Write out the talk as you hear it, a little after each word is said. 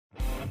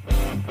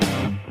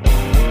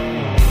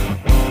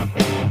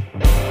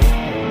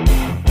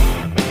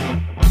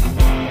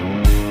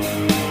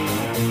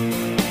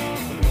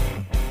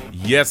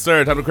Yes,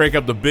 sir. Time to crank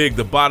up the big,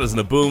 the bottas, and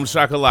the boom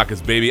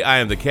shakalakas, baby. I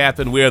am the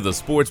captain. We are the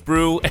Sports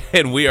Brew,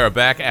 and we are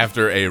back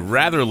after a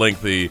rather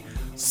lengthy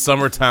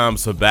summertime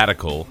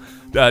sabbatical,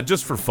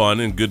 just for fun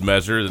and good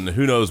measure, and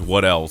who knows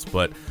what else.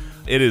 But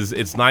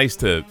it's nice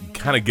to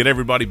kind of get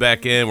everybody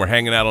back in. We're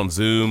hanging out on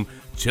Zoom,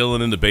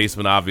 chilling in the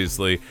basement,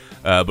 obviously.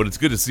 But it's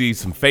good to see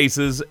some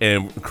faces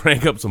and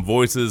crank up some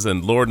voices,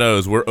 and Lord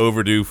knows we're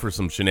overdue for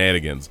some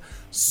shenanigans.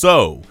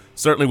 So,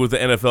 certainly with the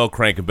NFL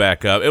cranking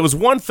back up, it was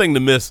one thing to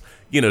miss,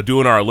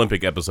 doing our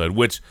Olympic episode,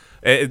 which,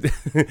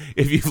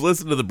 if you've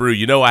listened to The Brew,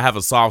 you know I have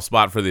a soft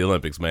spot for the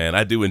Olympics, man.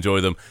 I do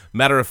enjoy them.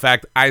 Matter of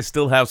fact, I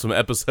still have some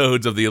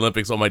episodes of the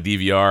Olympics on my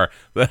DVR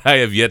that I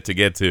have yet to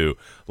get to.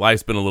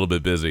 Life's been a little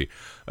bit busy.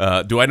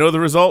 Do I know the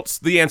results?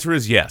 The answer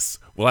is yes.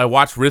 Will I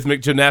watch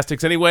rhythmic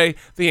gymnastics anyway?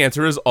 The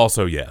answer is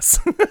also yes.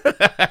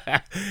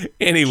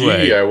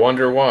 Anyway, gee, I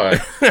wonder why.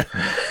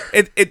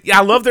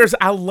 I love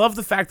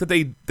the fact that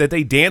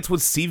they dance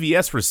with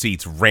CVS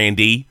receipts,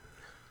 Randy.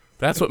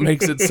 That's what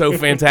makes it so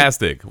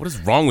fantastic. What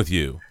is wrong with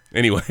you?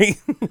 Anyway,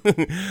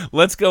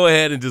 let's go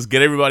ahead and just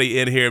get everybody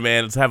in here,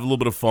 man. Let's have a little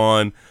bit of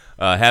fun.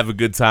 Have a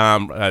good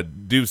time,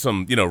 do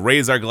some,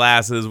 raise our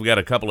glasses. We got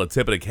a couple of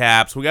tip of the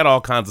caps. We got all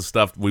kinds of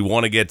stuff we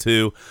want to get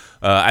to.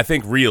 I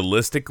think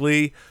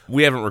realistically,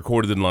 we haven't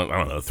recorded in,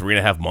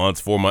 3.5 months,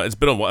 4 months. It's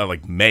been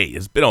May.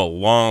 It's been a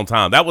long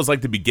time. That was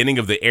like the beginning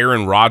of the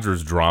Aaron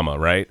Rodgers drama,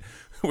 right?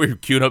 We were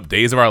queuing up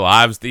Days of Our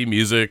Lives theme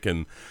music,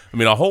 and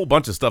a whole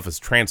bunch of stuff has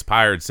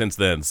transpired since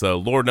then. So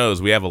Lord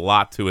knows we have a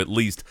lot to at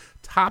least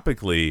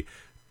topically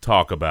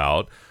talk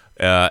about.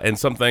 And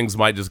some things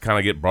might just kind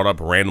of get brought up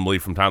randomly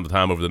from time to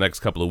time over the next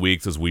couple of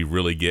weeks as we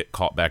really get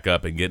caught back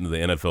up and get into the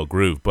NFL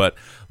groove. But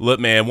look,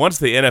 man, once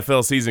the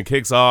NFL season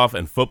kicks off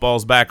and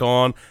football's back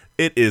on,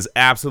 it is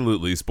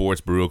absolutely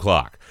Sports Brew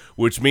o'clock,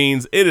 which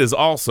means it is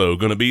also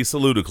going to be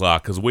Salute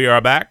o'clock because we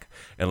are back,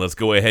 and let's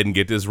go ahead and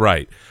get this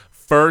right.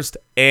 First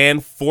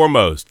and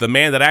foremost, the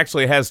man that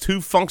actually has two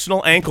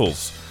functional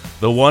ankles,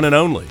 the one and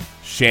only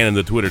Shannon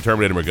the Twitter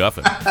Terminator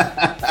McGuffin.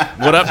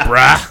 What up,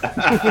 brah?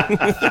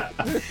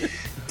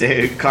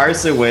 Dude,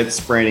 Carson Wentz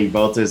spraining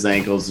both his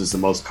ankles is the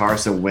most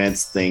Carson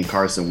Wentz thing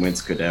Carson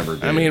Wentz could ever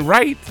do.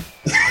 Right?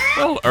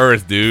 Oh,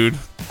 Earth, dude.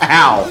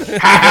 How?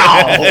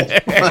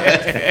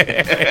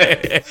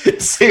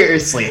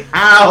 Seriously,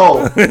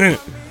 how?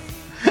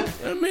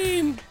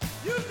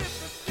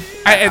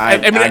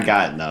 I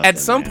got nothing. At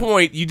some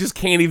point, you just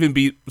can't even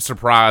be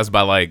surprised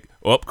by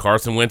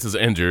Carson Wentz is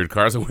injured.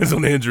 Carson Wentz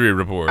on the injury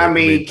report.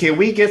 Can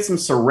we get some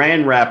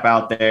saran wrap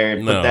out there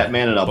and put that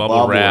man in a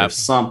bubble wrap or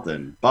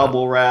something?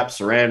 Bubble wrap,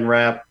 saran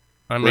wrap.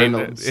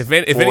 If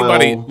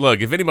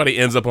anybody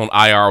ends up on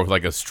IR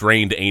with a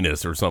strained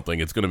anus or something,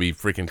 it's going to be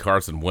freaking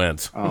Carson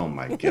Wentz. Oh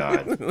my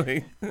God!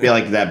 Be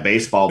like that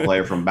baseball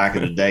player from back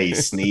in the day. He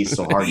sneezed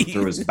so hard he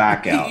threw his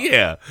back out.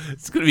 Yeah,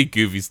 it's going to be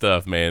goofy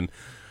stuff, man.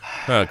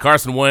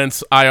 Carson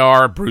Wentz,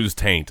 IR, bruised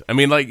taint.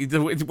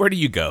 Where do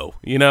you go?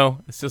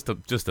 It's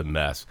just a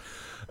mess.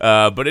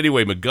 But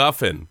anyway,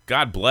 McGuffin,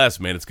 God bless,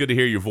 man. It's good to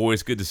hear your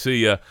voice. Good to see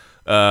you.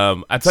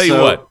 I tell you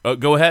what.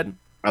 Go ahead.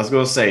 I was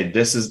going to say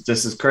this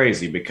is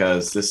crazy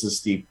because this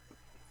is the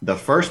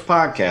first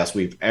podcast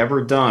we've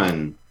ever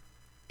done.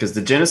 Because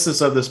the genesis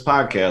of this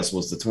podcast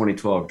was the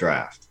 2012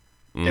 draft.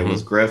 Mm-hmm. It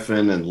was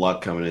Griffin and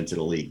Luck coming into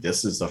the league.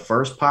 This is the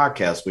first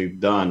podcast we've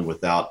done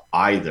without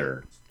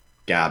either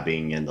guy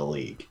being in the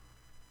league.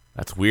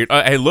 That's weird.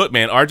 Hey, look,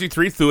 man,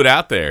 RG3 threw it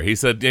out there. He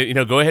said,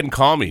 go ahead and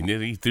call me.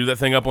 He threw that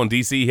thing up on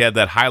DC. He had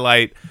that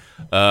highlight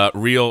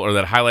reel or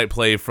that highlight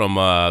play from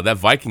that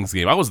Vikings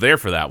game. I was there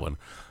for that one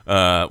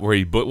where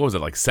he,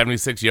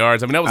 76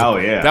 yards?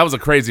 That was a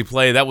crazy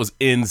play. That was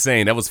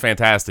insane. That was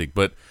fantastic.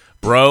 But,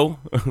 bro,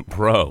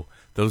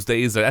 those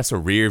days, that's a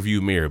rear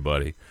view mirror,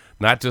 buddy.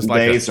 Not just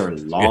days are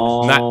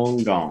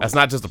long gone. That's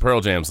not just a Pearl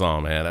Jam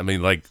song, man.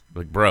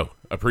 Bro,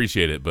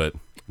 appreciate it, but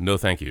no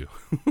thank you.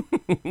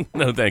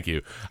 No thank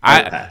you.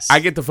 I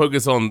get to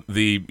focus on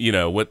the,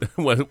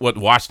 what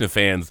Washington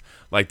fans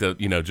like to,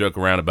 joke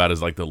around about is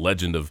the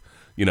legend of,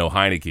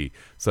 Heineke.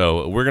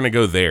 So we're going to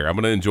go there. I'm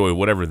going to enjoy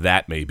whatever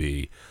that may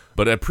be.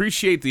 But I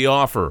appreciate the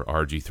offer,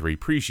 RG3.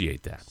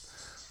 Appreciate that.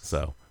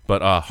 So,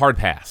 but hard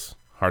pass.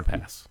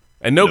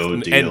 And no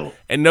deal.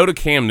 And no to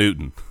Cam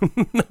Newton.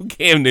 No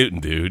Cam Newton,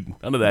 dude.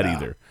 None of that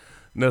either.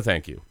 No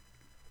thank you.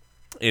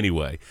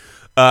 Anyway,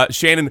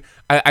 Shannon,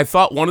 I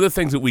thought one of the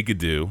things that we could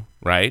do,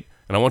 right,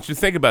 and I want you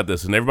to think about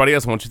this, and everybody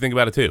else, I want you to think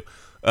about it too.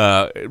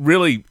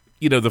 Really,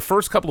 the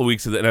first couple of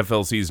weeks of the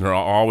NFL season are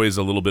always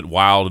a little bit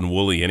wild and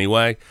woolly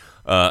anyway.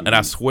 And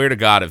I swear to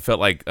God, it felt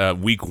like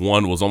week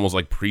 1 was almost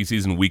like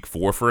preseason week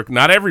 4 for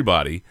not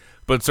everybody,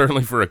 but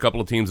certainly for a couple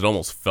of teams, it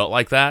almost felt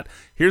like that.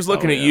 Here's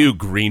looking at you,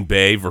 Green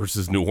Bay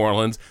versus New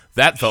Orleans.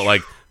 That felt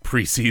like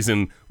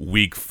preseason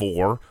week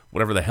 4,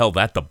 whatever the hell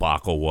that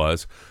debacle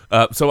was.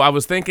 So I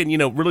was thinking,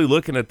 really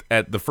looking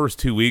at the first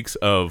 2 weeks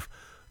of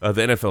the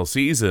NFL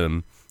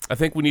season, I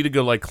think we need to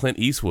go like Clint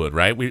Eastwood,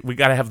 right? We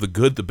got to have the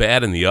good, the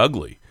bad, and the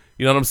ugly.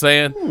 You know what I'm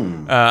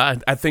saying?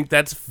 I think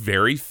that's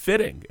very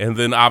fitting. And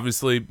then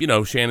obviously,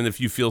 Shannon, if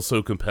you feel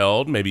so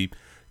compelled, maybe,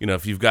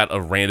 if you've got a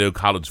rando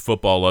college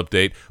football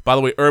update. By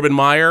the way, Urban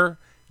Meyer,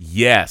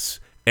 yes,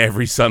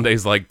 every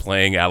Sunday's like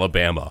playing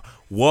Alabama.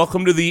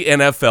 Welcome to the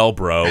NFL,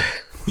 bro.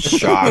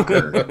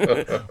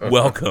 Shocker.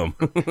 Welcome.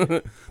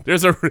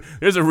 There's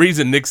a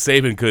reason Nick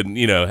Saban couldn't,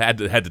 had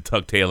to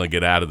tuck tail and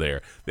get out of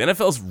there. The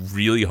NFL's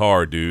really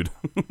hard, dude.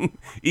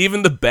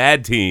 Even the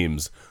bad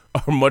teams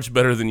are much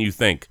better than you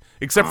think,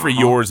 except for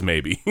yours,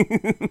 maybe.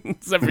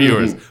 Except for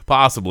yours,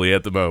 possibly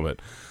at the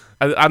moment.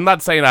 I'm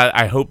not saying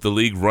I hope the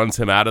league runs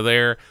him out of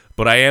there,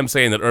 but I am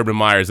saying that Urban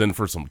Meyer's in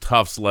for some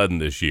tough sledding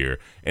this year,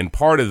 and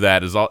part of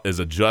that is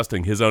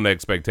adjusting his own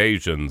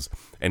expectations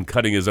and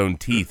cutting his own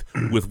teeth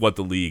with what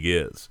the league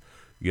is.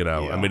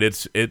 I mean,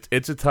 it's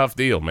a tough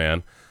deal,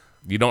 man.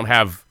 You don't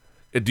have.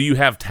 Do you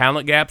have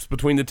talent gaps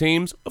between the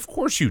teams? Of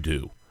course you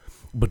do,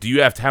 but do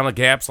you have talent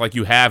gaps like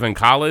you have in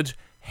college?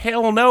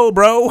 Hell no,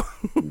 bro.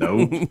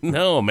 Nope.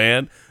 No,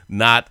 man,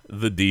 not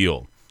the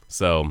deal.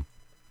 So,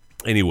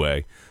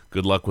 anyway,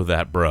 good luck with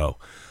that, bro.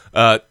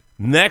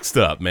 Next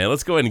up, man,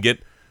 let's go ahead and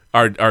get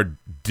our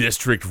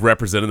district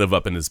representative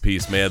up in this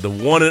piece, man. The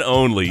one and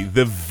only,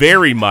 the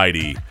very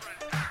mighty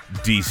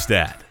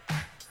D-Stat.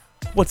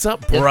 What's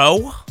up,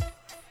 bro?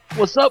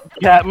 What's up,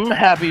 Captain?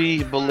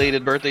 Happy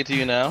belated birthday to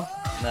you now.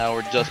 Now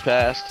we're just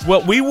past.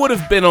 Well, we would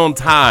have been on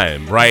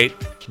time, right?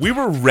 We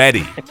were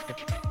ready.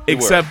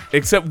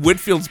 Except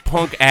Whitfield's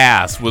punk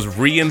ass was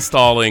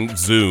reinstalling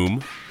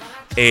Zoom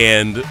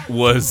and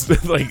was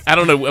like, I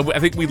don't know, I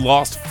think we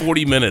lost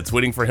 40 minutes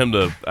waiting for him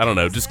to, I don't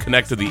know, just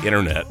connect to the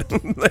internet.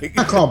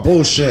 I call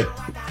bullshit.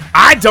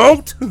 I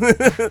don't.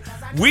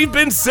 We've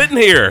been sitting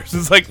here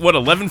since like, what,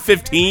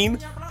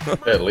 11:15?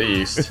 At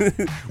least.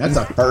 That's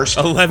a first.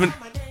 11.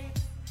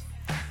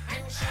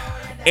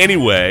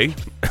 Anyway,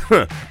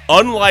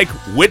 unlike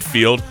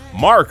Whitfield,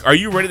 Mark, are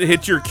you ready to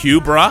hit your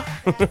cue, brah?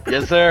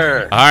 Yes,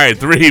 sir. All right,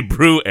 3,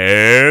 brew,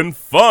 and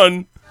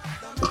fun.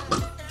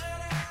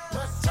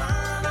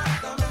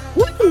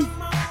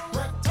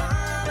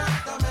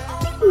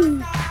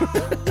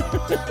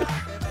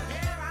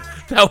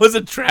 That was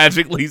a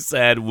tragically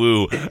sad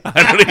woo.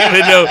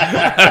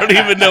 I don't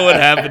even know what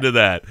happened to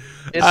that.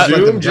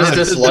 Zoom just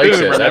dislikes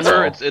it.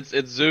 Remember,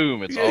 it's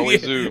Zoom. It's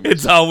always Zoom.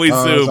 It's always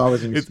Zoom. It's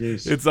always an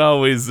excuse. It's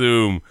always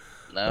Zoom.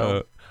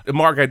 No.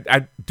 Mark,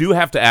 I do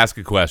have to ask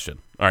a question.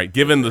 All right,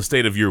 given the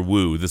state of your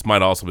woo, this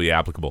might also be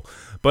applicable.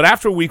 But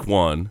after week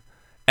 1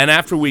 and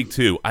after week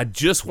 2, I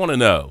just want to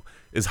know,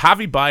 is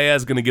Javy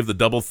Baez going to give the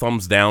double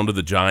thumbs down to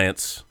the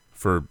Giants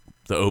for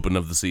the open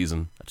of the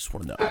season? I just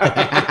want to know.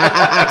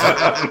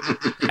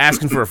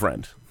 Asking for a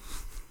friend.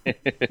 I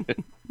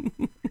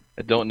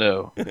don't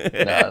know.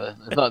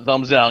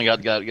 Thumbs down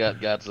got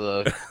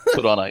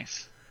put on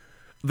ice.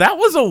 That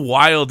was a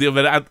wild deal,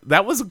 but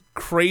that was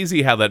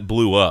crazy how that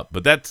blew up.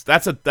 But that's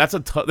a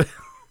tough.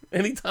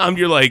 Anytime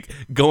you're like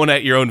going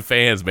at your own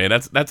fans, man,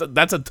 that's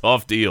a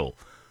tough deal.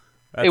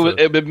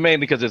 It mainly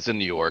because it's in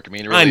New York. I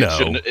mean, really, I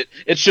know.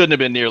 It shouldn't have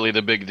been nearly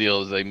the big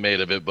deal as they made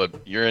of it.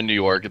 But you're in New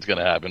York, it's going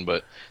to happen.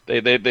 But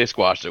they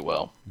squashed it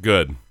well.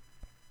 Good.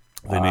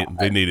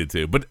 They needed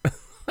to, but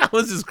I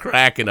was just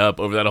cracking up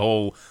over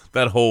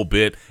that whole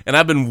bit, and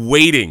I've been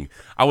waiting.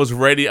 I was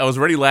ready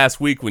last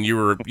week when you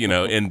were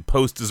in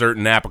post dessert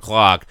nap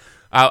o'clock.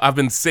 I've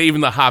been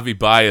saving the Javy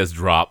Baez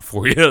drop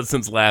for you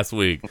since last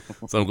week,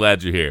 so I'm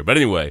glad you're here. But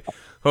anyway,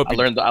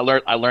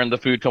 I learned the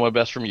food coma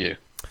best from you.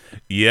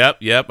 Yep.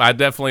 I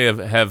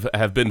definitely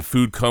have been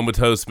food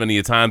comatose many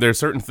a time. There are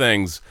certain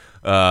things.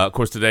 Of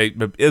course, today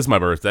is my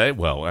birthday.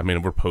 Well, I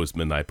mean, we're post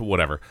midnight, but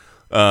whatever.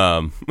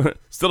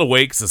 Still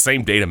awake. It's the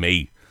same day to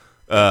me.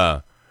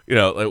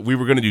 We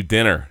were going to do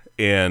dinner,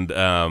 and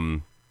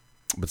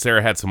but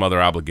Sarah had some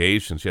other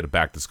obligations. She had a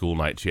back to school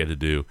night she had to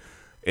do,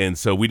 and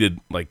so we did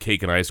like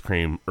cake and ice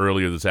cream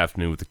earlier this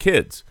afternoon with the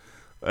kids.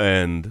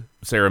 And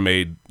Sarah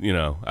made,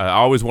 I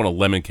always want a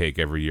lemon cake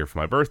every year for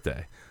my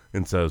birthday.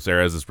 And so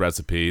Sarah has this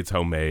recipe. It's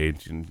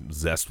homemade,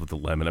 zest with the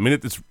lemon. I mean,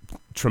 it's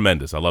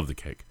tremendous. I love the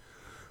cake.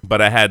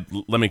 But I had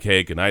lemon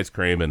cake and ice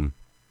cream, and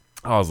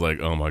I was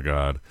like, oh, my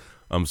God,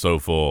 I'm so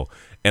full.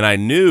 And I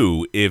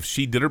knew if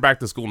she did her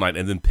back-to-school night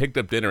and then picked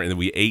up dinner and then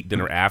we ate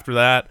dinner after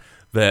that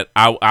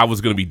I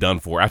was going to be done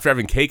for. After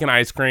having cake and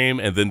ice cream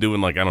and then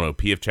doing, like, I don't know,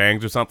 P.F.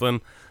 Chang's or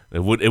something, it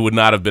would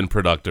not have been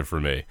productive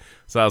for me.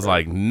 So I was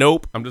like,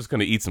 nope, I'm just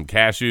going to eat some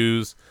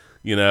cashews,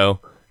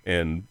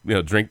 and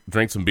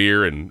drink some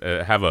beer and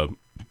have a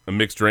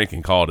mixed drink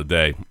and call it a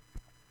day.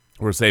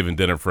 We're saving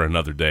dinner for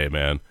another day,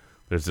 man.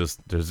 There's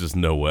just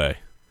no way.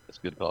 That's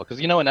a good call. Because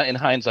in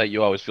hindsight,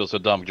 you always feel so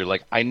dumb. You're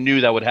like, I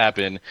knew that would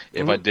happen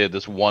if I did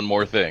this one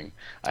more thing.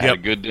 I had a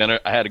good dinner.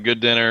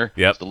 Yep.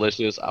 It was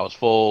delicious. I was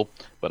full,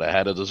 but I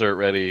had a dessert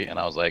ready, and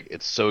I was like,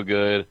 it's so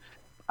good.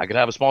 I could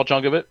have a small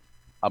chunk of it.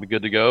 I'll be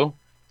good to go.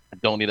 I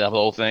don't need to have the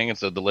whole thing.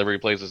 It's a delivery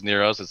place that's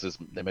near us.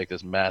 They make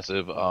this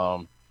massive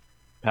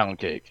pound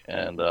cake,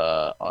 and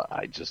I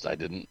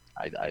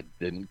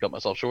didn't cut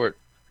myself short,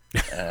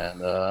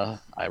 and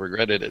I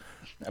regretted it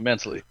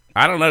immensely.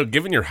 I don't know.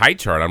 Given your height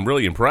chart, I'm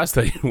really impressed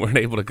that you weren't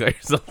able to cut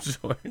yourself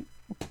short.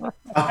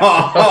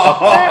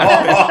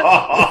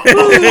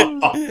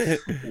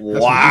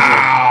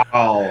 Wow.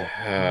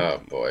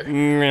 Oh, boy.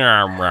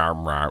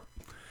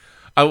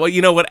 Well,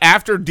 you know what?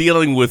 After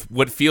dealing with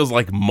what feels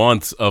like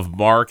months of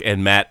Mark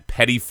and Matt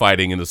petty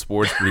fighting in the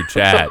Sports Brew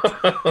chat,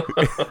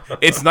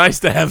 it's nice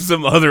to have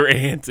some other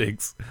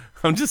antics.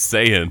 I'm just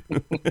saying.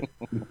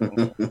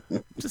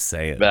 Just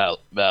saying.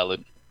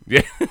 Valid.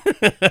 Yeah.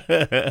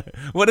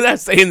 What did I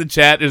say in the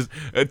chat? There's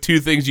two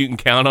things you can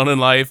count on in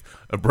life: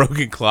 a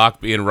broken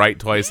clock, being right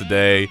twice a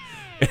day,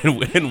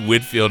 and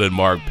Whitfield and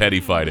Mark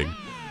petty fighting.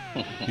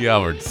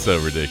 Y'all are so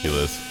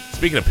ridiculous.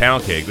 Speaking of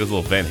pound cake, there's a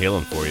little Van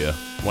Halen for you.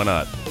 Why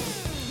not?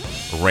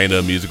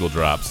 Random musical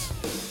drops.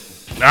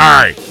 All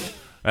right.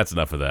 That's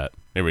enough of that.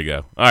 Here we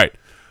go. All right.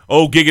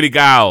 Oh, giggity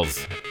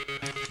gals.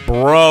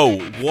 Bro,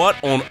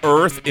 what on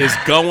earth is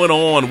going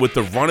on with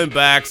the running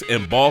backs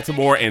in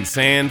Baltimore and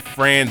San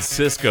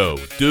Francisco?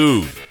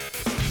 Dude.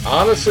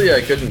 Honestly,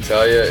 I couldn't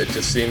tell you. It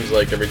just seems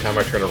like every time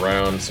I turn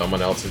around,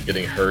 someone else is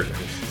getting hurt.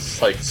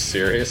 It's like,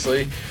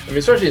 seriously? I mean,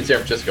 especially in San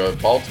Francisco. In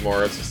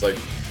Baltimore, it's just like,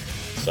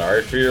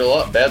 sorry for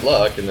your bad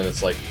luck. And then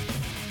it's like,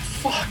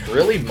 fuck,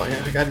 really?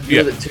 I got to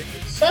deal with it too.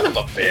 Son of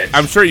a bitch.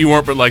 I'm sure you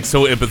weren't but like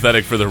so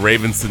empathetic for the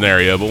Ravens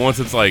scenario, but once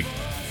it's like,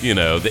 you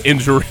know, the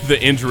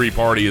injury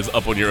party is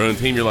up on your own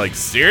team, you're like,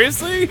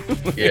 seriously?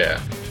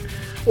 Yeah.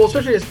 Well,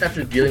 especially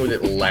after dealing with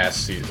it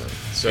last season.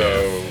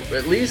 So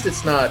at least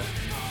it's not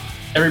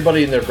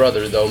everybody and their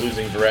brother, though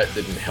losing Verrett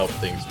didn't help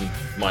things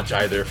much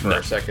either for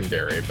our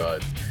secondary,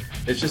 but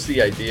it's just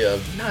the idea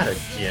of not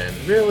again.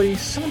 Really?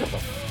 Son of a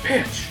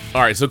bitch.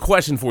 All right, so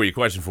question for you.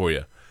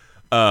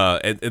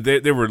 And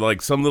there were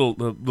like some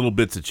little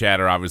bits of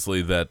chatter,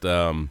 obviously, that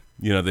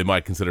you know, they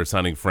might consider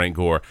signing Frank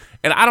Gore.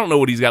 And I don't know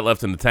what he's got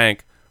left in the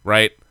tank,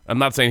 right? I'm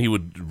not saying he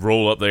would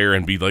roll up there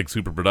and be like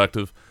super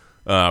productive,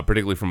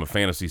 particularly from a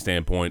fantasy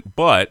standpoint.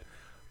 But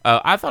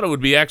I thought it would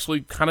be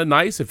actually kind of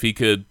nice if he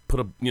could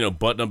put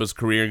button up his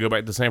career and go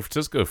back to San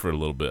Francisco for a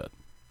little bit.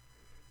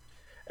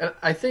 And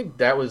I think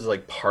that was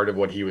like part of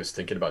what he was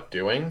thinking about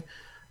doing.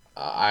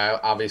 I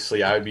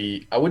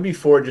would be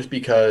for it just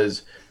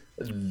because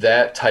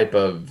that type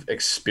of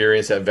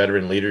experience, that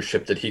veteran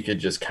leadership that he could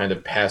just kind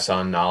of pass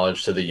on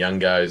knowledge to the young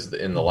guys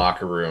in the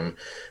locker room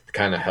to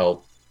kind of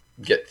help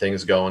get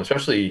things going,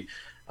 especially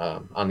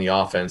on the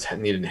offense,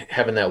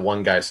 having that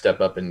one guy step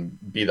up and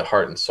be the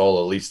heart and soul,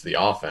 at least the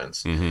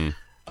offense. Mm-hmm.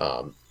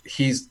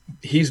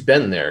 He's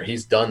been there.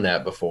 He's done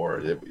that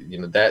before. You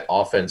know, that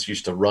offense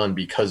used to run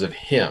because of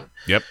him.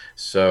 Yep.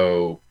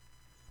 So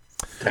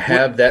to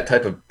have that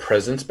type of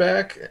presence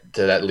back,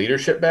 to that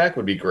leadership back,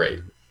 would be great.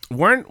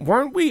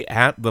 Weren't we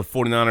at the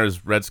 49ers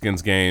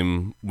Redskins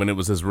game when it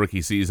was his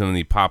rookie season and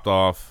he popped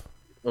off?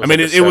 I mean,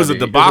 it was a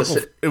debacle.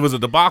 It was a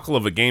debacle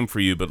of a game for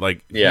you, but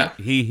like, yeah,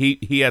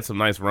 he had some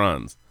nice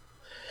runs.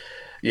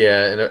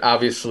 Yeah, and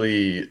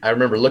obviously, I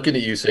remember looking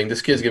at you saying,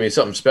 "This kid's gonna be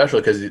something special,"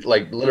 because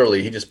like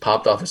literally, he just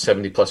popped off a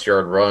 70+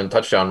 yard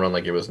touchdown run,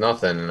 like it was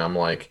nothing, and I'm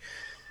like,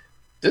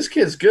 this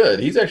kid's good.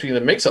 He's actually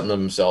gonna make something of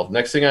himself.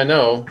 Next thing I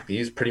know,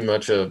 he's pretty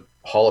much a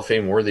Hall of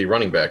Fame worthy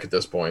running back at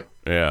this point.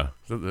 Yeah,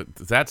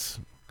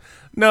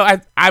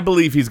 I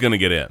believe he's going to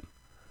get in.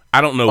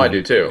 I don't know. I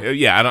do too.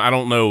 Yeah, I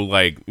don't know.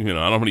 Like, you know,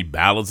 I don't know how many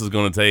ballots it's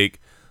going to take.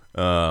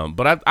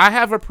 But I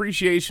have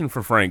appreciation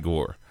for Frank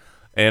Gore,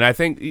 and I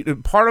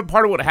think part of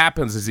what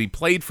happens is he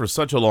played for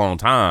such a long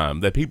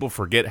time that people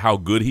forget how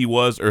good he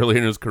was early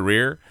in his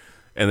career,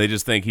 and they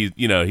just think he's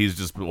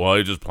just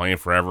playing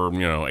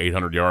forever.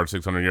 800 yards,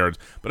 600 yards.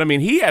 But I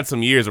mean, he had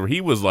some years where he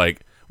was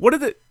like,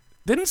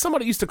 didn't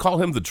somebody used to call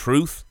him the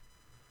Truth?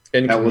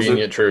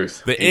 Inconvenient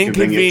Truth. The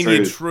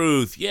Inconvenient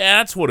Truth. Yeah,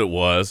 that's what it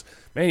was.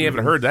 Man, you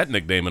haven't heard that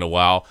nickname in a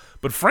while.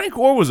 But Frank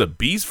Gore was a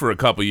beast for a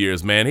couple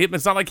years, man.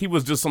 It's not like he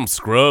was just some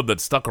scrub that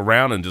stuck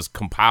around and just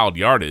compiled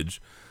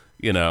yardage.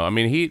 You know, I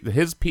mean,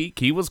 his peak,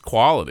 he was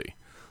quality.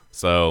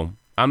 So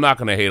I'm not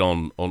going to hate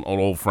on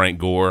old Frank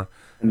Gore.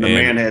 And the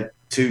man had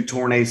 2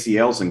 torn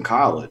ACLs in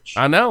college.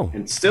 I know.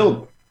 And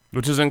still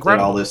which is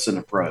incredible. Did all this in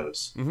the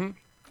pros. Mm-hmm.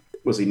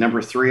 Was he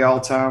number 3 all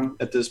time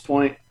at this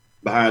point?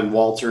 Behind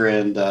Walter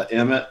and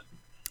Emmett?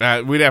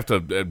 We'd have to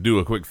do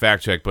a quick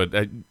fact check, but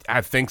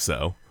I think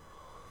so.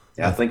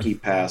 Yeah, I think he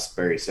passed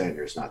Barry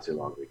Sanders not too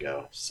long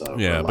ago. So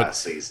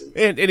last season.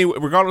 And anyway,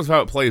 regardless of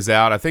how it plays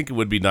out, I think it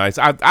would be nice.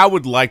 I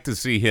would like to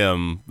see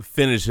him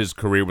finish his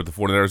career with the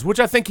 49ers, which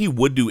I think he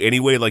would do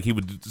anyway. Like he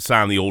would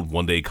sign the old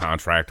one-day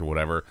contract or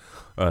whatever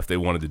if they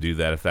wanted to do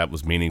that, if that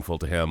was meaningful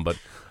to him. But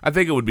I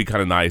think it would be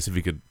kind of nice if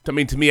he could. I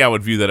mean, to me, I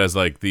would view that as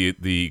like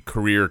the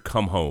career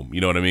come home.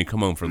 You know what I mean? Come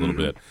home for a little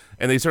bit.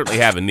 And they certainly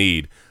have a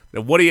need.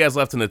 Now, what he has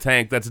left in the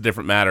tank, that's a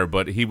different matter,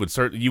 but you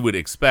would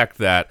expect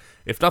that,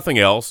 if nothing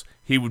else,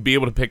 he would be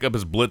able to pick up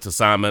his blitz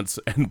assignments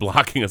and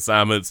blocking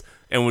assignments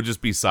and would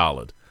just be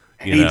solid.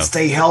 He'd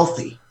stay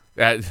healthy.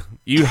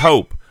 You'd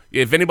hope.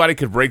 If anybody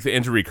could break the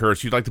injury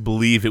curse, you'd like to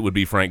believe it would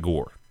be Frank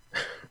Gore.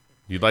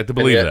 You'd like to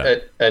believe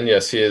that. And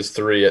yes, he is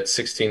 3 at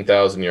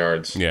 16,000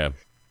 yards. Yeah.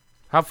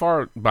 How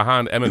far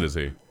behind Emmett is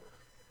he?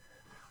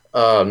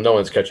 No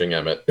one's catching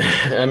Emmett.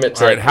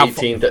 Emmett's right, at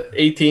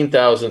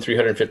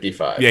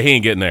 18,355. Yeah, he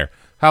ain't getting there.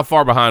 How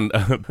far behind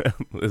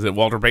is it?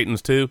 Walter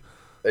Payton's too?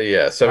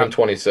 Yeah,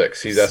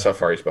 726. That's how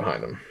far he's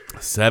behind him.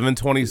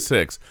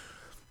 726.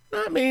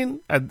 I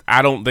mean,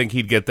 I don't think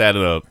he'd get that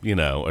in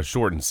a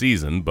shortened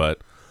season,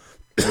 but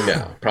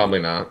no, probably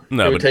not.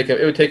 No, it would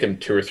take him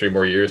 2 or 3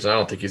 more years, and I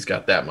don't think he's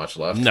got that much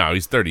left. No,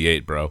 he's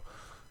 38, bro.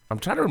 I'm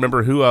trying to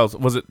remember who else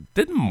was it.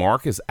 Didn't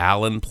Marcus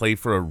Allen play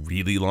for a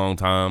really long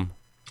time?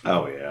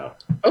 Oh yeah,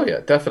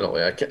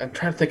 definitely. I'm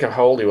trying to think of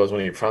how old he was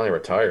when he finally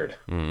retired.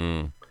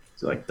 Mm-hmm.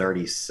 Is it like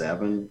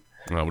 37?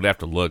 No, we'd have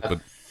to look, but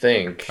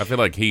I feel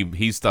like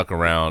he stuck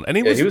around, and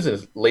he was in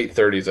his late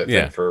 30s, I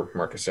think, for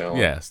Marcus Allen.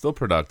 Yeah, still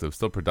productive.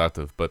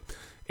 But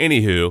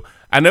anywho,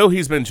 I know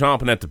he's been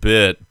chomping at the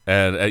bit,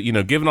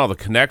 and given all the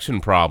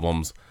connection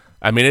problems,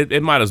 I mean,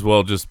 it might as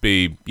well just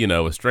be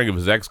a string of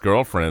his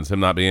ex-girlfriends, him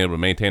not being able to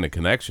maintain a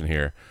connection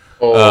here.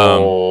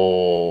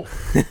 Oh.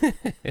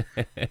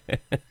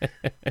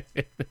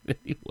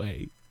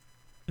 Anyway,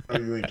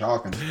 you ain't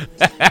talking.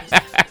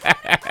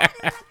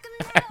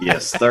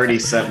 Yes,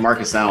 37.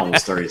 Marcus Allen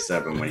was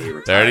 37 when he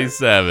retired.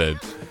 37.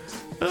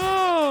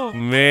 Oh,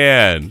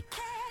 man.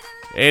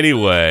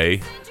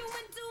 Anyway.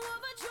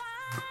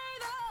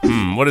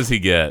 What does he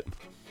get?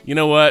 You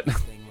know what?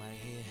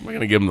 I'm going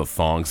to give him the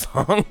thong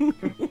song.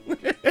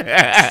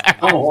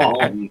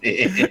 Oh, man.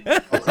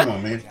 Oh, come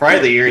on, man. Probably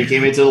the year he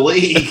came into the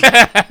league.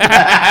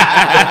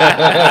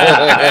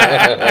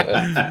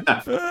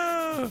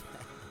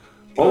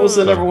 What was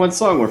the number one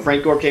song when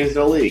Frank Gore came to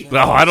the league? Oh,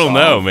 I don't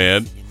know,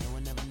 man.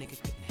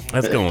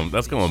 That's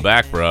going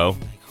back, bro.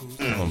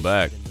 Going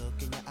back.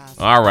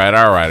 All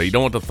right. You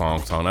don't want the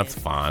thong song. That's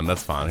fine.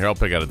 Here, I'll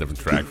pick out a different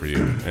track for you.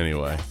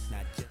 Anyway.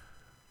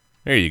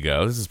 There you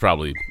go. This is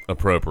probably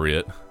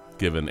appropriate,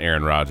 given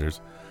Aaron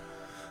Rodgers.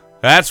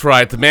 That's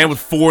right. The man with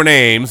 4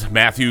 names,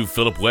 Matthew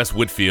Phillip West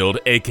Whitfield,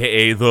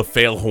 a.k.a. the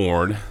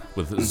Failhorn,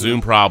 with Zoom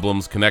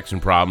problems,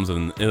 connection problems,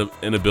 and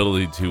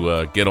inability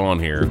to get on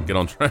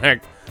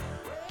track.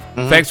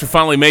 Mm-hmm. Thanks for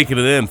finally making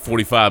it in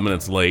 45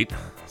 minutes late.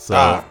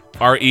 So,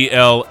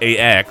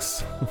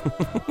 RELAX.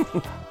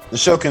 The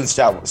show couldn't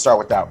start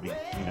without me.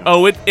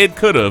 Oh, it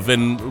could have,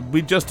 and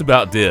we just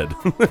about did.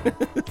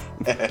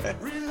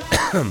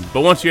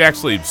 But once you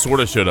actually sort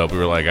of showed up, we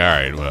were like, all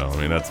right, well,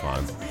 I mean, that's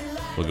fine.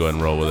 We'll go ahead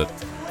and roll with it.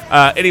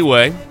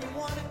 Anyway,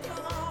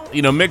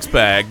 mixed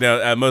bag.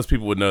 Now, most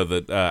people would know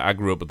that I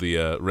grew up with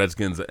the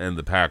Redskins and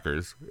the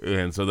Packers,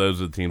 and so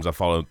those are the teams I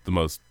follow the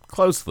most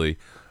closely.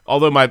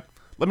 Although let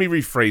me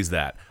rephrase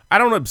that. I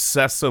don't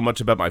obsess so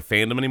much about my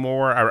fandom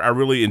anymore. I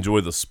really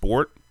enjoy the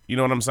sport. You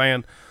know what I'm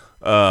saying?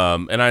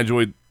 And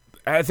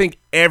I think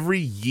every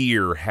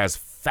year has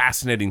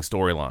fascinating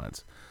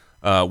storylines.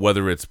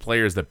 Whether it's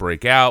players that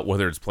break out,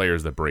 whether it's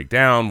players that break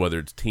down, whether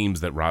it's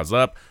teams that rise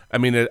up. I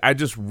mean, I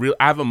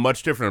have a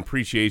much different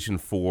appreciation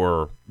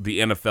for the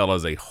NFL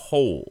as a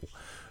whole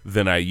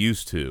than I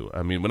used to.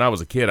 I mean, when I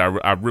was a kid,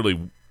 I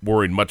really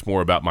worried much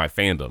more about my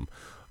fandom.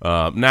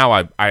 Now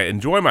I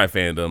enjoy my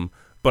fandom,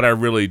 but I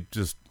really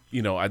just,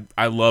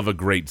 I love a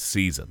great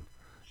season.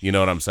 You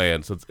know what I'm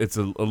saying? So it's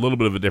a little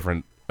bit of a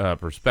different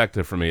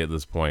perspective for me at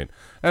this point.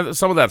 And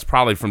some of that's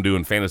probably from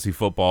doing fantasy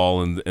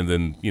football and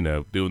then,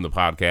 doing the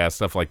podcast,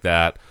 stuff like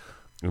that.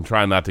 I'm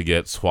trying not to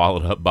get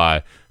swallowed up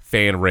by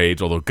fan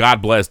rage, although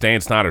God bless Dan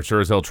Snyder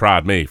sure as hell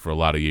tried me for a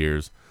lot of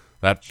years.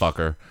 That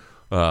fucker.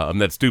 And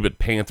that stupid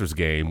Panthers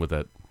game with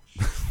that,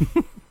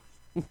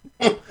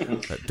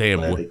 that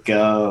damn... Let it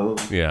go.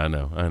 Yeah, I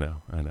know.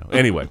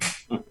 Anyway,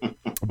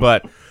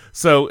 but...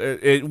 So,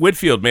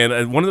 Whitfield,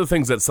 man, one of the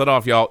things that set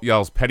off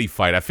y'all's petty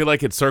fight, I feel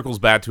like it circles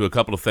back to a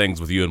couple of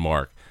things with you and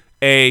Mark.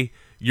 A,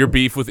 your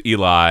beef with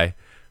Eli,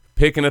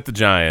 picking at the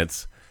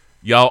Giants,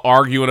 y'all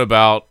arguing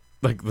about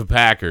like the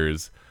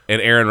Packers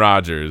and Aaron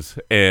Rodgers,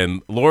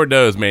 and Lord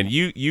knows, man,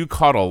 you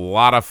caught a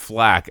lot of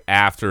flack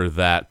after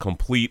that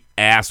complete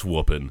ass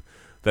whooping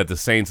that the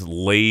Saints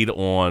laid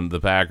on the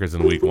Packers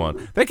in Week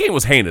 1. That game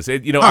was heinous.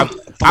 I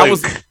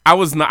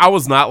was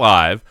not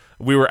live.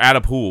 We were at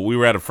a pool. We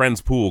were at a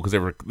friend's pool because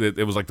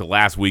it was like the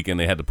last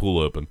weekend they had the pool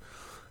open.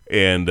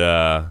 And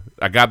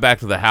I got back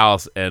to the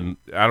house, and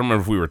I don't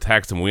remember if we were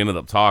texting. We ended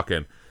up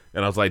talking,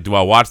 and I was like, do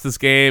I watch this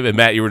game? And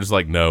Matt, you were just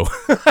like, no.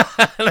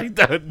 Like,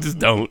 just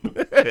don't.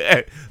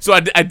 So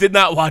I did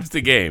not watch the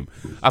game.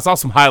 I saw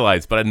some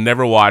highlights, but I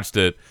never watched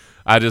it.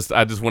 I just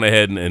went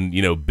ahead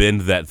and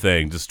bend that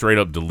thing. Just straight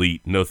up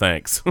delete. No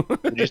thanks.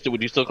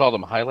 Would you still call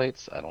them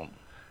highlights? I don't.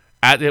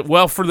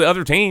 Well, for the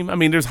other team. I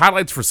mean, there's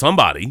highlights for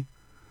somebody.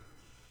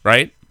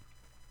 Right?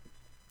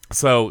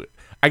 So,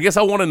 I guess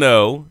I want to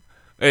know,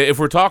 if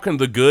we're talking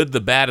the good,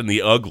 the bad, and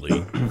the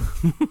ugly,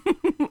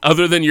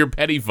 other than your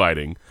petty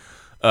fighting,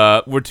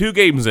 we're 2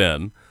 games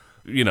in,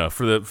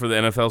 for the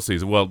NFL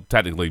season. Well,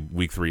 technically,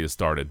 Week 3 has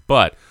started,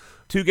 but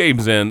 2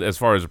 games in as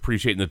far as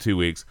appreciating the 2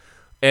 weeks.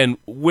 And,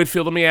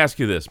 Whitfield, let me ask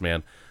you this,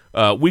 man.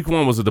 Week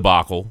 1 was a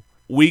debacle.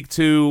 Week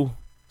 2,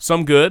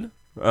 some good,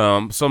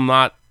 some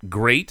not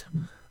great.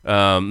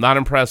 Not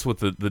impressed with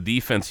the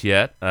defense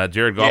yet.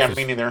 Jared Goff.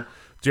 Me neither.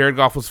 Jared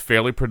Goff was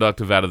fairly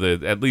productive out of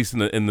at least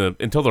in the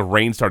until the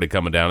rain started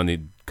coming down and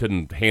he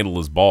couldn't handle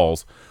his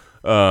balls,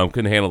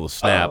 couldn't handle the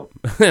snap.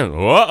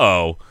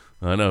 Uh-oh.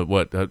 I know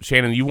what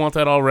Shannon. You want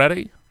that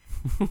already?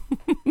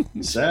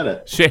 You said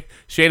it.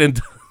 Shannon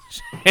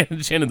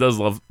does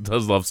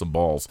love some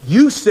balls.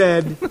 You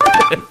said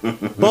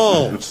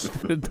balls.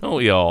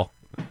 Don't y'all?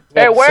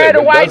 Hey, where are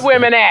the white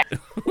women at?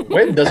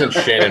 When doesn't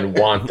Shannon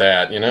want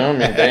that? You know, I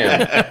mean,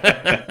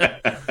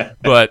 damn.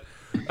 But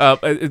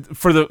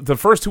for the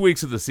first 2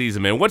 weeks of the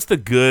season, man, what's the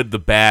good, the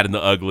bad, and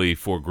the ugly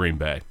for Green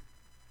Bay?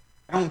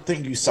 I don't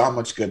think you saw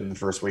much good in the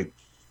first week.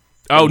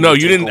 Oh no,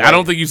 you didn't. I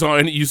don't think you saw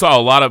any. You saw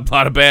a lot of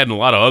bad and a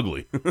lot of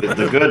ugly.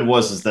 The good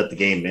was that the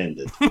game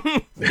ended.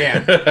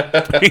 Yeah.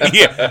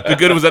 Yeah, the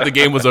good was that the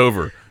game was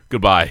over.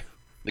 Goodbye.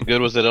 The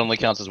good was that it only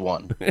counts as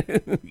one.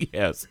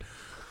 Yes.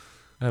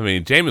 I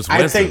mean, Jameis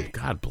Winston,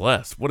 God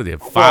bless. What did he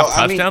have? 5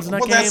 touchdowns in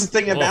that game? Well, that's the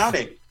thing about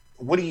it.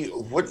 What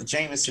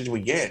Jameis did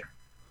we get?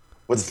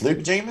 Was it Luke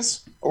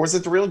Jameis or was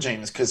it the real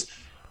Jameis? Because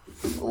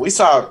we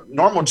saw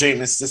normal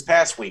Jameis this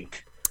past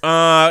week.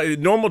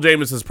 Normal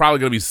Jameis is probably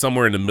going to be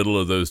somewhere in the middle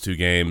of those two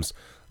games.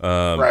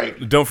 Right.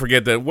 Don't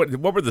forget that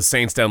what were the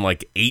Saints down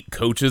like 8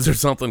 coaches or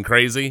something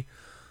crazy?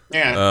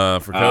 Yeah.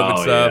 For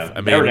COVID stuff. Yeah. I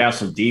mean, they were down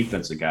some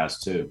defensive guys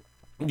too.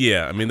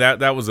 Yeah, I mean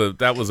that was a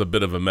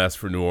bit of a mess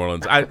for New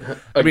Orleans. I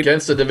mean,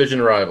 Against a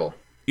division rival.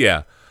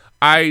 Yeah,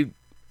 and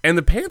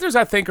the Panthers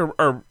I think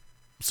are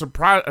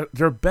surprised.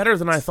 They're better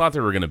than I thought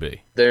they were going to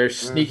be. They're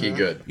sneaky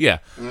good. Yeah,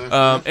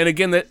 and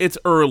again, it's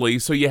early,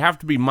 so you have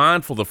to be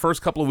mindful. The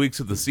first couple of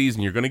weeks of the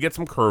season, you're going to get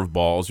some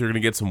curveballs. You're going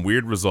to get some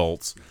weird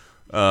results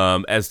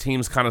as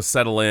teams kind of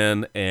settle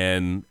in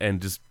and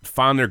just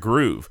find their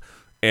groove.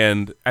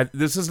 And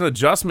this is an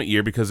adjustment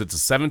year because it's a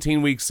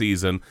 17-week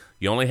season.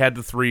 You only had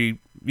the 3.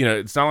 You know,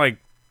 it's not like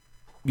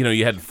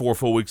you had 4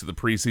 full weeks of the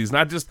preseason.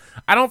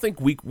 I don't think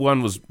week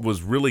 1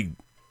 was really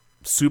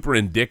super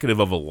indicative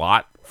of a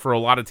lot for a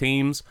lot of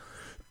teams,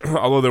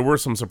 although there were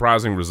some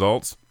surprising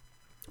results.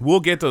 We'll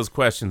get those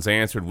questions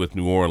answered with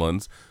New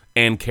Orleans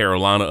and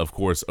Carolina, of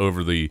course,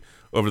 over the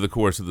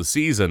course of the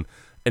season.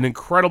 An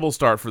incredible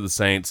start for the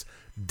Saints.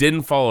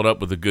 Didn't follow it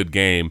up with a good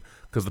game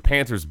because the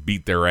Panthers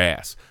beat their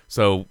ass.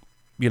 So,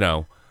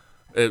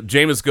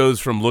 Jameis goes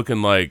from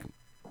looking like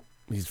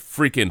he's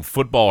freaking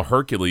football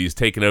Hercules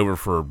taking over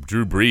for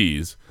Drew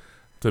Brees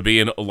to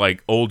being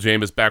like old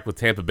Jameis back with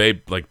Tampa Bay,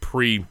 like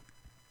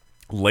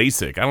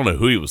pre-LASIK. I don't know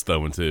who he was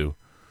throwing to.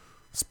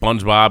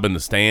 SpongeBob in the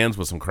stands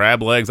with some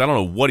crab legs. I don't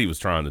know what he was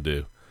trying to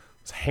do.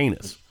 It's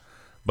heinous.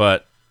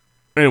 But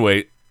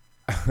anyway,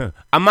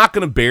 I'm not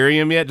going to bury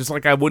him yet, just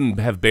like I wouldn't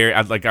have buried.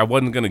 I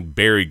wasn't going to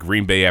bury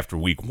Green Bay after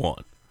week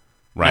 1.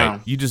 Right?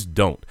 No. You just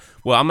don't.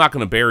 Well, I'm not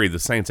going to bury the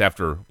Saints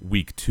after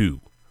week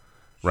 2,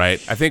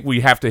 right? I think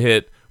we have to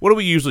hit, what do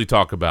we usually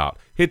talk about?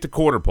 Hit the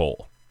quarter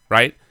pole,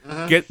 right?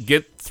 Mm-hmm.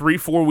 Get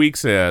 3-4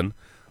 weeks in,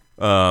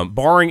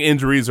 barring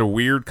injuries or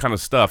weird kind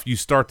of stuff, you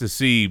start to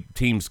see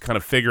teams kind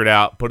of figure it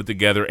out, put it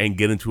together, and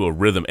get into a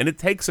rhythm. And it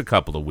takes a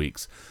couple of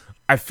weeks.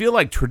 I feel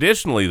like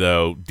traditionally,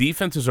 though,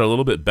 defenses are a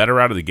little bit better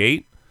out of the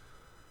gate,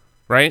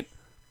 right?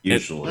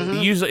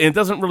 Usually, it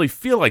doesn't really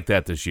feel like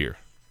that this year.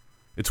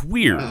 It's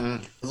weird.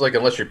 Mm-hmm. It's like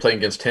unless you're playing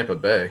against Tampa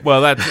Bay.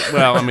 Well,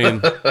 I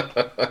mean,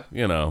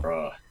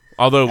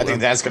 although I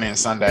think that's going to end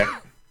Sunday.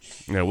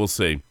 Yeah, we'll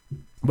see.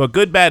 But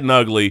good, bad, and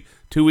ugly.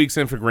 2 weeks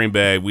in for Green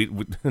Bay,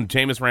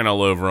 Jameis ran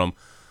all over them.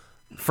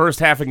 First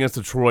half against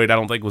Detroit, I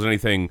don't think was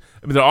anything.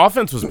 I mean, the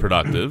offense was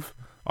productive.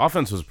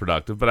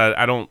 But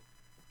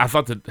I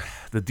thought that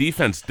the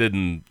defense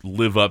didn't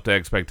live up to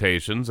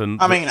expectations. And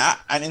I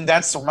mean,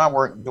 that's my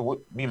worry.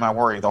 Be my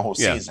worry the whole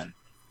season.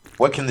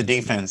 What can the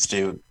defense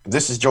do?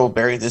 This is Joel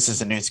Berry. This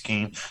is a new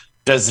scheme.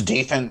 Does the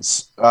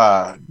defense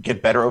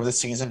get better over the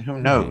season? Who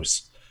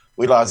knows?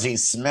 We lost Z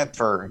Smith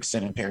for an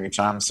extended period of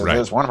time, so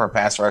there's one of our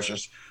pass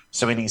rushers.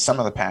 So we need some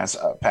of the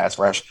pass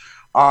rush.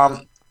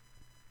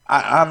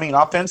 I mean,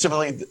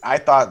 offensively, I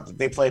thought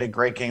they played a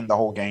great game the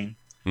whole game.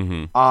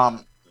 Mm-hmm.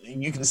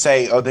 You can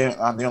say, they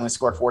only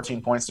scored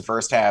 14 points the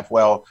first half.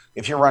 Well,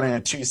 if you're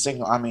running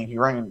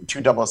you're running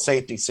 2 double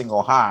safety,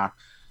 single high,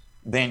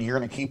 then you're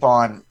going to keep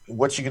on.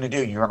 What you're going to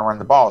do? You're going to run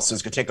the ball, so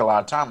it's going to take a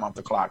lot of time off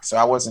the clock. So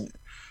I wasn't.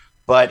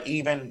 But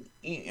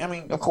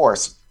of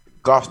course,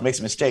 Goff makes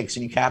mistakes,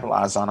 and you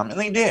capitalize on them, and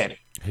they did.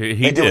 They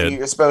did what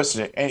you're supposed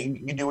to, and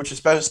you do what you're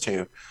supposed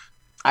to.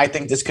 I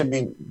think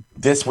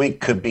this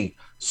week could be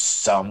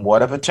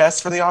somewhat of a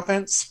test for the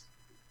offense.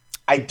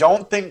 I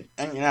don't think,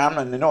 and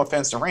no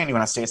offense to Randy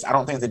when I say this, I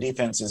don't think the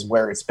defense is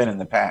where it's been in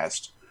the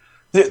past.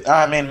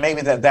 I mean,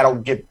 maybe that'll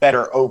get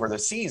better over the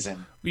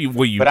season,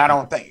 but I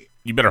don't think.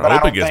 You better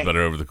hope it gets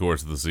better over the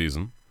course of the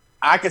season.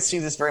 I could see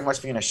this very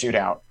much being a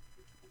shootout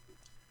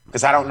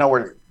because I don't know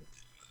where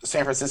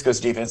San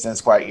Francisco's defense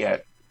is quite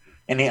yet.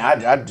 And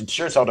I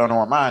sure as hell don't know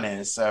where mine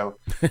is. So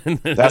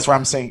that's what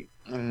I'm saying.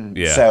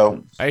 Yeah.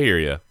 So I hear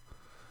you.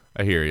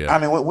 I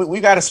mean, we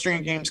got a string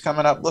of games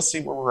coming up. Let's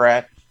see where we're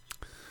at.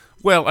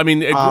 Well, I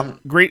mean,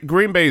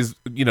 Green Bay's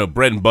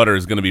bread and butter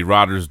is going to be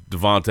Rodgers,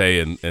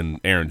 Devontae, and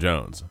Aaron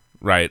Jones.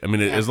 right? I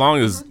mean, as long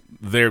as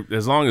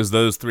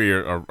those three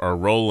are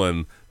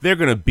rolling, they're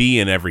going to be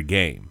in every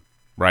game,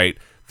 right?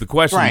 The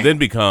question then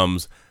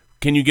becomes,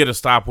 can you get a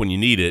stop when you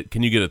need it?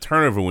 Can you get a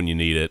turnover when you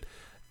need it?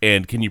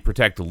 And can you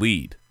protect the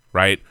lead,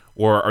 right?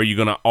 Or are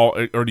you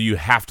or do you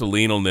have to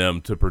lean on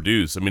them to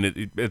produce? I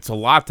mean, it's a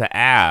lot to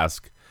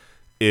ask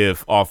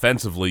if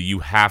offensively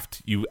you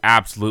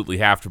absolutely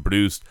have to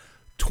produce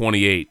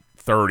 28,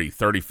 30,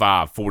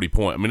 35, 40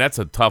 points. I mean, that's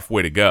a tough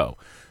way to go.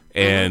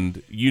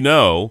 And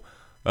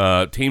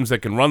teams that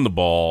can run the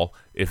ball,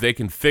 if they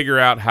can figure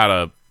out how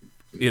to,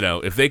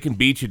 if they can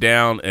beat you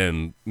down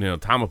and,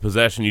 time of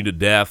possession you to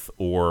death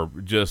or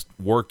just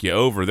work you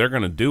over, they're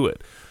going to do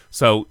it.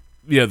 So,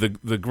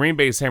 the Green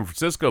Bay San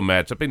Francisco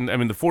matchup, I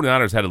mean, the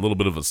 49ers had a little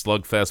bit of a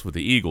slugfest with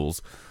the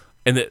Eagles.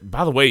 And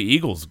by the way,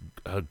 Eagles,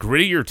 a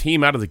grittier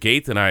team out of the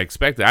gate than I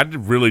expected. I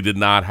really did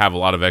not have a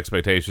lot of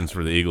expectations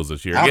for the Eagles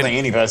this year. I don't think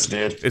any of us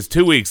did. It's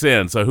 2 weeks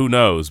in, so who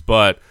knows?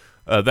 But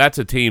that's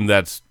a team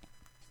that's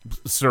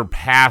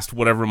surpassed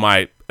whatever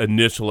my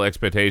initial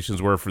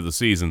expectations were for the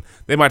season.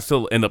 They might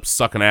still end up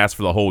sucking ass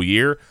for the whole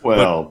year,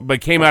 but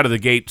came out of the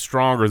gate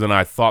stronger than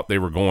I thought they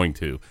were going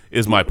to,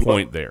 is my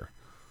point there.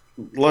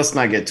 Let's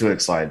not get too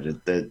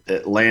excited.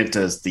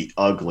 Atlanta's the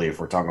ugly, if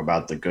we're talking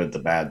about the good, the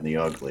bad, and the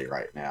ugly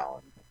right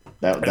now.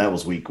 That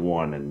was week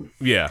one, and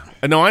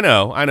no, I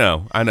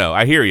know.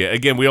 I hear you.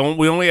 Again, we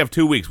only have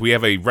 2 weeks. We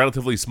have a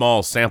relatively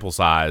small sample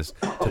size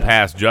to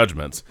pass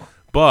judgments,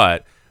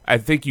 but I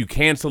think you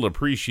can still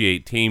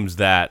appreciate teams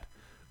that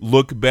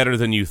look better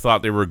than you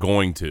thought they were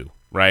going to,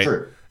 right?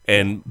 True.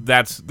 And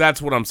that's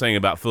what I'm saying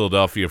about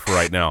Philadelphia for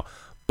right now.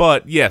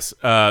 But yes,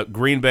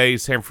 Green Bay,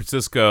 San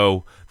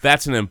Francisco,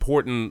 that's an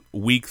important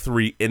week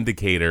 3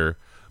 indicator.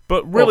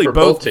 But really,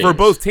 for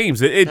both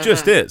teams, it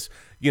just is.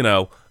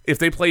 If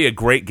they play a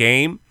great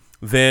game,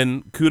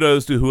 then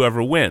kudos to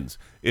whoever wins.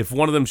 If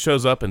one of them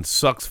shows up and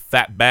sucks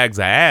fat bags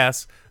of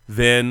ass,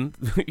 then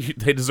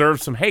they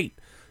deserve some hate.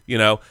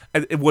 And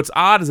what's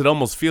odd is it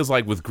almost feels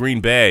like with Green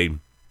Bay,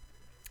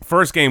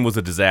 first game was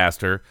a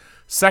disaster.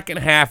 Second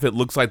half, it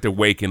looks like they're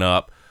waking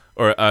up.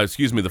 Or,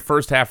 the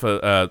first half,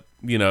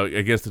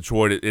 against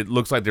Detroit, it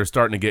looks like they're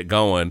starting to get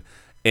going.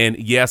 And,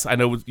 yes, I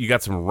know you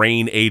got some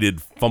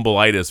rain-aided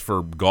fumbleitis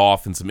for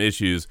Goff and some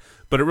issues,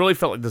 but it really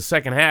felt like the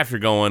second half you're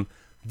going,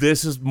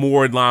 this is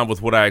more in line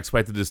with what I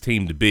expected this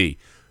team to be.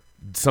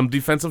 Some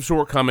defensive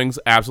shortcomings,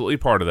 absolutely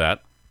part of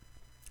that,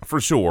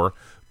 for sure,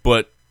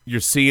 but you're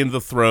seeing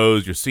the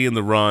throws, you're seeing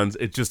the runs.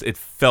 It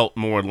felt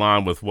more in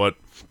line with what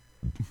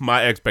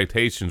my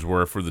expectations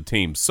were for the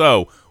team.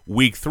 So,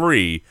 week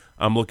 3,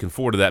 I'm looking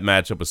forward to that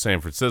matchup with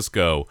San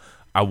Francisco.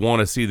 I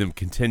want to see them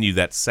continue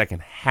that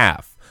second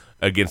half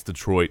against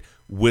Detroit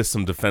with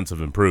some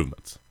defensive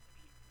improvements.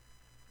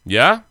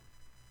 Yeah?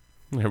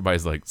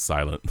 Everybody's like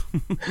silent.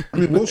 I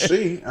mean, we'll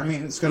see. I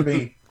mean, is this going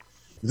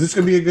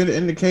to be a good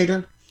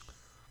indicator?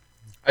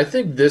 I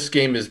think this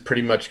game is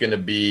pretty much going to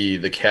be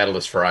the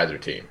catalyst for either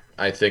team.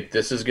 I think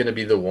this is going to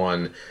be the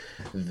one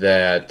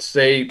that,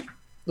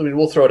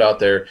 we'll throw it out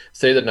there.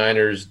 Say the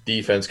Niners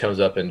defense comes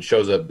up and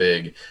shows up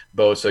big.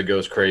 Bosa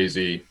goes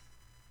crazy.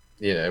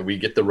 We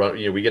get the run.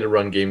 We get a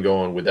run game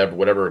going with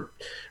whatever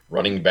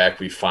running back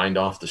we find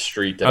off the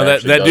street.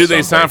 That dude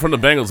they signed from the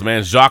Bengals,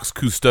 man, Jacques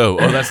Cousteau.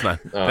 Oh, that's not.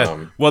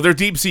 Well, they're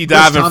deep sea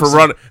diving for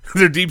run.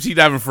 They're deep sea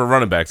diving for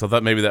running backs. I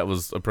thought maybe that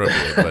was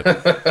appropriate,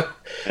 but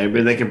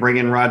maybe they can bring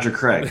in Roger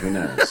Craig. Who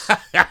knows?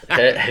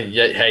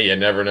 hey, you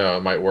never know.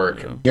 It might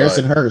work.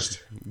 Garrison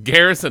Hurst.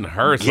 Garrison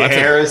Hurst.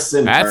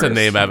 That's a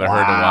name I haven't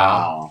heard in a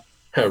while.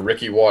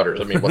 Ricky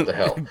Waters. I mean, what the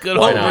hell? Good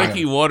old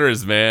Ricky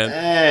Waters, man.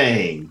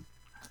 Hey,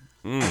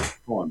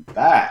 going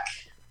back.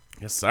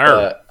 Yes,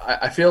 sir.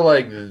 I feel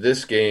like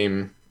this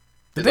game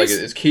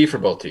is key for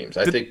both teams.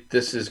 I think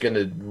this is going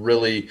to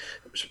really,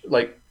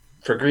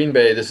 for Green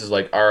Bay, this is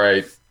all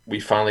right,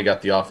 we finally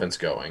got the offense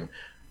going.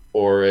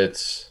 Or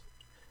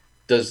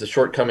does the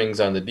shortcomings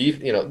on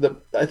the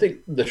I think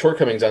the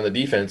shortcomings on the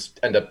defense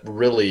end up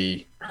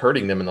really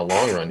hurting them in the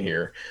long run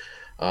here.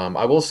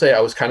 I will say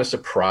I was kind of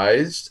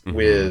surprised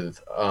with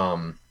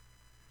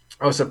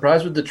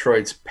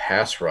Detroit's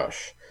pass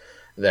rush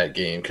that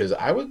game, because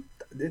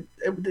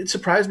it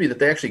surprised me that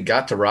they actually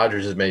got to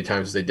Rodgers as many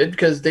times as they did,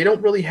 because they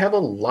don't really have a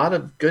lot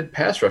of good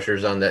pass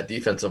rushers on that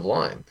defensive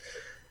line.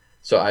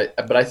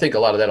 But I think a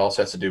lot of that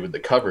also has to do with the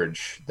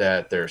coverage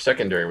that their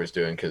secondary was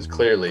doing, because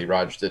clearly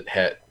Rodgers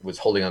was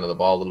holding onto the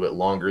ball a little bit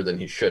longer than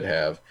he should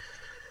have.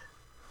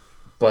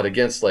 But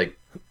against,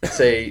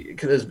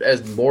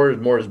 as more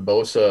as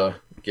Bosa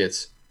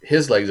gets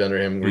his legs under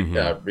him,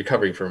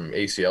 recovering from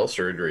ACL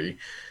surgery,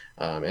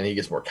 and he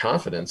gets more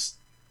confidence,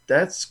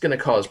 that's going to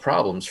cause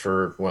problems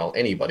for,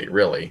 anybody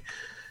really.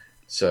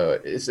 So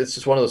it's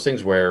just one of those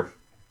things where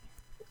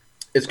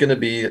it's going to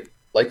be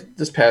like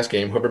this past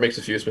game. Whoever makes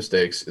the fewest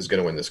mistakes is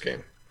going to win this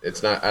game.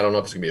 It's not. I don't know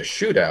if it's going to be a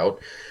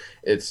shootout.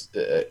 It's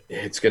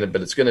going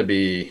to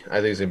be.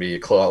 I think it's going to be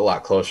a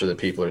lot closer than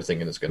people are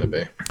thinking it's going to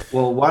be.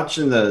 Well,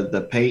 watching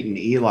the Peyton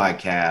Eli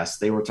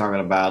cast, they were talking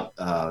about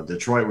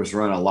Detroit was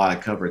running a lot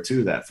of cover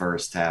 2 that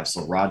first half,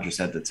 so Rodgers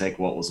had to take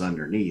what was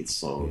underneath.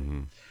 So.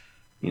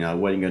 it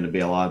wasn't going to be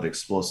a lot of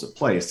explosive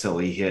plays till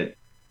he hit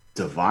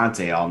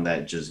Devontae on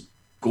that just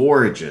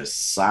gorgeous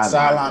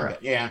sideline.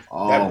 Yeah.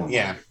 Oh,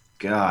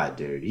 God,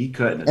 dude. He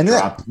couldn't have And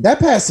dropped. that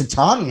pass to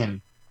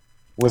Taunting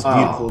was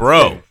beautiful.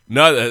 Bro. Too.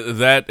 No,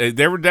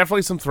 there were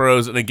definitely some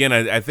throws. And again,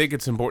 I think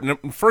it's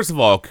important. First of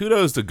all,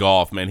 kudos to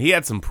Goff, man. He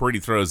had some pretty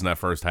throws in that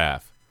first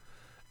half.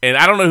 And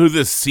I don't know who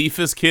this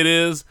Cephas kid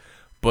is,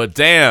 but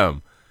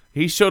damn,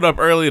 he showed up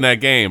early in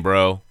that game,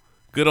 bro.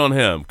 Good on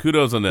him.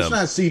 Kudos on them. It's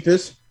not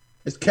Cephas.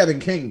 It's Kevin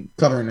King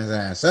covering his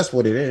ass. That's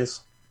what it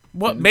is.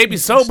 Well, maybe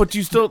so, but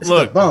you still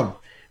look. Bum.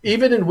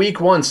 Even in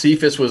week 1,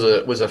 Cephas was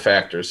a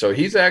factor, so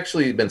he's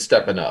actually been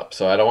stepping up.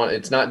 So I don't want.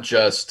 It's not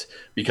just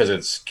because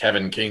it's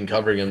Kevin King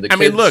covering him. The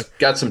kid's look,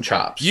 got some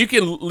chops. You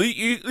can look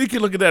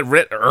at that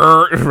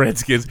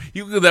Redskins.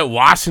 You look at that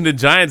Washington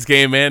Giants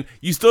game, man.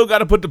 You still got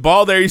to put the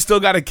ball there. You still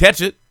got to catch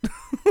it.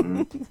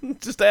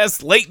 Just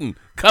ask Slayton.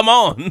 Come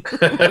on.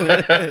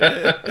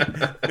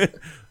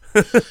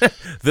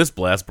 This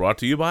blast brought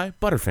to you by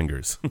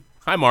Butterfingers.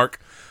 Hi, Mark.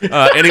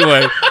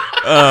 Anyway,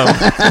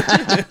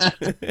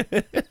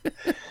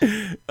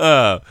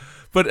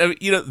 but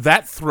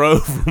that throw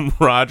from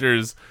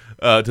Rodgers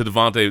to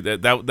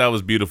Devontae, that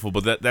was beautiful.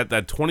 But that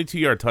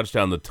 22-yard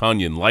touchdown to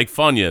Tunyon, like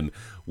Funyon,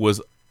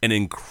 was an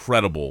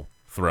incredible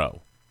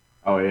throw.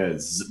 Oh yeah,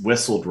 it's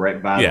whistled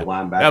right by the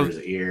linebacker's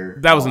ear.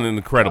 That was an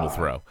incredible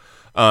throw.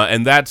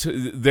 And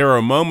there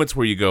are moments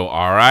where you go,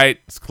 all right,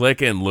 it's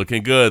clicking,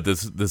 looking good.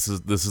 This is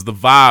the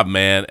vibe,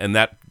 man. And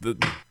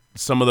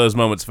some of those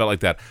moments felt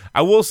like that.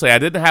 I will say I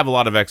didn't have a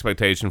lot of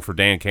expectation for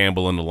Dan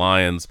Campbell and the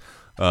Lions,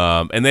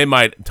 and they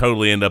might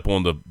totally end up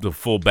on the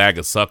full bag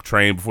of suck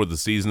train before the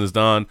season is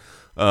done.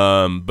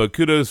 But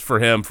kudos for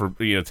him for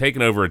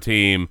taking over a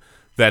team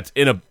that's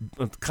in a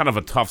kind of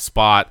a tough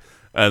spot.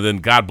 Then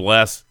God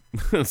bless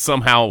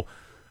somehow.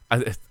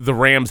 The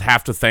Rams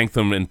have to thank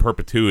them in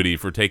perpetuity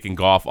for taking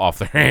Goff off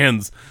their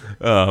hands.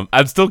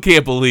 I still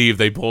can't believe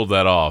they pulled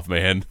that off,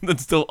 man.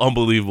 That's still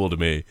unbelievable to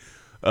me.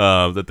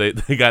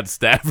 That they got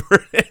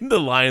Stafford and the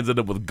Lions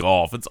ended up with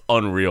Goff. It's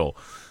unreal.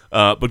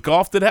 But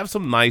Goff did have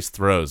some nice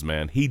throws,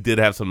 man. He did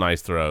have some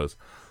nice throws.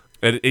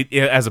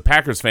 As a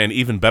Packers fan,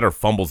 even better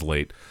fumbles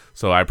late.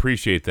 So I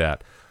appreciate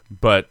that.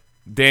 But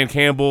Dan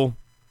Campbell,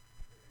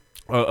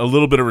 a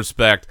little bit of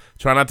respect.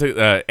 Try not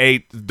to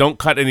don't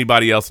cut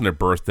anybody else on their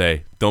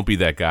birthday. Don't be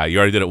that guy. You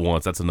already did it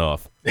once. That's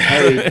enough.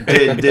 Hey,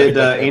 did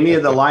any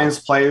of the Lions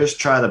players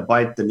try to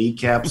bite the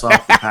kneecaps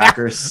off the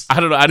Packers? I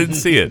don't know. I didn't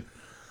see it.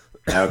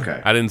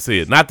 Okay. I didn't see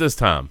it. Not this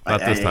time.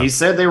 He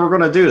said they were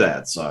going to do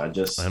that, so I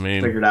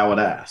figured I would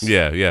ask.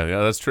 Yeah,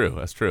 that's true.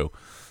 That's true.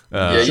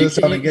 You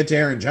to get to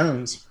Aaron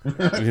Jones.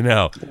 You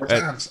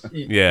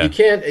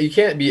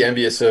can't be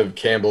envious of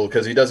Campbell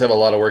because he does have a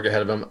lot of work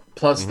ahead of him.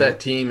 Plus,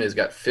 that team has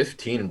got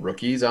 15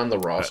 rookies on the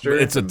roster.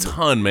 It's a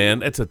ton,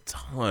 man. It's a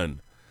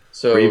ton.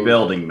 So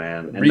rebuilding,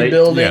 man,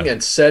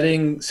 and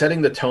setting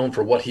the tone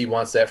for what he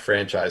wants that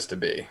franchise to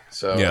be.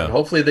 So and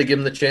hopefully they give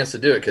him the chance to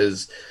do it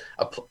because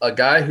a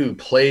guy who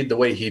played the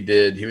way he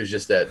did, he was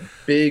just that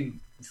big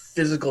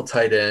physical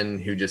tight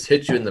end who just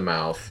hit you in the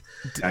mouth.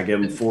 I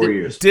give him 4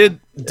 years.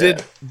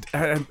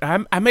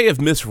 I may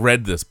have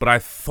misread this, but I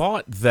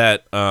thought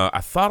that I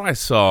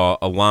saw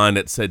a line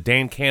that said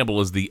Dan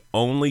Campbell is the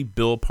only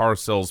Bill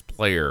Parcells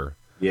player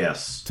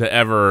to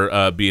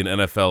ever be an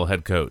NFL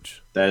head coach.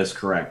 That is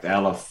correct.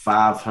 Out of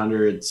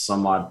 500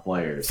 some odd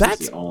players,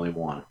 that's the only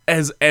one.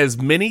 As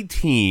many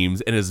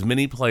teams and as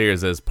many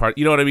players as part,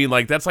 you know what I mean?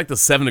 Like that's like the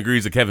 7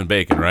 degrees of Kevin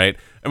Bacon, right?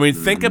 I mean,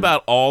 think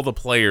about all the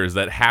players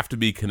that have to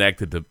be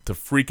connected to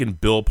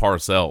freaking Bill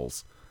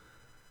Parcells.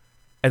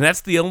 And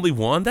that's the only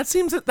one? That's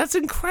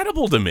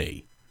incredible to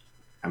me.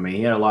 I mean,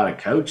 he had a lot of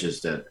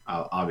coaches that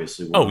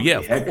obviously were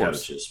head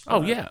coaches.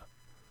 Oh, yeah.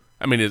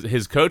 I mean,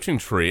 his coaching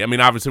tree, I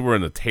mean, obviously we're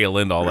in the tail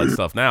end of all that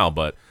stuff now,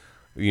 but,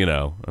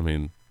 I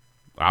mean,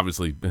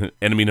 obviously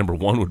enemy number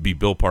one would be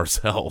Bill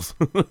Parcells.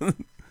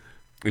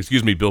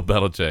 Excuse me, Bill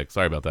Belichick.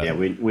 Sorry about that. Yeah,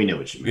 we know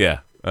what you mean.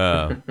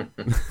 Yeah.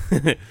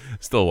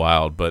 Still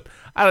wild, but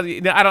I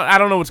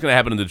don't know what's going to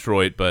happen in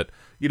Detroit, but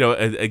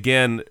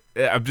again,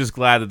 I'm just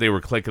glad that they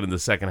were clicking in the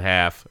second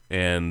half,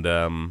 and I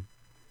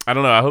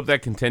don't know. I hope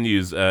that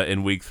continues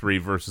in Week 3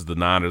 versus the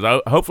Niners.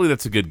 Hopefully,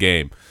 that's a good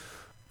game.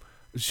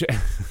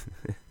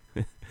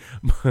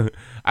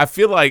 I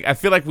feel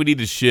like we need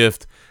to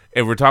shift,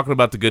 and we're talking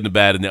about the good and the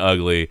bad and the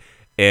ugly.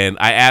 And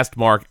I asked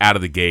Mark out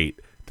of the gate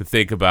to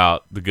think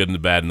about the good and the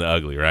bad and the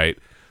ugly, right?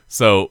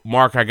 So,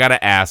 Mark, I got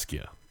to ask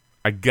you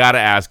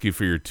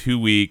for your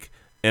 2-week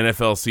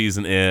NFL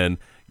season in.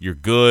 You're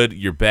good,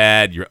 you're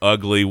bad, you're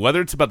ugly.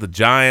 Whether it's about the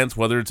Giants,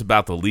 whether it's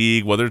about the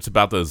league, whether it's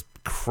about those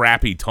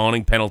crappy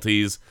taunting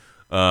penalties,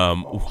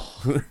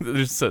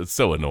 they're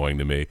so annoying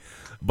to me.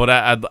 But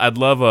I'd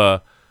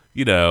love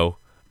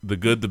the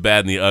good, the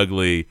bad, and the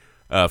ugly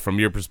from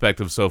your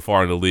perspective so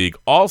far in the league.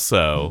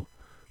 Also,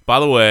 by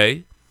the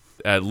way,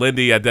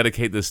 Lindy, I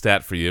dedicate this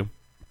stat for you.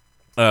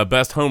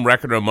 Best home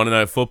record on Monday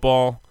Night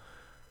Football,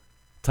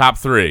 top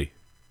 3.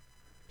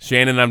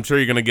 Shannon, I'm sure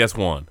you're going to guess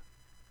one.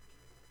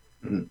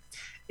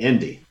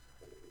 Indy.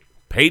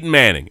 Peyton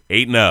Manning,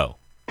 8-0.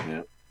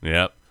 Yeah.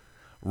 Yep.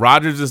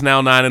 Rodgers is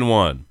now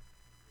 9-1.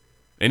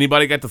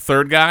 Anybody got the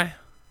third guy?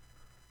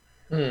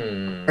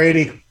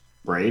 Brady.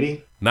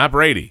 Brady? Not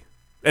Brady.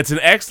 It's an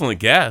excellent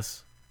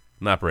guess.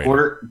 Not Brady.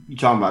 You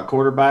talking about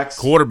quarterbacks?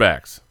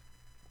 Quarterbacks.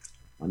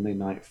 Monday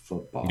Night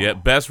Football. Yeah,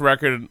 best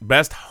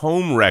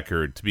home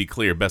record, to be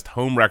clear, best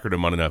home record in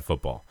Monday Night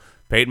Football.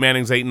 Peyton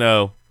Manning's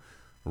 8-0.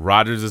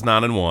 Rodgers is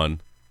 9-1.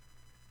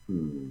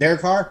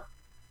 Derek Carr?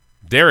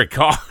 Derek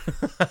Carr.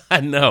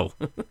 No.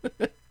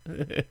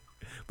 At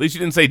least you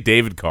didn't say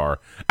David Carr.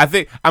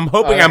 I'm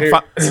hoping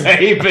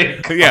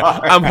David Carr. Yeah,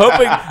 I'm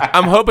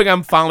hoping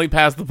I'm finally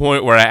past the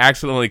point where I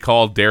accidentally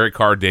called Derek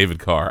Carr David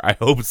Carr. I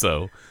hope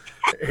so.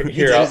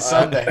 Here,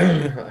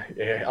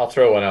 Sunday. I'll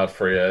throw one out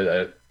for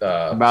you.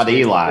 About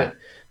Eli.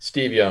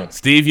 Steve Young.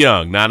 Steve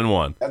Young,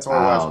 9-1. That's what it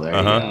was. There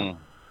you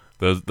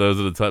go. Those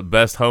are the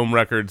best home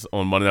records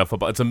on Monday Night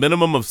Football. It's a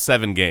minimum of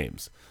 7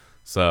 games.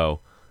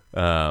 So,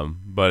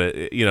 but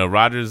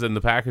Rodgers and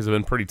the Packers have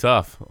been pretty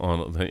tough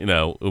on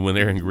when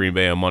they're in Green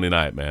Bay on Monday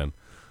night, man.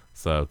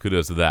 So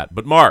kudos to that.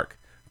 But Mark,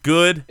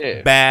 good,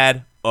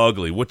 bad,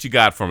 ugly. What you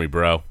got for me,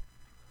 bro?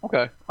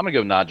 Okay, I'm gonna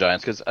go not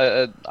Giants because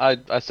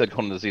I said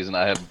going into the season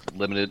I have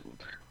limited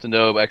to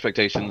no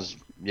expectations.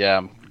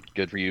 Yeah,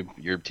 good for you.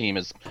 Your team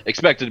is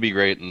expected to be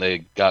great, and they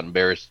got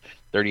embarrassed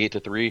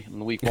 38-3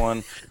 in week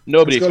 1.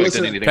 Nobody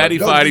expected anything. Petty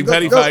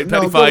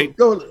fight.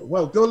 Go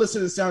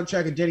listen to the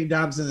soundtrack of Jenny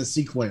Dobbs and the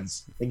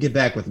Sequins and get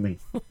back with me.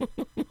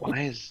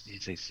 Why is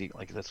you say sequel?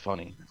 Like that's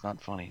funny? It's not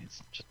funny.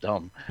 It's just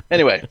dumb.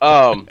 Anyway,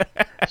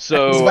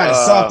 so it's about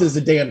as soft as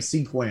a damn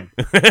sequin.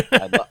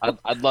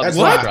 I'd love to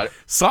try it.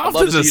 Soft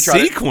as a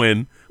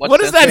sequin? What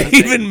does that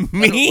even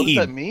mean? What does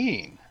that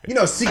mean?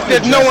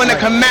 There's no one that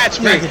can match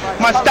me.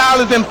 My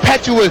style is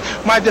impetuous.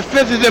 My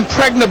defense is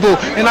impregnable.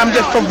 And I'm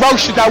just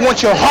ferocious. I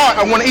want your heart.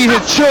 I want to eat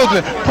his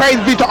children. Praise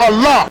be to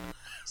Allah.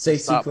 Say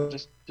stop. sequin.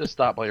 Just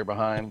stop while you're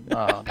behind.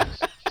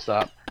 Just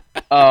stop.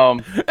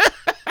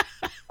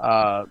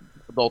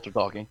 Adults are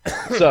talking.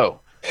 So,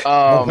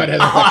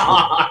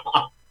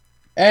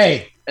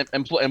 hey.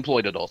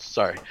 Employed adults.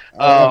 Sorry.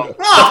 Oh!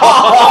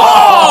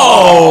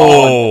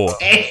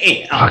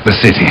 Fuck the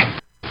city.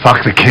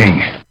 Fuck the king.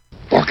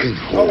 Fucking.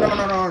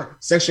 No.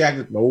 Sexually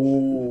active.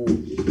 No.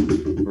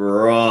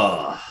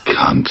 Bruh.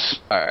 Cunts.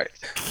 All right.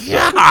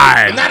 God.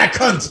 I'm not a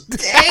cunt.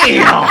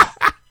 Damn.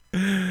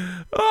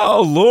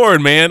 Oh,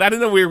 Lord, man. I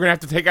didn't know we were going to have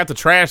to take out the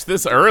trash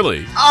this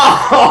early.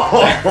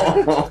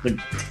 Oh,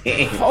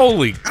 damn.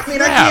 Holy crap. I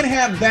mean, I can't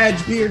have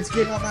badge beards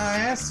getting on my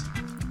ass.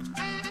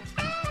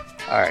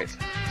 All right.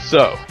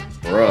 So.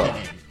 Bruh.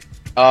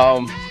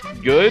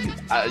 Good.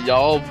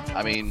 Y'all,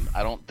 I mean,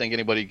 I don't think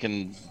anybody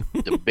can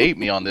debate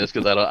me on this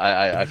because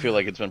I feel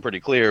like it's been pretty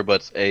clear,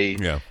 but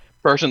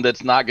person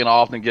that's not going to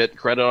often get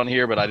credit on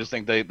here, but I just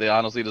think they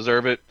honestly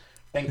deserve it.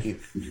 Thank you.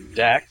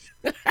 Dak.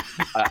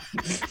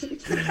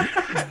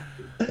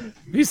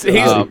 He's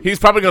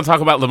probably going to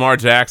talk about Lamar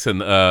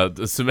Jackson. I'm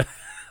just kidding.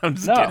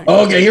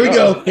 Okay, here we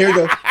go.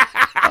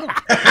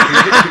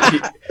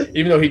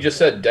 Even though he just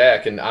said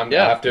Dak, and I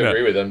have to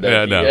agree with him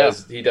that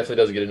he definitely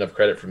doesn't get enough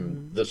credit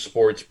from the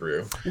Sports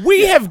Brew.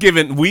 We have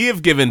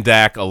given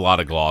Dak a lot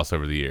of gloss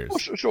over the years.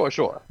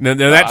 Sure. Now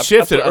that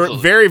shifted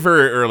very,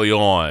 very early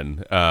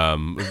on.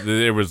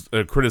 There was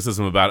a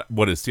criticism about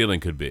what his ceiling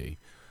could be.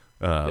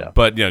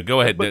 But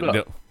go ahead.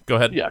 Go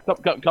ahead. Yeah,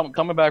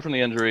 coming back from the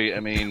injury,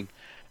 I mean,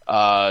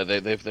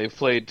 they've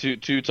played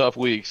two tough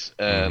weeks,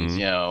 and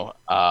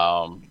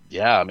I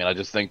mean, I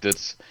just think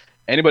that's.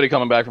 Anybody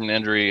coming back from an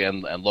injury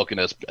and looking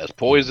as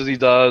poised as he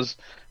does,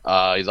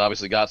 he's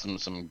obviously got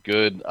some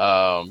good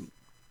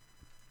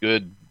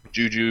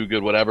juju,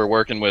 good whatever,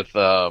 working with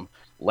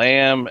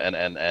Lamb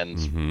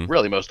and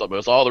really most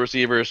all the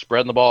receivers,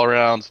 spreading the ball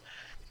around.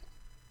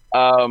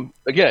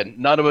 Again,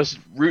 none of us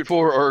root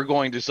for or are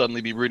going to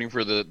suddenly be rooting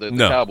for the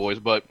Cowboys,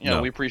 but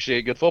we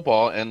appreciate good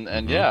football, and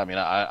I mean,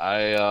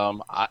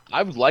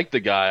 I've liked the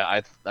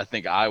guy. I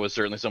think I was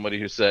certainly somebody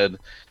who said,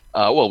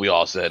 we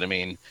all said, I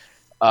mean.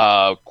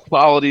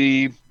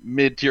 Quality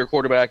mid-tier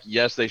quarterback.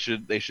 Yes, they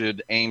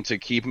should aim to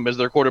keep him as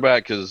their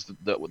quarterback because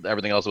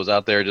everything else was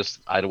out there. Just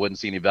I wouldn't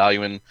see any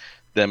value in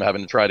them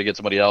having to try to get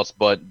somebody else.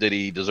 But did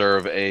he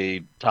deserve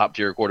a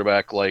top-tier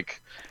quarterback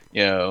like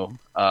the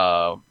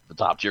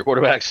top-tier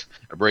quarterbacks,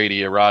 a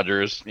Brady, a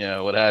Rodgers,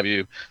 what have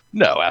you?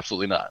 No,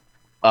 absolutely not.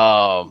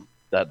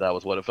 That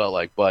was what it felt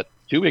like. But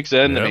 2 weeks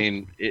in, I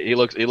mean, he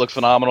looks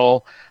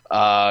phenomenal.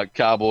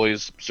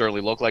 Cowboys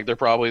certainly look like they're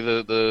probably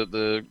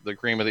the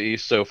cream of the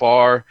East so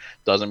far.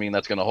 Doesn't mean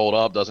that's going to hold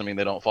up. Doesn't mean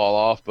they don't fall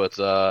off. But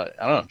I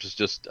don't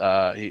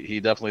know. He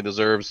definitely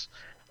deserves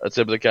a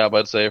tip of the cap,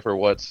 I'd say, for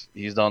what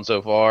he's done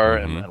so far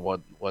and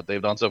what they've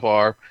done so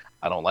far.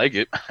 I don't like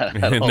it. I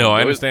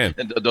understand.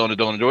 And don't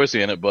enjoy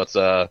seeing it. But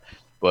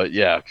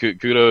yeah,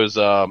 kudos.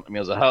 I mean, it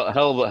was a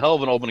hell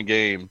of an opening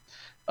game.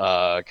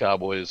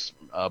 Cowboys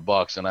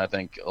Bucks, and I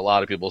think a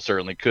lot of people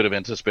certainly could have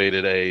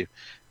anticipated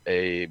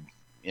a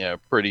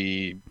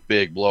pretty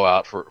big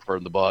blowout for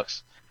the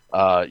Bucks.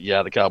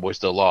 The Cowboys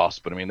still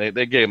lost, but I mean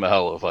they gave them a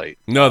hell of a fight.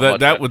 No,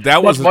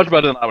 that was much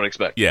better than I would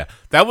expect. Yeah,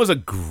 that was a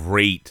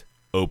great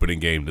opening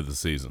game to the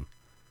season.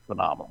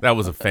 phenomenal. That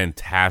was a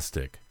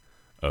fantastic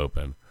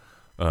open.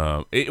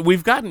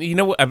 We've gotten,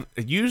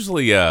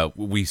 usually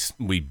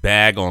we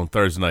bag on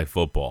Thursday Night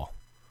Football,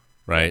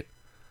 right?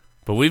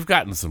 But we've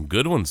gotten some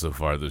good ones so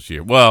far this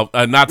year. Well,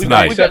 not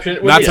tonight.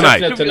 Not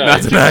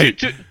tonight.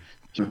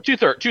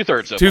 Two-thirds.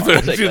 Two-thirds.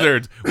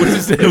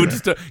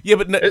 Yeah,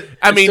 but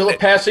I mean, still a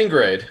passing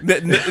grade.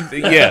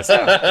 Yes.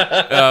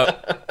 I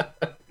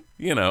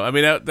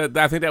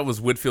think that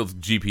was Whitfield's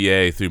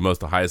GPA through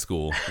most of high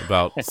school,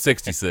 about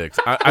 66.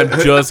 I'm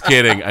just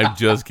kidding.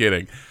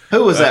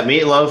 Who was that?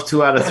 Meatloaf?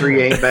 2 out of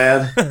 3 ain't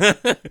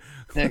bad.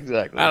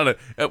 Exactly. I don't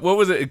know. What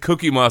was it?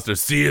 Cookie Monster.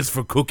 C is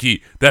for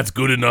cookie. That's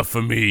good enough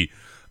for me.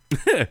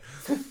 But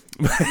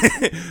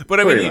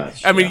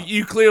I mean,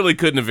 you clearly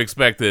couldn't have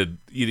expected.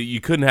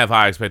 You couldn't have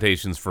high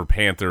expectations for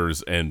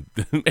Panthers and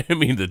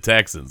the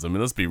Texans. I mean,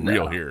 let's be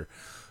real here.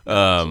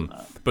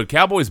 But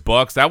Cowboys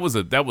Bucks, that was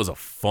a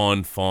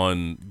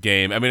fun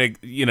game. I mean,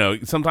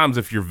 sometimes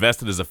if you're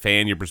vested as a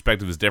fan, your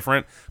perspective is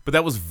different. But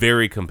that was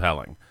very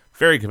compelling.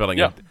 Very compelling.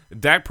 Yeah.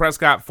 Dak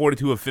Prescott,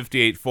 42 of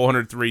 58,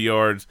 403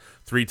 yards,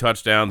 3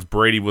 touchdowns.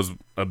 Brady was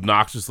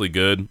obnoxiously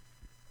good,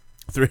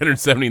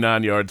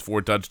 379 yards,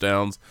 4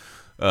 touchdowns.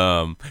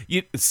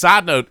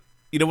 Side note,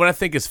 what I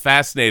think is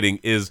fascinating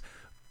is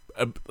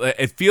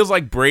it feels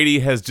like Brady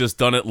has just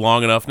done it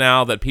long enough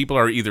now that people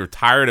are either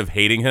tired of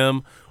hating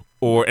him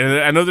and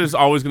I know there's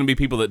always going to be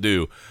people that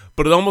do,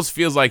 but it almost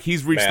feels like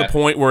he's reached the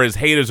point where his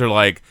haters are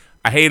like,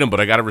 I hate him, but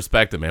I got to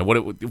respect him, man.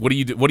 What do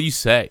you do? What do you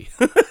say?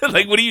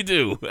 Like, what do you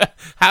do?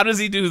 How does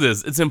he do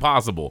this? It's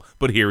impossible,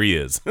 but here he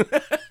is.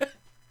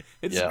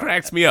 It just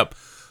cracks me up.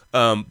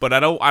 But I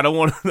don't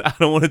want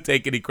to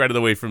take any credit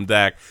away from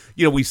Dak.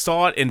 We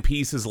saw it in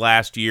pieces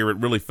last year. It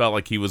really felt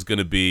like he was going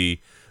to be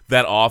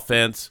that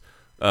offense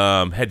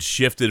had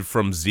shifted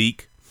from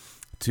Zeke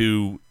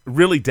to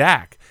really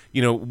Dak.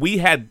 We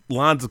had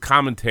lines of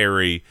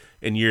commentary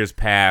in years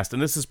past,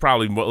 and this is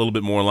probably a little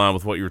bit more in line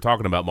with what you were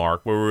talking about,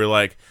 Mark, where we were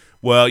like,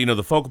 well,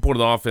 the focal point of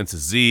the offense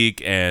is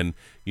Zeke, and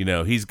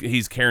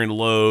he's carrying the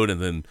load,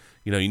 and then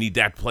you need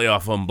Dak to play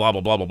off him, blah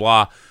blah blah blah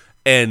blah.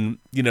 And,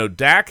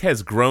 Dak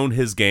has grown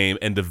his game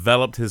and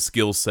developed his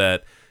skill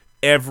set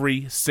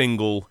every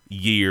single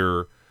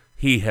year.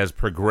 He has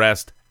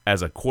progressed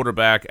as a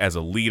quarterback, as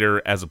a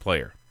leader, as a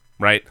player,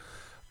 right?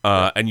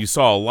 And you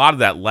saw a lot of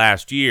that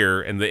last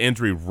year, and the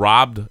injury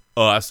robbed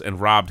us and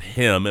robbed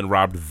him and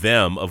robbed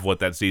them of what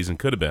that season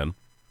could have been.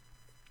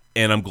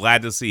 And I'm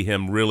glad to see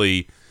him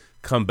really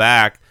come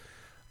back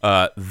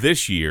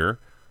this year,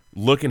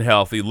 looking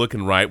healthy,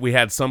 looking right. We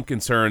had some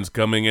concerns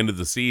coming into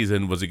the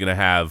season. Was he going to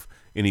have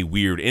any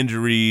weird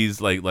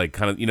injuries, like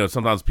kind of,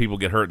 sometimes people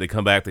get hurt, they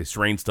come back, they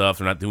strain stuff,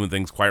 they're not doing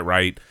things quite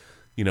right,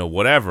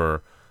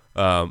 whatever.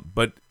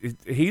 But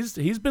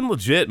he's been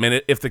legit,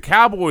 man. If the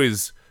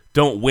Cowboys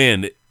don't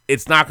win,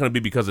 it's not going to be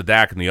because of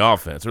Dak and the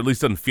offense, or at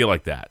least doesn't feel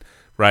like that,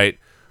 right?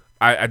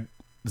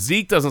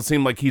 Zeke doesn't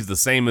seem like he's the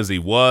same as he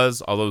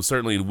was, although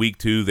certainly in week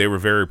 2 they were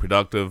very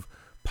productive.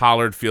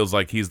 Pollard feels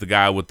like he's the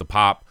guy with the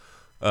pop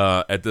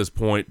at this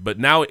point, but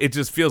now it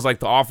just feels like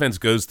the offense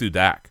goes through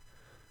Dak.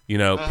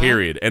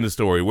 Period. End of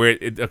story. Where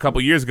a couple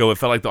years ago, it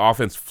felt like the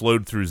offense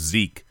flowed through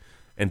Zeke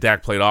and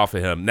Dak played off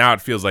of him. Now it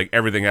feels like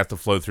everything has to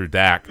flow through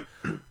Dak.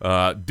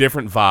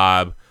 Different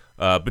vibe.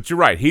 But you're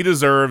right. He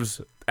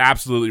deserves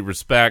absolutely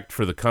respect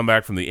for the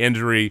comeback from the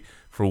injury,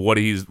 for what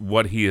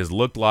he has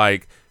looked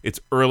like.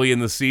 It's early in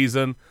the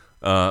season,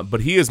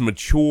 but he has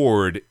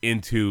matured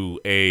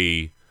into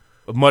a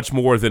much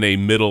more than a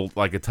middle,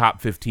 like a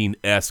top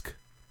 15-esque,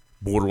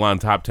 borderline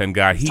top 10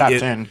 guy.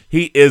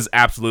 He is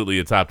absolutely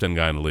a top 10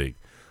 guy in the league.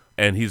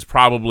 And he's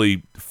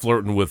probably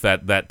flirting with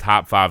that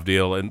top 5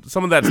 deal. And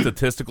some of that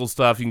statistical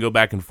stuff you can go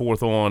back and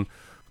forth on.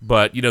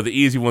 But, the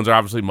easy ones are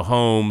obviously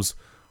Mahomes,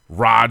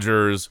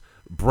 Rodgers,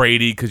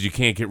 Brady, because you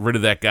can't get rid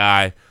of that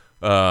guy.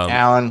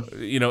 Allen.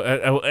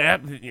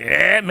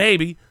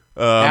 Maybe.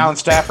 Allen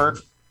Stafford.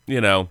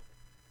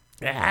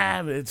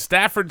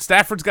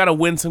 Stafford's got to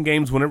win some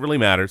games when it really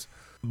matters.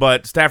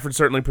 But Stafford's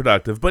certainly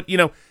productive. But,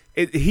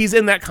 he's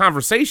in that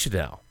conversation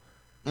now.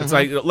 It's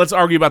like, let's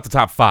argue about the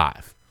top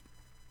 5.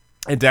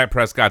 And Dak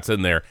Prescott's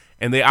in there.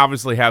 And they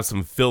obviously have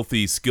some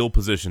filthy skill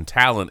position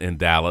talent in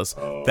Dallas.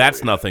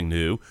 That's nothing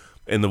new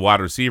in the wide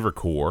receiver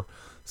core.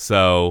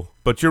 So,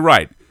 but you're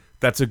right.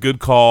 That's a good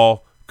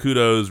call.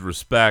 Kudos,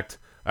 respect.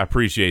 I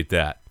appreciate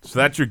that. So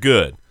that's your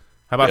good.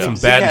 How about some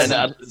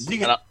bad?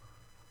 Zeke,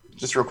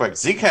 just real quick,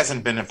 Zeke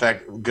hasn't been in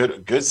fact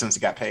good since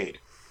he got paid.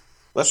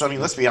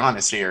 Let's be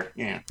honest here.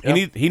 Yeah,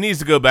 he needs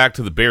to go back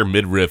to the bare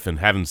midriff and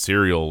having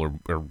cereal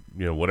or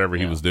whatever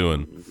he was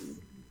doing.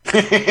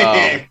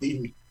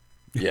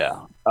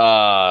 Yeah.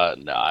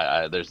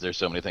 No, there's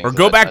so many things. Or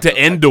go back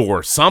to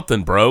Endor,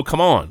 something, bro. Come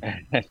on.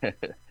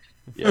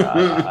 Yeah,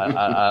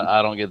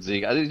 I don't get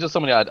Zeke. He's just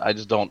somebody I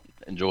just don't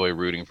enjoy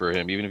rooting for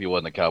him. Even if he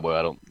wasn't a Cowboy,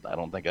 I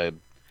don't think I'd.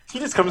 He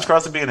just comes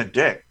across as being a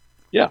dick.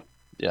 Yeah,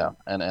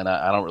 and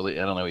I don't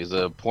know. He's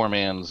a poor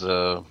man's.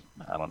 I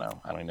don't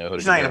know. I don't even know who.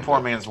 He's not even a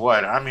poor man's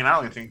what? I mean, I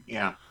don't even think.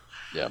 Yeah.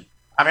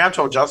 I mean, I've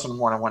told Justin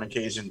more than one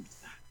occasion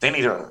they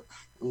need to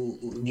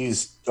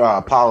use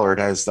Pollard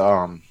as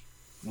the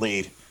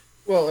lead.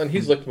 Well, and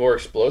he's looked more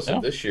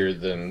explosive this year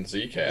than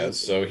Zeke has,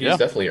 so he's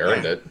definitely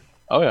earned it.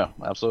 Oh yeah,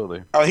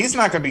 absolutely. Oh, he's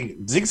not going to be.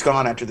 Zeke's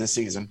gone after this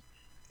season.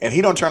 If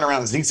he don't turn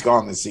around, Zeke's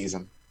gone this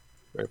season.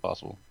 Very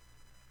possible.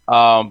 But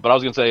I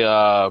was going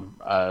to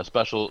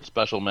say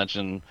special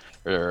mention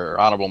or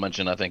honorable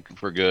mention, I think,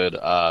 for good to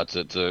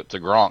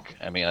Gronk.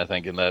 I mean, I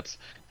think, and that's,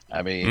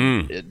 I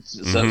mean, it's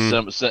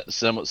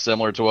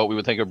similar to what we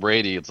would think of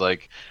Brady. It's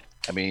like,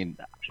 I mean,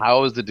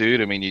 how is the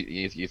dude? I mean,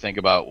 you think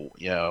about,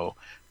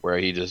 where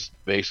he just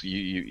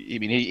basically, I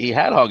mean, he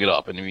had hung it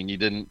up, and I mean, you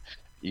didn't,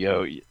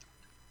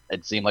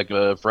 it seemed like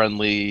a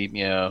friendly,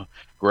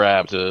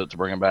 grab to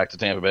bring him back to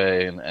Tampa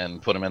Bay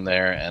and put him in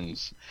there.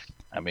 And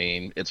I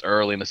mean, it's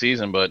early in the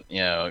season, but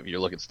you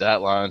look at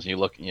stat lines and you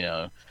look,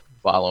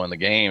 following the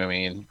game. I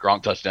mean,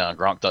 Gronk touchdown,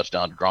 Gronk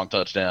touchdown, Gronk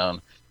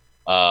touchdown.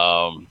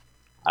 I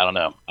don't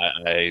know.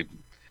 I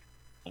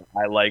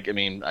like. I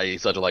mean,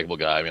 he's such a likable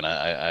guy. I mean,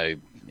 I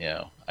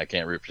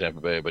can't root for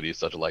Tampa Bay, but he's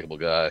such a likable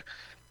guy.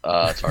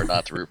 It's hard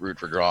not to root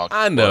for Gronk.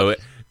 I know it.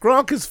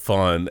 Gronk is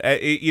fun.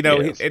 He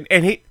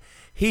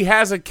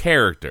has a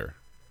character,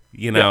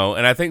 and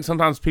I think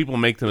sometimes people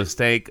make the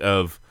mistake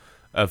of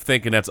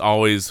thinking that's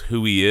always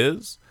who he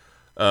is.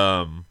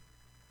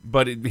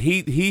 But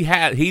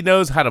he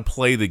knows how to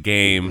play the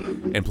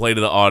game and play to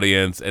the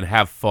audience and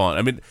have fun.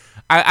 I mean,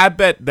 I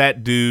bet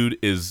that dude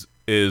is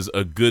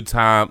a good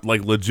time,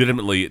 like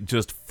legitimately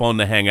just fun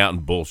to hang out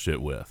and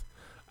bullshit with.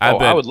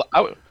 I would.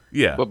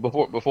 Yeah. But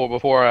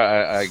before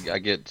I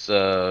get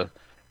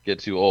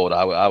too old,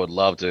 I would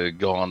love to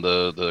go on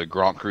the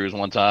Gronk cruise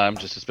one time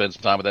just to spend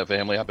some time with that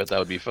family. I bet that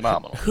would be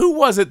phenomenal. Who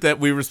was it that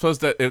we were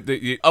supposed to?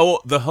 The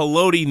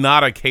Haloti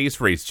Nada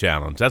case race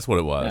challenge. That's what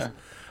it was. Yeah.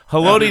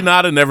 Haloti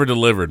Nada never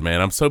delivered,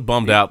 man. I'm so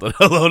bummed out that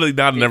Haloti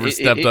Nada never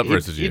stepped up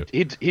versus you.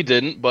 He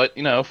didn't, but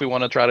if we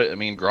want to try to, I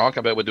mean, Gronk,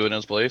 I bet would do it in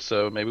his place.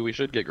 So maybe we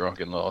should get Gronk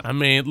involved. I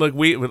mean, look,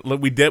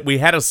 we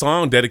had a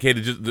song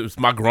dedicated just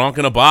my Gronk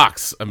in a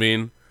box. I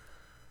mean,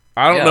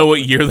 I don't know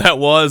what year that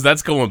was.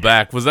 That's going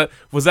back. Was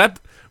that?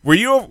 Were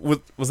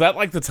you? Was that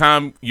like the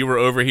time you were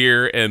over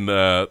here and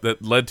that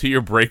led to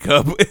your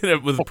breakup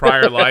with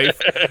prior life?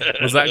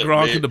 Was that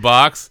Gronk in the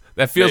box?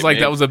 That feels like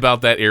that was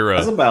about that era. That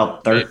was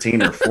about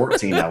 13 or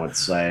 14, I would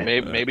say.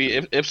 Maybe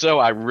if so,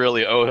 I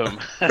really owe him.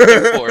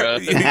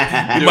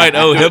 You might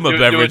owe him a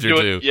beverage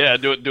or two. Yeah,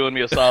 doing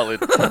me a solid.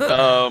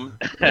 Oh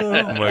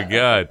my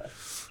God.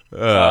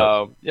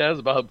 Yeah, it's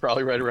about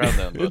probably right around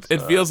then. But,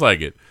 it feels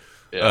like it.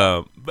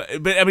 Yeah.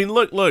 But I mean,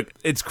 look,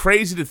 it's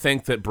crazy to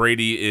think that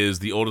Brady is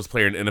the oldest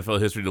player in NFL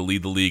history to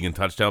lead the league in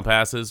touchdown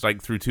passes,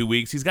 like through 2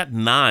 weeks. He's got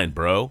 9,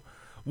 bro.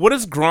 What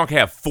does Gronk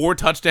have? 4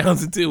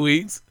 touchdowns in 2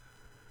 weeks?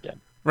 Yeah.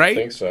 Right?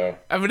 I think so.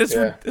 I mean,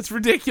 it's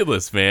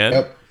ridiculous, man.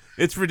 Yep.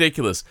 It's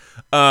ridiculous.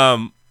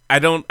 I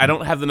don't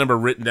have the number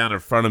written down in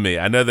front of me.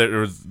 I know that there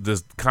was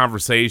this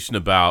conversation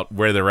about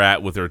where they're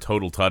at with their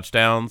total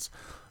touchdowns.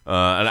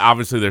 And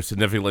obviously they're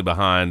significantly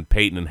behind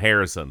Peyton and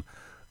Harrison.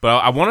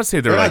 But I want to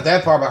say they're not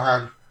that far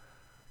behind.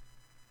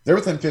 They're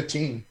within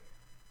 15.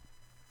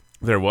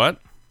 They're what?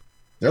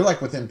 They're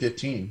like within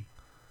 15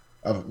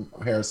 of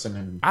Harrison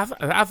and.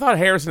 I thought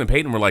Harrison and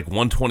Peyton were like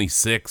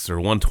 126 or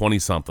 120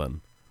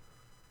 something.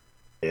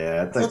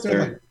 Yeah, I think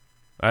they're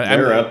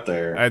up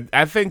there.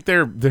 I think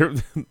they're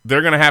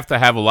gonna have to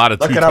have a lot of.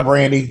 Look it up,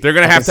 Randy. They're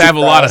gonna have to have a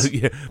lot of.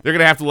 Yeah, they're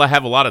gonna have to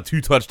have a lot of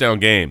 2 touchdown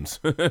games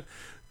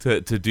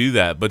to do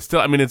that. But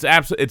still, I mean, it's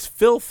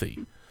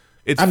filthy.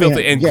 It's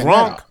filthy, and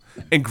Gronk.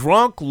 And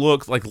Gronk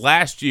looked like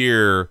last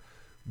year.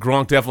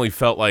 Gronk definitely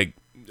felt like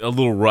a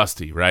little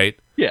rusty, right?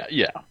 Yeah.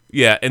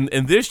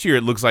 And this year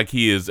it looks like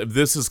he is.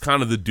 This is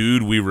kind of the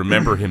dude we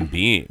remember him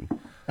being.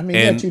 I mean,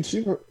 he had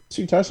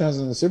two touchdowns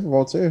in the Super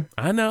Bowl too.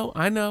 I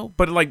know,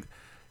 but like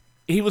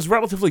he was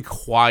relatively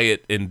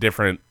quiet in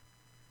different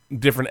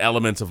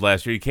elements of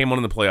last year. He came on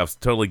in the playoffs.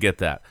 Totally get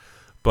that,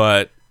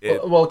 but.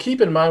 Well,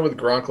 keep in mind with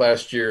Gronk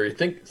last year,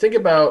 think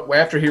about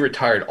after he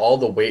retired, all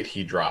the weight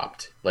he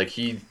dropped. Like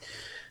he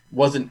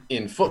wasn't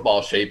in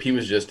football shape; he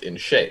was just in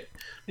shape.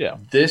 Yeah.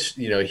 This,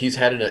 he's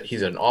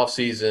an off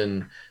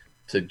season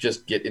to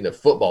just get into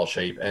football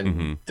shape,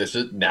 and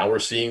now we're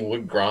seeing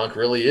what Gronk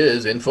really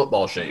is in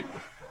football shape.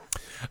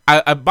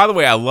 I by the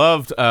way, I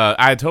loved.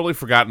 I had totally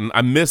forgotten.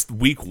 I missed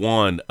week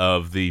 1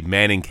 of the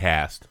Manning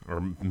cast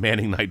or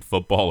Manning Night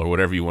Football or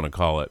whatever you want to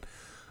call it.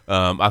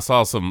 I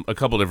saw a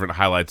couple different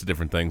highlights of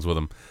different things with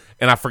him,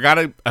 and I forgot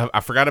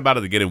about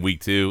it again in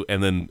week 2,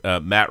 and then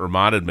Matt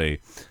reminded me,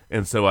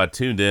 and so I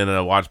tuned in and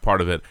I watched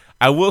part of it.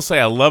 I will say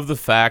I love the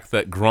fact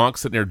that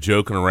Gronk's sitting there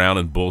joking around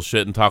and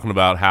bullshit and talking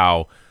about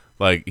how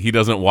like he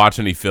doesn't watch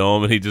any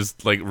film and he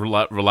just like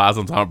relies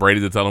on Tom Brady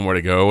to tell him where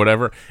to go or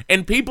whatever,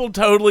 and people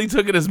totally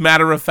took it as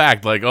matter of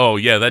fact, like, oh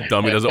yeah, that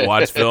dummy doesn't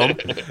watch film,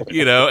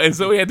 and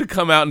so he had to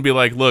come out and be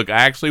like, look, I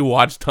actually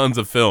watch tons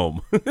of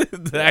film.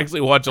 I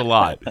actually watch a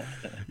lot.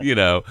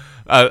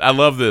 I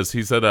love this.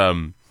 He said,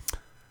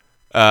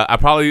 I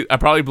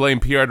probably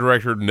blame PR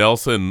director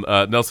Nelson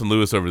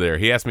Lewis over there.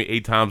 He asked me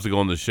 8 times to go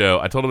on the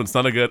show. I told him it's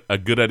not a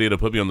good idea to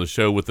put me on the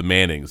show with the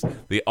Mannings.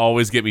 They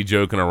always get me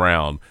joking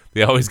around.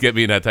 They always get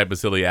me in that type of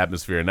silly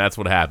atmosphere, and that's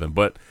what happened.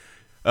 But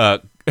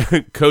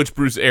Coach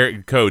Bruce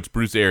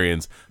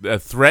Arians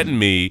threatened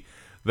me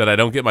that I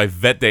don't get my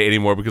vet day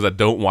anymore because I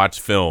don't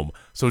watch film.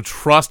 So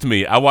trust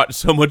me, I watch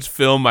so much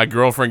film, my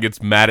girlfriend gets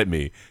mad at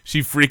me. She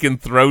freaking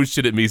throws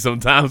shit at me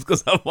sometimes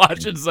because I'm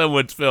watching so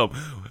much film.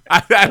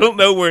 I don't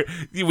know where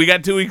we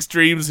got two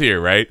extremes here,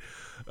 right?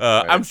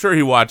 I'm sure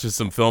he watches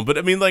some film, but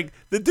I mean, like,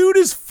 the dude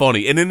is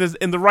funny and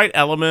in the right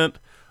element.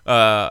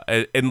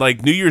 And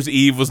like New Year's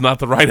Eve was not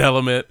the right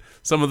element.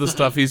 Some of the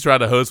stuff he's trying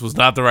to host was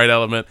not the right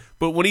element.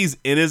 But when he's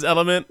in his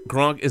element,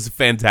 Gronk is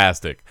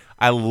fantastic.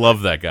 I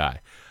love that guy.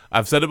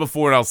 I've said it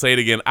before and I'll say it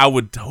again. I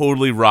would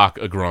totally rock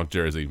a Gronk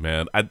jersey,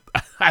 man. I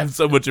have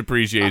so much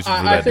appreciation for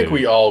that. I think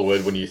we all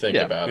would when you think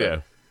about it.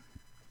 Yeah.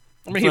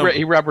 I mean,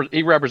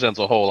 he represents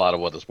a whole lot of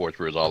what the Sports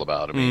Brew is all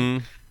about. I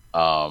mean,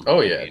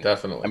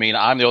 definitely. I mean,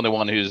 I'm the only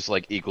one who's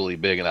like equally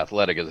big and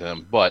athletic as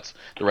him, but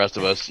the rest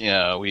of us,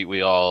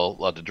 we all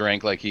love to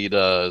drink like he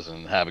does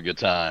and have a good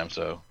time.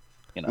 So,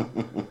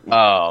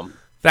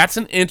 that's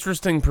an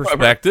interesting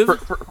perspective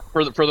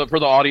for the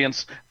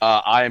audience.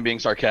 I am being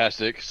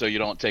sarcastic, so you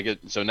don't take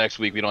it. So next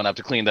week we don't have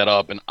to clean that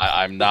up. And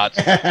I'm not.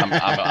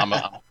 I'm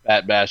a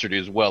fat bastard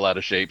who's well out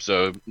of shape.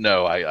 So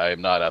no, I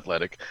am not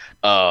athletic.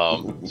 So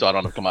I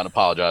don't have to come out and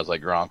apologize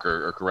like Gronk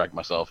or correct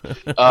myself. But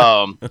you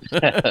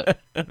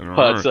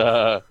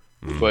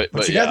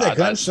got that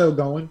gun show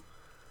going.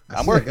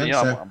 I'm working.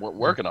 I'm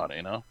working on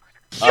it.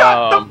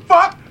 Shut the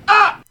fuck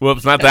up!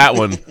 Whoops, not that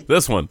one.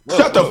 This one.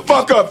 Shut the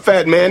fuck up,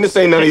 fat man. This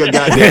ain't none of your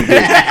goddamn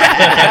business.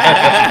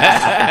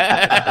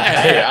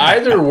 Hey,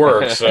 either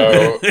works.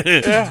 So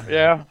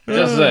yeah.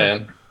 Just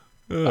saying.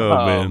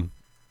 Oh man.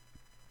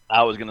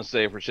 I was gonna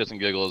say for shits and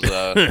giggles,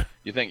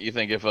 you think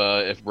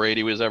if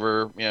Brady was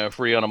ever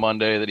free on a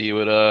Monday that he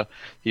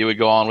would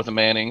go on with the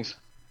Mannings?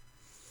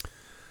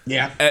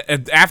 Yeah.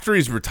 After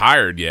he's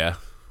retired, yeah.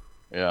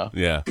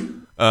 Yeah.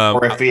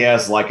 Or if he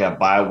has like a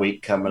bye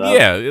week coming up.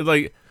 Yeah,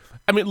 like,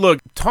 I mean, look,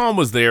 Tom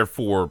was there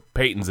for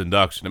Peyton's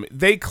induction. I mean,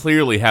 they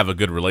clearly have a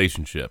good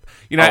relationship.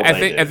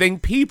 I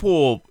think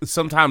people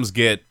sometimes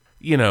get,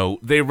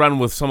 they run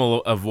with some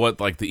of what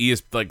like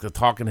the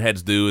talking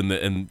heads do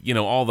and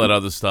all that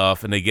other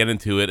stuff, and they get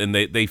into it and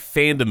they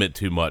fandom it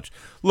too much.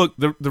 Look,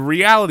 the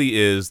reality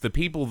is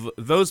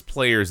those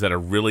players that are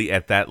really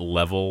at that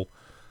level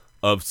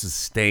of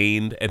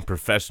sustained and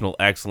professional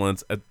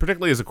excellence,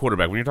 particularly as a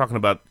quarterback, when you're talking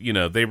about,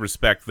 they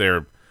respect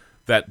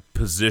that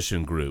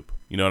position group.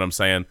 You know what I'm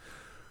saying?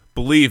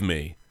 Believe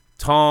me,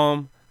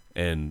 Tom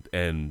and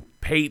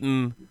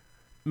Peyton,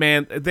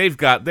 man, they've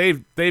got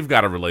a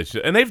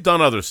relationship, and they've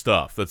done other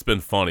stuff that's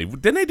been funny.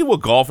 Didn't they do a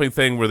golfing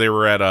thing where they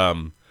were at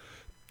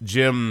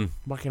Jim?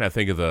 What can I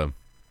think of the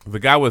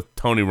guy with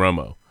Tony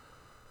Romo?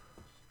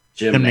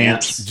 Jim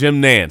Nance.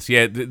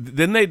 Yeah.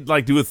 Didn't they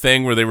like do a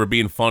thing where they were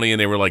being funny and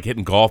they were like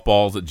hitting golf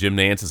balls at Jim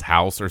Nance's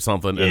house or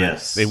something?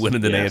 Yes. And they went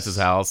into Nance's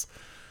house.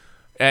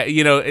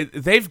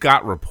 They've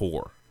got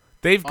rapport.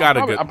 They've got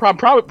I'm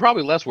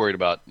probably less worried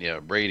about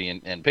Brady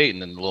and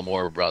Peyton and a little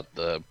more about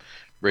the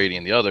Brady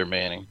and the other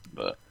Manning.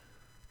 But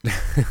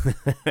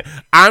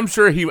I'm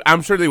sure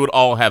they would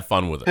all have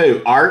fun with it.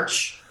 Who?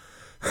 Arch?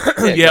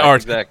 Yeah,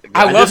 Arch. Exactly.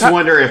 I just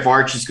wonder if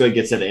Arch is going to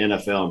get to the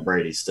NFL and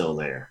Brady's still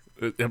there.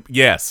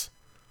 Yes.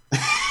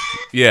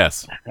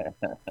 Yes.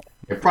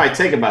 It'd probably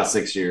take about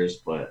 6 years,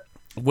 but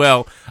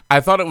well,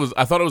 I thought it was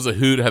a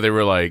hoot how they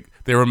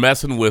were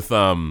messing with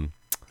Pat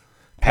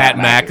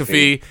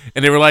McAfee,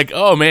 and they were like,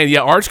 "Oh man, yeah,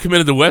 Arch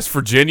committed to West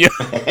Virginia."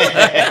 I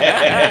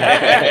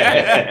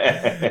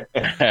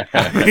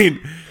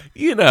mean,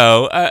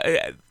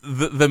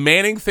 the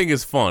Manning thing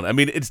is fun. I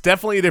mean, it's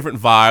definitely a different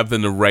vibe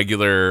than the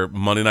regular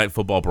Monday Night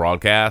Football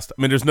broadcast.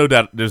 I mean, there's no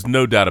doubt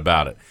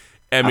about it.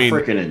 I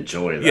freaking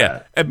enjoy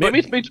that. Yeah,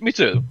 me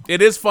too.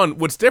 It is fun.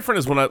 What's different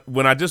is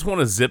when I just want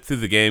to zip through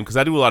the game, because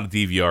I do a lot of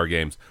DVR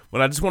games. When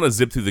I just want to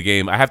zip through the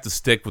game, I have to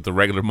stick with the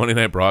regular Monday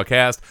Night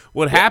broadcast.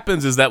 What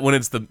happens is that when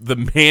it's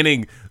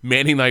the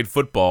Manning Night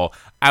Football,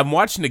 I'm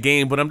watching the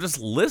game, but I'm just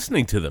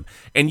listening to them,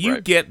 and you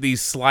get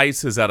these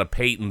slices out of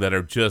Peyton that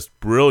are just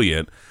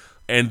brilliant.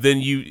 And then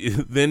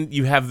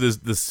you have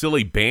the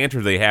silly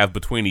banter they have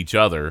between each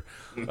other,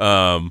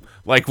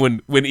 like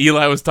when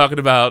Eli was talking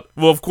about,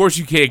 well, of course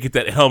you can't get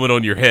that helmet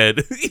on your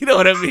head. You know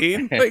what I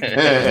mean? Like,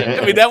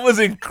 I mean, that was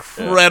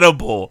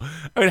incredible.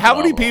 I mean, how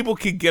many people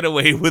can get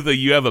away with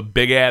you have a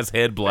big ass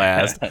head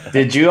blast?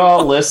 Did you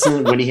all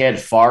listen when he had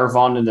Favre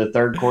on in the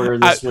third quarter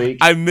this week?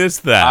 I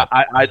missed that.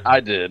 I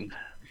did.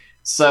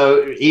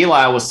 So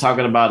Eli was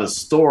talking about a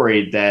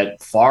story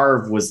that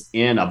Favre was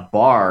in a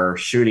bar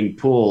shooting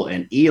pool,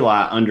 and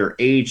Eli,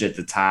 underage at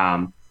the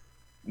time,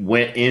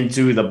 went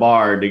into the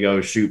bar to go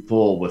shoot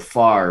pool with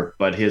Favre,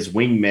 but his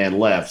wingman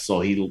left,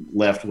 so he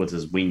left with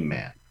his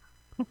wingman.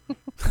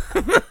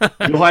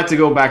 You'll have to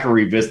go back and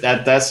revisit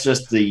that. That's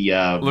just the.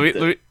 Let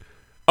me.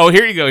 Oh,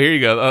 here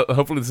you go.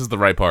 Hopefully, this is the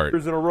right part.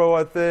 Years in a row,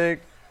 I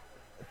think.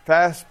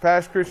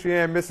 Past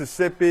Christian,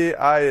 Mississippi,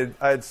 I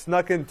had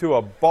snuck into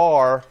a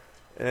bar.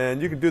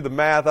 And you can do the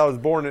math. I was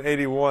born in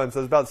 81, so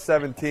I was about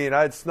 17.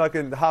 I had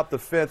hopped the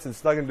fence and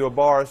snuck into a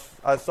bar.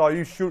 I saw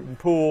you shooting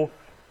pool.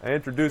 I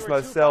introduced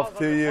myself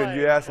to you, and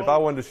you asked if I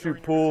wanted to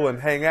shoot pool and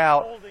hang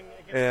out.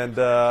 And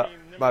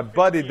my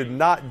buddy did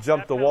not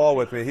jump the wall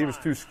with me. He was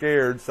too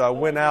scared, so I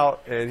went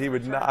out, and he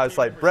would not. I was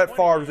like, Brett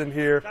Favre's in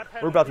here.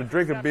 We're about to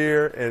drink a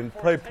beer and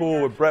play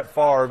pool with Brett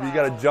Favre. You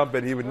got to jump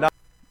it. He would not.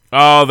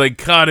 Oh, they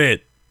cut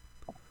it.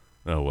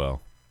 Oh,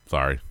 well.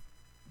 Sorry.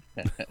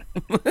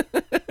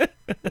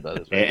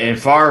 And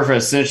Favre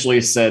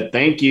essentially said,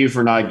 "Thank you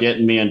for not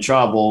getting me in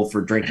trouble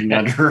for drinking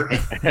underage."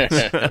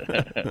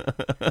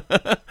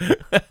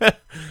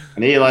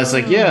 And Eli's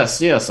like,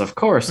 "Yes, of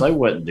course, I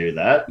wouldn't do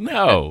that."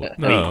 No.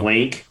 Wink,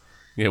 wink.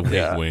 Yeah,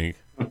 wink, wink.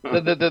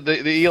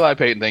 The Eli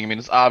Payton thing. I mean,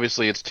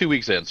 it's 2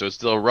 weeks in, so it's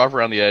still rough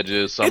around the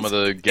edges. Some of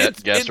the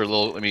guests are a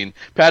little. I mean,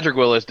 Patrick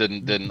Willis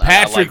didn't.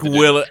 Patrick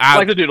Willis. I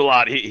like the dude a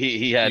lot.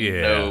 He had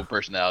no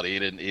personality. He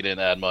didn't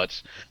add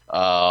much.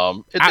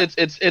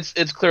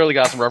 It's clearly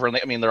got some rough around.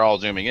 I mean, they're all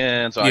zooming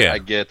in, so I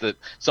get that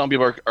some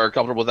people are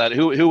comfortable with that.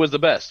 Who was the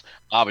best?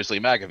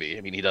 Obviously, McAfee.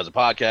 I mean, he does a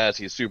podcast.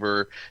 He's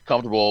super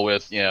comfortable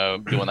with doing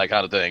that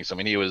kind of thing. So I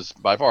mean, he was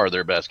by far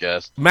their best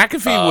guest.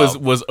 McAfee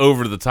was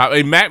over the top.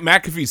 I mean,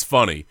 McAfee's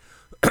funny.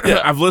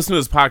 I've listened to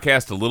his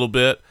podcast a little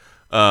bit,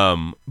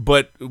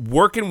 but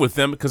working with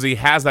them because he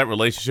has that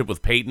relationship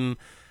with Peyton,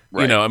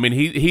 right. I mean,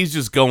 he's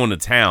just going to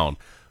town.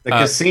 The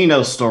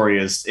casino story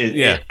is,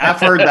 I've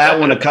heard that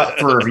one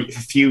for a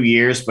few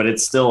years, but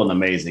it's still an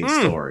amazing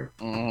story.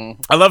 Mm-hmm.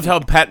 I loved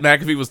how Pat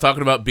McAfee was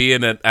talking about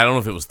being at, I don't know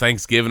if it was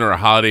Thanksgiving or a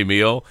holiday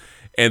meal,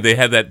 and they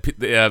had that,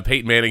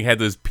 Peyton Manning had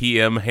those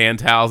PM hand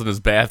towels in his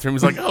bathroom.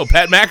 He's like, oh,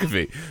 Pat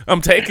McAfee,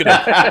 I'm taking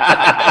it.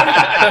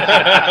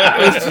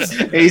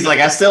 He's like,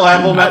 I still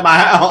have them at my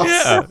house.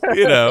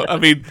 Yeah, I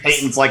mean.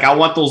 Peyton's like, I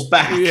want those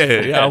back.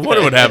 Yeah, I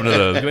wonder what happened to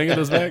those. Can I get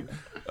those back?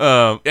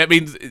 I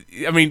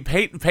mean,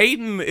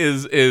 Peyton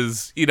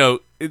is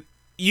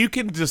you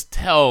can just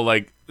tell,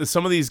 like,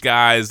 some of these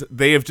guys,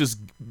 they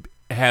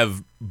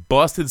have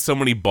busted so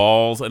many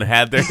balls and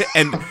had their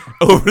and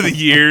over the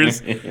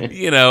years,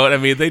 and I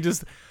mean, they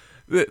just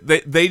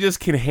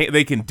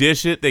can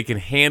dish it, they can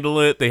handle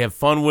it, they have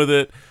fun with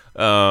it.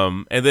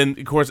 And then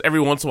of course every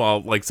once in a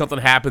while, like, something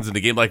happens in the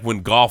game, like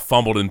when Goff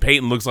fumbled and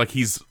Peyton looks like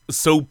he's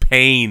so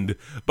pained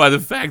by the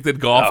fact that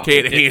Goff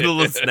can't handle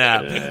the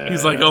snap.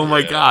 He's like, oh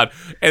my God.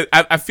 And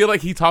I feel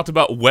like he talked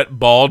about wet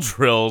ball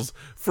drills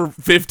for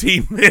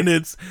 15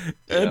 minutes.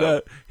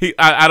 And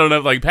I don't know,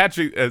 like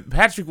Patrick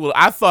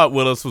I thought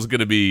Willis was going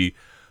to be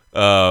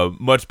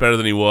much better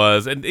than he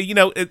was. And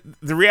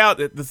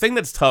the thing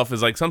that's tough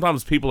is, like,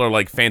 sometimes people are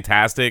like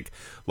fantastic,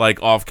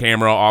 like off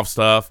camera, off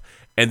stuff,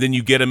 and then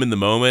you get them in the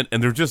moment,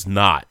 and they're just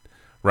not,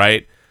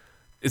 right?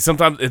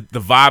 Sometimes the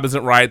vibe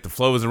isn't right, the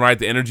flow isn't right,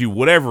 the energy,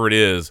 whatever it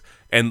is.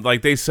 And,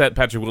 like, they set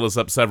Patrick Willis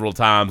up several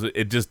times.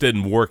 It just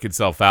didn't work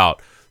itself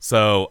out.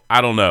 So,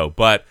 I don't know.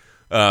 But,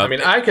 I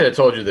mean, I could have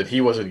told you that he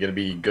wasn't going to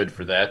be good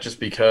for that just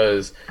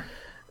because,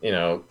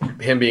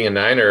 him being a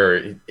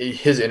Niner,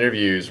 his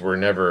interviews were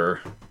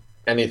never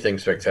anything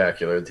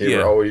spectacular. He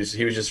was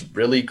just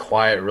really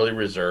quiet, really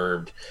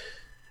reserved.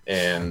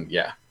 And,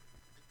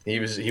 he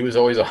was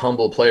always a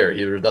humble player.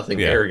 There was nothing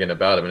arrogant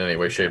about him in any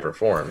way, shape, or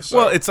form. So.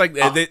 Well, it's like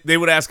they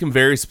would ask him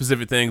very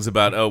specific things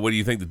about, what do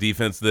you think the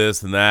defense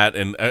this and that,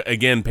 and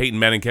again, Peyton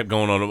Manning kept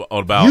going on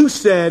about you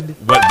said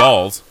wet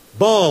balls.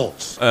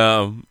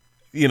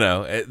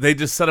 They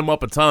just set him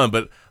up a ton,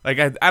 but like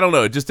I don't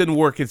know, it just didn't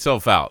work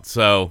itself out.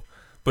 So,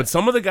 but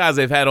some of the guys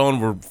they've had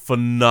on were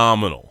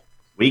phenomenal.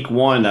 Week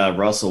 1,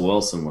 Russell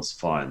Wilson was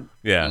fun.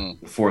 Yeah,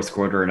 fourth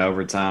quarter and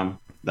overtime,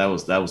 that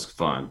was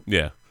fun.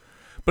 Yeah.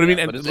 But I mean,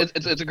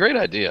 it's a great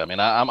idea. I mean,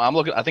 I'm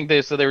looking. I think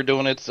they said they were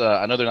doing it.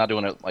 I know they're not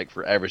doing it like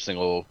for every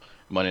single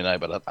Monday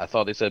night, but I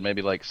thought they said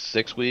maybe like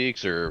 6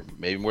 weeks or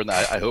maybe more than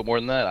that. I hope more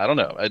than that. I don't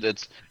know.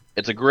 It's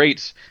a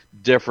great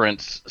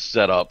difference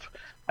setup.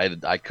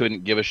 I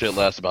couldn't give a shit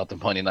less about the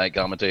Monday night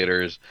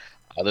commentators,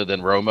 other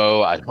than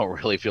Romo. I don't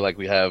really feel like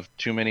we have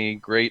too many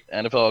great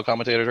NFL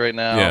commentators right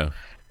now. Yeah.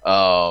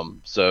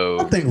 So I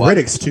don't think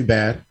Riddick's too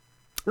bad.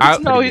 I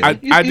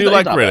do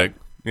like Riddick.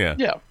 Bad.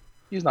 Yeah.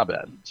 He's not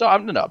bad. So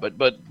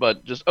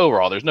but just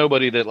overall, there's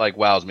nobody that like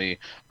wows me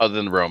other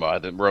than Romo. I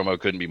think Romo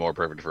couldn't be more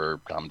perfect for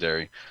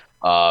commentary.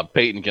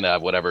 Peyton can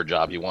have whatever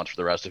job he wants for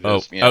the rest of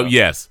his.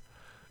 Yes.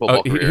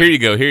 Here you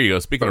go.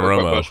 Speaking of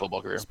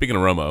Romo. Speaking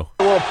of Romo.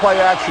 A little play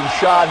action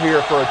shot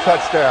here for a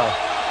touchdown.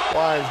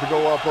 Lions to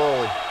go up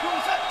early.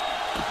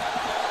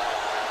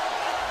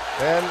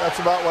 And that's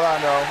about what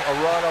I know. A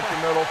run up the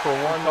middle for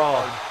 1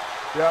 yard.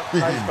 Yep,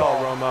 nice call,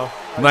 Romo.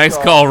 Nice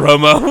call,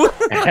 Romo.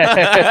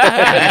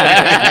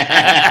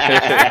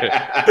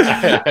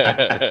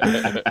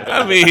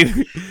 I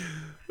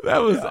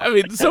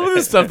mean, some of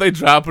the stuff they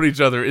drop on each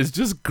other is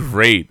just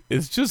great.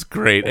 It's just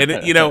great. And,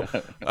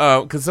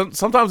 because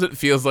sometimes it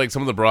feels like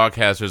some of the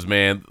broadcasters,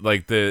 man,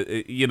 like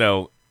they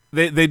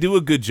do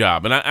a good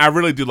job. And I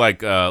really do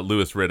like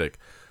Louis Riddick.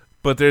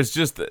 But there's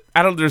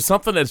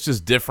something that's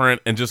just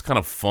different and just kind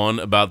of fun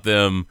about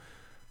them,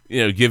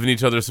 giving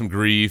each other some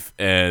grief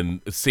and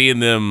seeing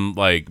them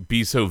like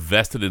be so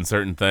vested in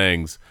certain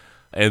things.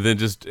 And then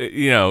just,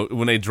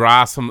 when they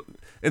draw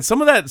And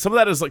some of that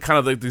is like kind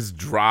of like this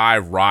dry,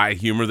 wry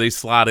humor they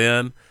slot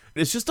in.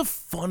 It's just a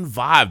fun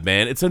vibe,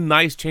 man. It's a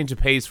nice change of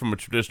pace from a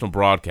traditional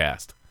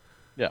broadcast.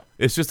 Yeah.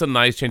 It's just a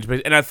nice change of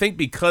pace. And I think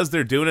because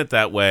they're doing it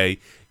that way,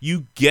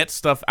 you get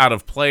stuff out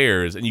of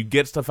players and you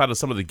get stuff out of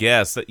some of the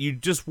guests that you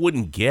just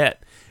wouldn't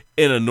get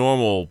in a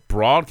normal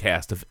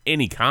broadcast of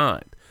any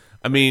kind.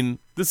 I mean,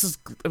 some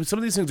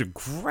of these things are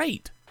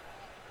great.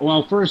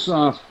 Well, first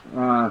off,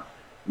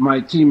 my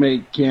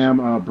teammate Cam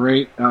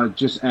Brait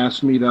just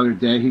asked me the other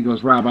day. He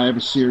goes, Rob, I have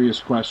a serious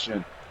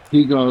question.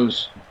 He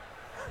goes,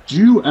 do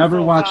you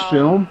ever watch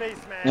film?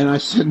 And I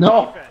said,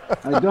 no,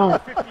 I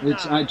don't.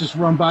 I just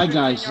run by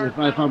guys. If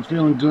I'm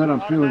feeling good,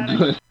 I'm feeling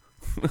good.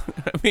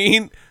 I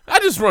mean, I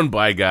just run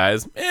by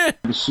guys.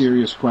 A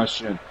serious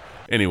question.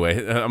 Anyway,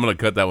 I'm going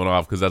to cut that one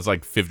off because that's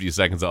like 50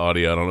 seconds of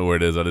audio. I don't know where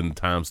it is. I didn't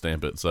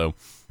timestamp it. So,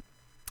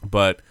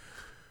 but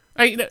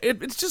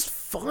it's just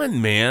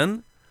fun,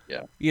 man.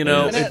 Yeah. You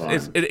know,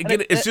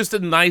 it's just a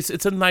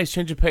nice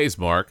change of pace,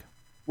 Mark.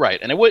 Right,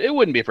 and it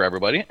wouldn't be for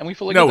everybody, and we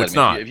feel like no, it's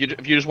not. If you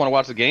just want to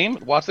watch the game,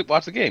 watch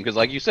the game, because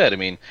like you said, I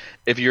mean,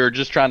 if you're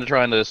just trying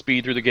to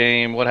speed through the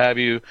game, what have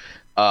you,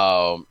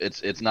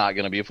 it's not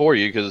going to be for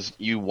you because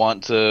you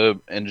want to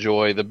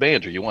enjoy the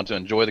banter, you want to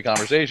enjoy the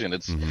conversation.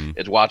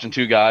 It's watching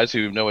two guys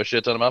who know a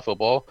shit ton about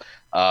football,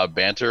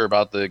 banter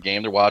about the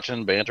game they're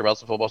watching, banter about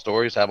some football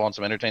stories, have on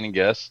some entertaining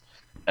guests.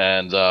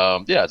 And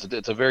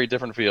it's a very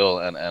different feel,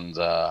 and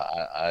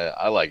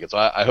I like it. So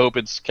I hope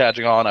it's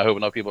catching on. I hope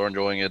enough people are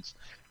enjoying it.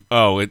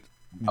 Oh,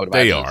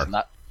 they are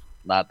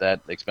not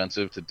that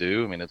expensive to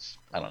do. I mean, I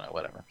don't know,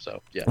 whatever.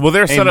 So yeah. Well,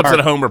 their setups at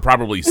home are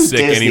probably sick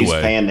Disney's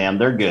anyway. Paying them,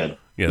 they're good.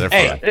 Yeah, they're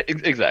fine.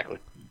 Exactly.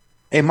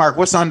 Hey, Mark,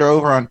 what's under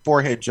over on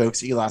forehead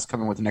jokes Eli's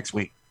coming with next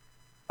week?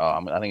 I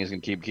think he's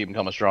gonna keep him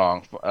coming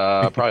strong.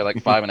 Probably like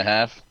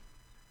 5.5,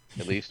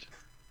 at least.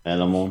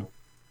 Minimal.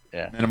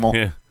 Yeah. Minimal.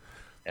 Yeah.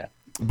 Yeah.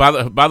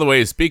 By the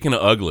way, speaking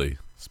of ugly.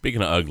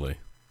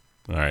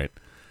 All right.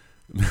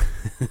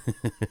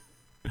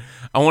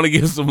 I want to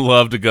give some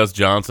love to Gus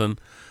Johnson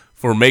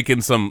for making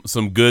some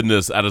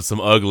goodness out of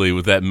some ugly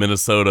with that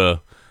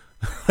Minnesota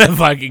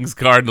Vikings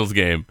Cardinals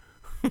game.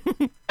 Good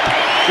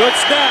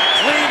snap,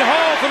 clean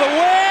hole for the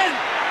win.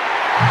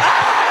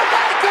 Oh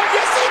my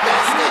goodness, he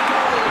missed it!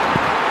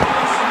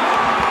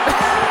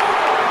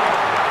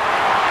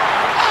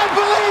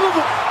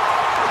 Unbelievable!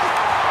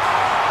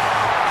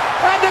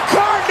 And the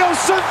Cardinals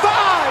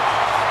survive.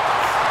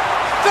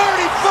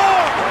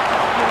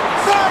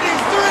 34,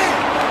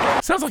 33.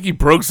 Sounds like he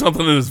broke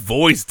something in his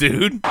voice, dude.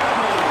 You're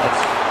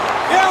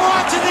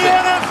watching the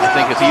NFL. I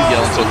think because he's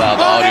yelling so loud,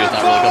 the audio's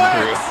not really coming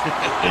through.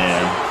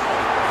 Yeah.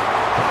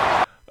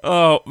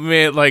 Oh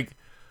man, like,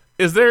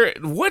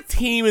 what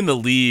team in the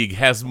league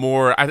has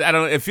more? I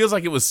don't. It feels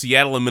like it was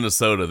Seattle and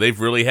Minnesota. They've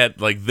really had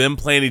like them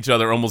playing each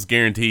other almost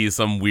guarantees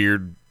some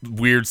weird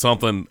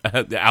something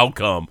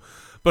outcome.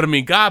 But I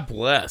mean, God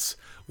bless.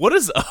 What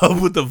is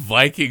up with the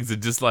Vikings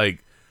and just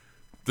like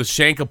the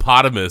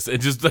Shankopotamus and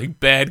just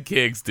like bad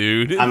kicks,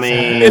 dude? I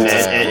mean,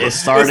 it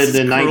started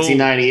in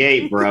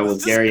 1998, bro,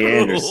 with Gary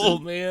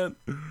Anderson. Man.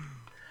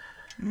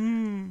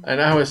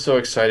 And I was so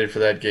excited for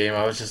that game.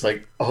 I was just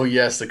like, oh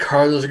yes, the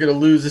Cardinals are going to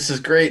lose. This is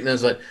great. And I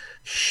was like,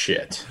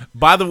 shit.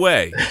 By the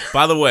way,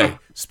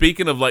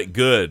 speaking of like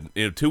good,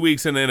 2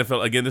 weeks in the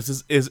NFL, again, this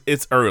is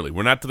it's early.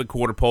 We're not to the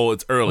quarter pole.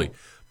 It's early.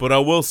 But I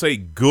will say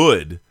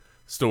good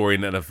story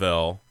in the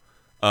NFL.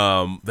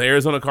 The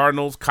Arizona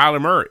Cardinals,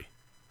 Kyler Murray.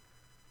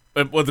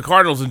 Well, the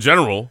Cardinals in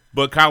general,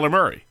 but Kyler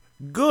Murray.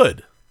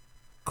 Good.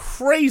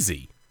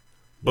 Crazy,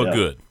 but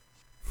good.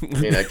 I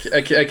mean, I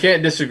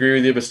can't disagree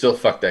with you, but still,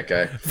 fuck that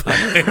guy.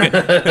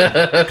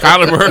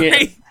 Kyler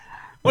Murray?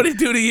 What did he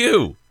do to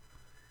you?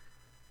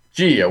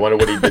 Gee, I wonder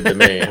what he did to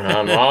me. I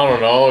don't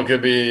know. It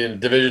could be a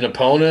division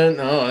opponent.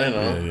 Oh, I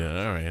know.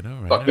 Yeah, all right.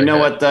 You know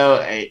what,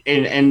 though?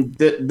 And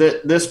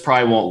this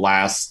probably won't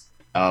last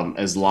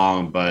as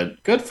long,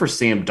 but good for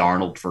Sam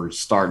Darnold for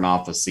starting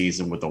off a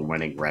season with a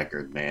winning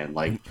record, man.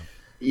 Like,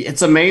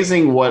 it's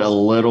amazing what a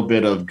little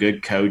bit of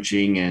good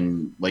coaching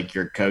and like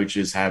your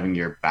coaches having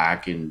your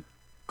back and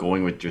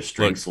going with your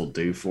strengths will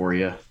do for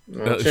you.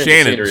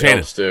 Shannon,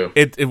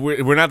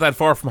 we're not that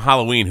far from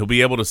Halloween. He'll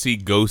be able to see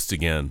ghosts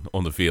again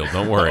on the field.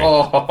 Don't worry.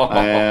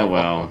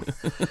 Well,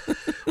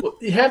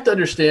 you have to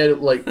understand,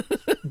 like,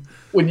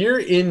 when you're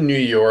in New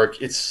York,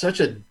 it's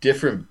such a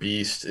different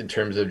beast in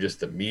terms of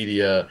just the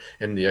media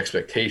and the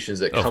expectations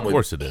that come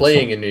with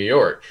playing in New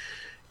York.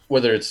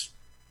 Whether it's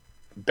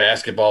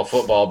basketball,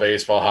 football,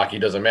 baseball, hockey,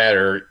 doesn't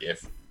matter.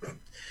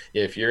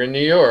 If you're in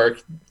New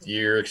York,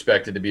 you're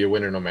expected to be a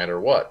winner no matter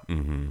what.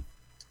 Mm-hmm.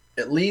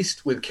 At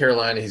least with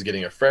Carolina, he's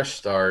getting a fresh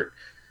start,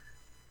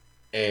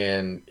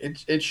 and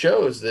it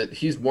shows that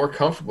he's more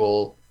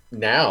comfortable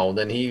now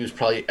than he's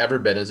probably ever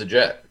been as a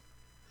Jet.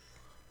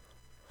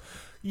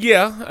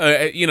 Yeah,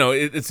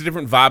 it's a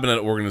different vibe in that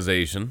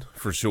organization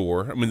for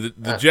sure. I mean,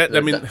 the Jet.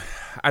 I mean,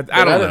 I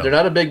don't know. They're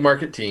not a big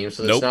market team,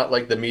 so it's not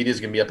like the media's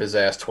gonna be up his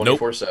ass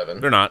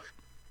 24/7. They're not.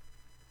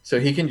 So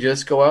he can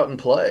just go out and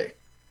play.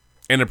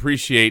 And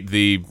appreciate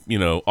the,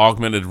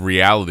 augmented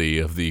reality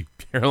of the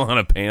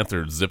Carolina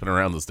Panthers zipping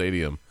around the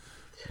stadium,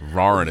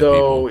 roaring at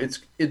people.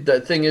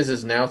 The thing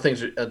is now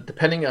things are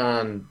depending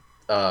on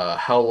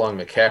how long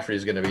McCaffrey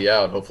is going to be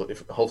out. Hopefully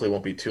it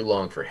won't be too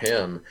long for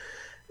him.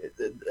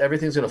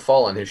 Everything's going to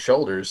fall on his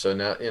shoulders. So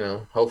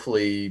now,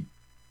 hopefully,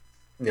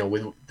 they're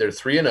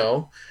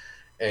 3-0,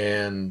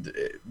 and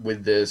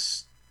with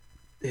this,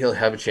 he'll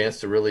have a chance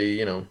to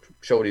really,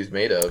 show what he's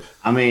made of.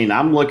 I mean,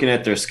 I'm looking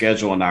at their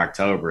schedule in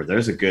October.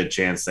 There's a good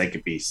chance they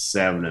could be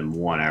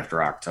 7-1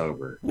 after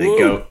October. They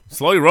go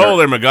slowly roll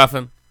there,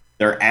 McGuffin.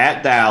 They're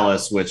at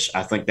Dallas, which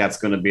I think that's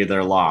going to be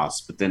their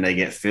loss. But then they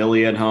get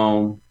Philly at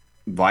home,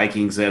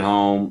 Vikings at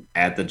home,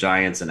 at the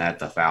Giants, and at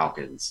the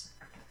Falcons.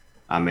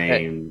 I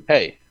mean,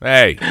 hey,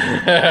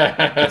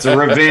 it's a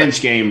revenge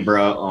game,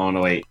 bro. Oh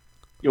no, wait.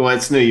 Well,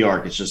 it's New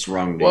York. It's just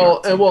wrong.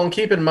 And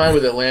keep in mind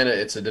with Atlanta,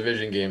 it's a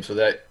division game, so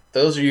that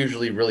those are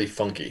usually really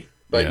funky.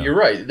 But You're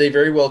right; they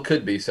very well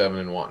could be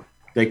 7-1.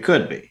 They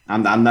could be.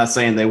 I'm not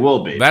saying they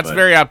will be. That's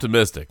very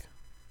optimistic.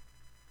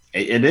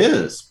 It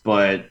is,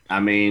 but I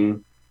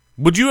mean,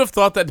 would you have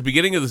thought that at the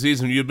beginning of the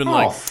season you'd been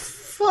like,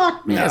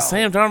 "Fuck no"? Yeah,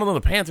 Sam Darnold and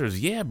the Panthers.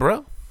 Yeah,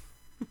 bro.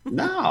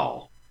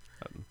 No,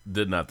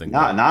 did not think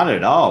not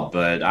at all.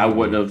 But I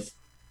wouldn't have.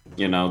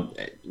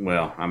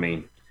 Well, I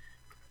mean,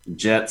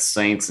 Jets,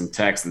 Saints, and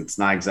Texans,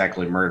 not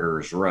exactly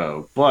murderer's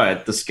row,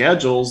 but the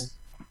schedule's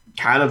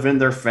kind of in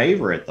their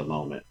favor at the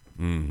moment,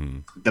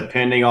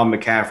 depending on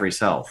McCaffrey's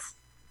health.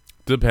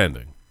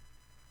 Depending.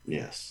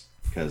 Yes,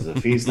 because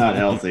if he's not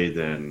healthy,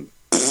 then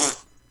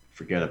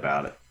forget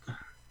about it.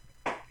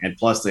 And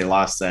plus, they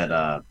lost that,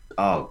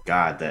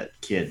 that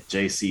kid,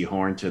 J.C.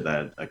 Horn, to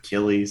the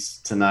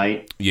Achilles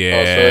tonight.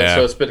 Yeah.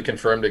 So it's been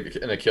confirmed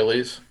an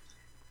Achilles?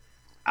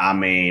 I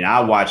mean, I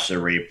watched the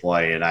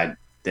replay, and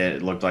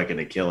it looked like an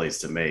Achilles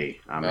to me.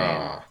 I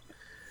mean,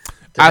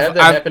 to have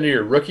that happen to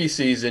your rookie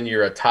season,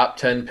 you're a top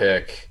 10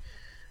 pick.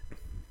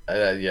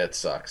 It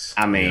sucks.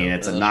 I mean,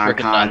 it's a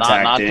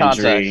non-contact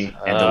injury,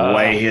 and the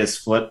way his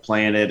foot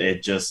planted,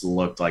 it just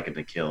looked like an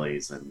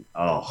Achilles, and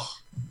it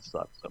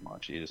sucks so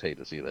much. You just hate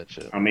to see that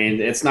shit. I mean,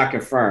 it's not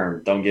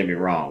confirmed. Don't get me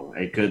wrong.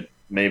 It could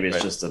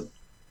it's just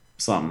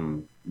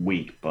something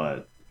weak,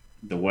 but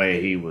the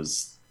way he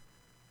was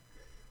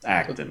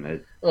acting,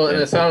 and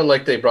it sounded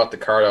like they brought the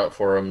card out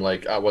for him,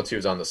 like once he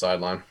was on the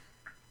sideline.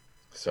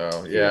 So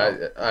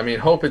I mean,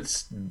 hope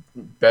it's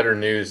better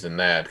news than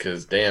that,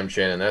 because damn,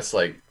 Shannon, that's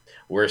like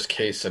worst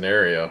case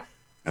scenario.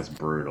 That's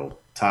brutal.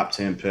 Top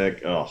 10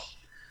 pick. Oh,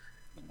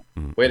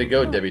 way to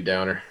go, Debbie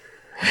Downer.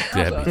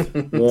 Debbie.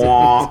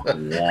 Womp,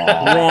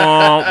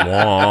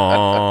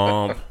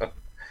 womp.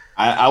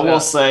 I will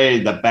say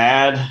the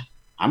bad.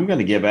 I'm going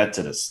to give that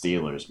to the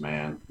Steelers,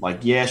 man. Like,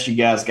 yes, you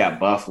guys got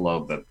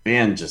Buffalo, but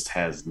Ben just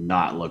has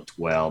not looked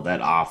well.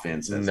 That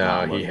offense has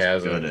not looked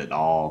good at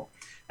all.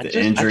 The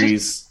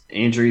injuries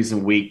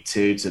in week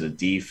 2 to the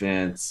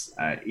defense,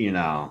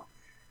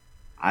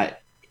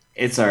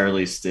 it's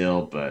early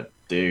still, but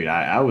dude,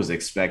 I was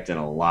expecting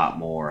a lot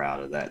more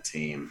out of that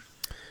team.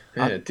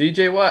 Yeah,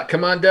 DJ Watt,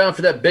 come on down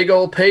for that big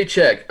old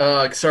paycheck.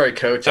 Sorry,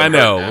 coach. I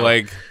know,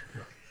 like,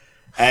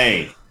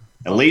 hey,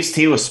 at least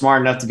he was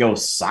smart enough to go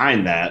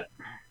sign that.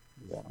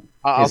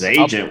 His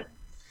agent.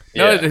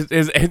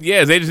 His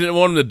agent didn't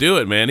want him to do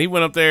it, man. He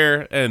went up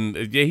there and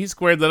he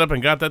squared that up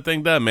and got that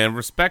thing done, man.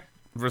 Respect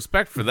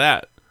for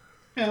that.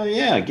 Hell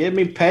yeah, get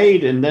me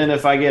paid, and then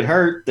if I get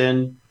hurt,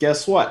 then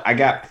guess what? I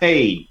got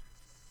paid.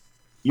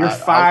 You're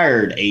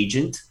fired,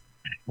 agent.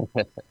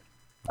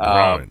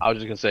 I was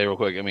just gonna say real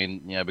quick. I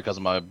mean, because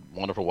of my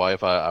wonderful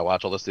wife, I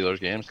watch all the Steelers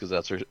games because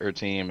that's her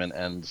team,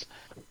 and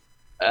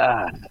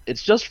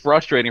it's just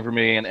frustrating for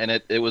me. And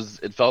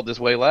it felt this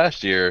way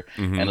last year,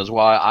 and is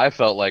why I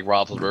felt like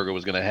Roethlisberger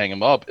was gonna hang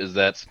him up. Is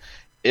that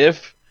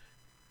if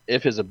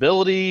his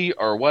ability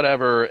or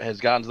whatever has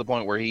gotten to the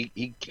point where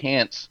he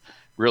can't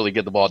really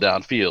get the ball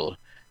downfield,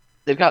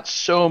 they've got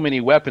so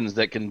many weapons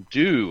that can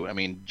do. I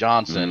mean,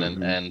 Johnson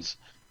and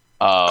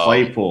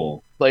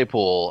Claypool,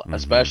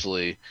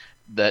 especially.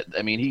 That,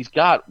 I mean, he's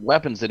got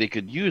weapons that he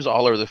could use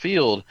all over the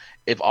field.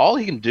 If all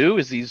he can do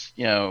is these,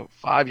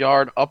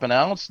 5-yard up and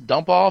outs,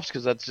 dump offs,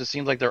 because that just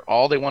seems like they're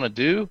all they want to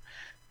do,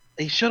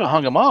 they should have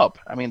hung him up.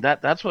 I mean,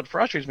 that's what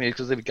frustrates me,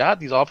 because they've got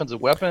these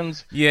offensive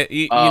weapons. Yeah,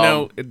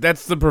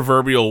 that's the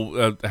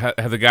proverbial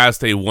have the guys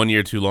stay 1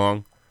 year too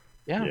long.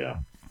 Yeah,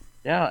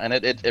 and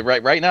it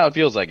right now it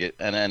feels like it,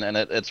 and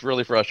it's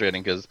really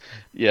frustrating because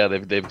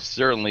they've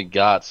certainly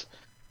got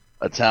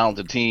a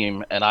talented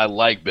team, and I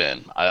like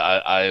Ben.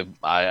 I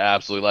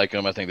absolutely like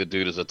him. I think the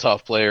dude is a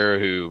tough player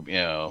who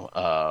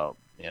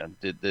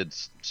did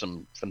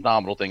some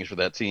phenomenal things for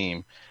that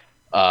team.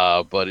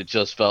 But it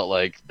just felt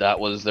like that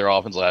was their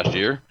offense last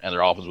year, and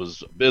their offense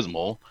was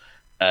abysmal.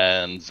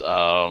 And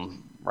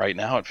right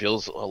now it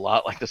feels a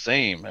lot like the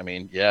same. I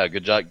mean,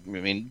 good job. I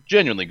mean,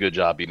 genuinely good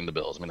job beating the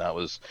Bills. I mean, that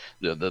was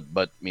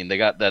but I mean, they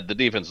got that. The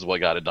defense is what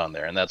got it done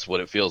there, and that's what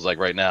it feels like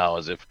right now.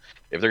 Is if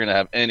they're going to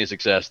have any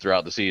success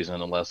throughout the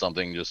season, unless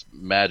something just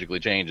magically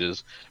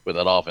changes with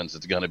that offense,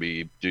 it's going to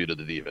be due to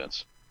the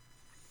defense.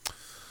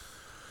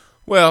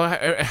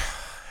 Well,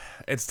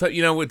 it's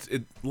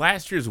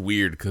last year's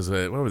weird because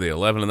what were they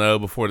 11-0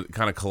 before it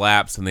kind of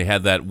collapsed, and they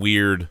had that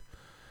weird,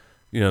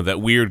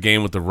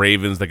 game with the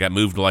Ravens that got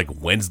moved to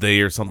like Wednesday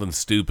or something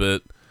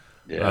stupid.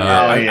 Yeah,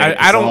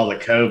 I don't all the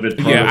COVID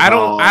protocols. Yeah,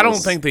 I don't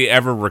think they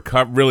ever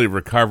really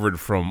recovered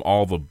from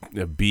all the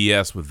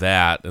BS with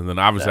that. And then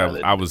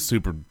obviously I was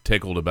super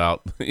tickled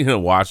about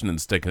Washington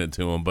sticking it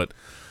to them, but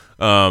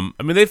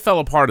they fell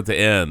apart at the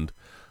end.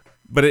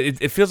 But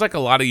it feels like a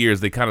lot of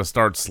years they kind of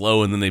start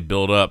slow and then they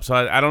build up. So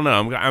I don't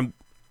know.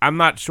 I'm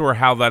not sure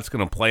how that's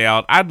going to play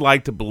out. I'd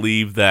like to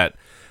believe that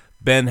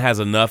Ben has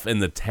enough in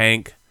the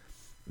tank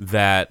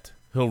that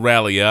he'll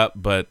rally up,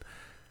 but.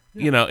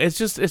 It's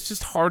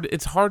just hard.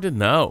 It's hard to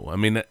know. I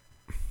mean,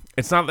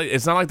 it's not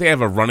like they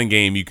have a running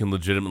game you can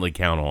legitimately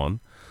count on.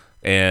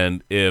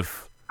 And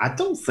I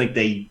don't think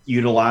they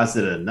utilized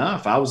it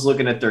enough. I was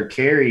looking at their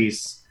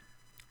carries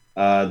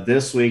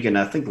this week, and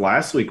I think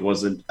last week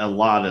wasn't a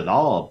lot at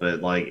all.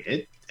 But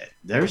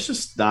there's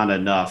just not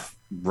enough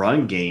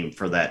run game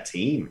for that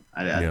team.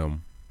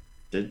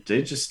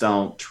 They just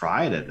don't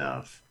try it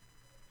enough.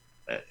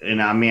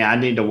 And I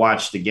need to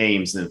watch the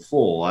games in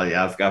full.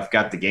 I've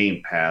got the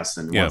Game Pass,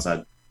 and once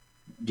I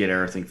get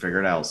everything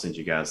figured out, I'll send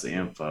you guys the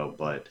info.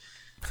 But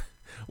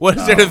what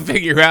is there to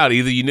figure out?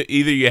 Either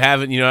you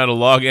haven't, how to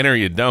log in, or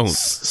you don't.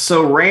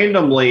 So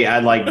randomly,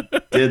 I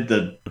did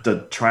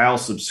the trial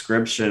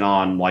subscription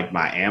on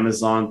my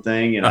Amazon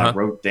thing, and I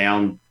wrote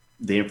down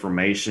the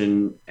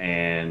information,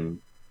 and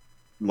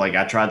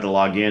I tried to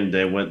log in,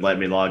 they wouldn't let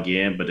me log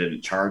in, but it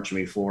didn't charge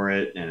me for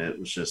it, and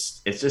it's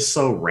just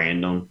so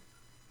random.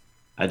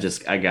 I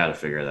got to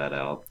figure that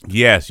out.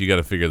 Yes, you got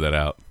to figure that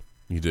out.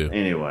 You do.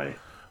 Anyway.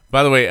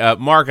 By the way,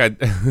 Mark,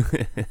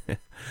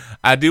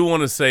 I do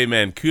want to say,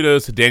 man,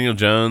 kudos to Daniel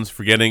Jones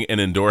for getting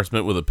an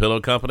endorsement with a pillow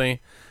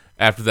company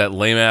after that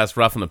lame-ass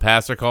roughing the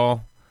passer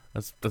call.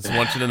 That's what I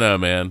want you to know,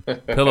 man.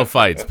 Pillow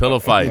fights.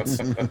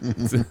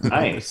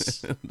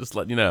 Nice. Just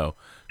letting you know.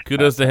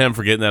 Kudos to him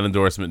for getting that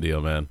endorsement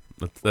deal, man.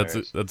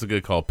 That's a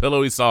good call.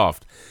 Pillowy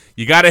soft.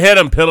 You got to hit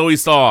him, pillowy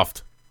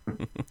soft.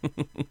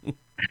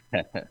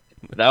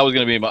 That was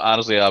going to be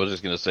honestly, I was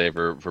just going to say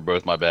for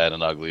both my bad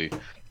and ugly,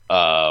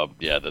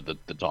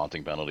 the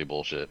taunting penalty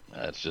bullshit.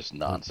 That's just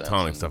nonsense.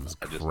 Taunting stuff is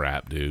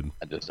crap, dude.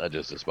 I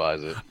just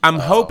despise it. I'm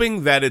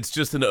hoping that it's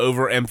just an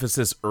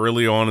overemphasis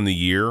early on in the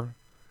year.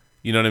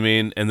 You know what I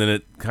mean? And then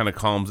it kind of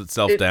calms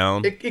itself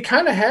down. It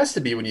kind of has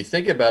to be when you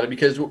think about it,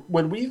 because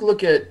when we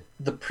look at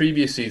the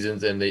previous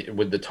seasons and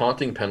with the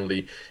taunting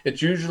penalty,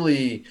 it's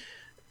usually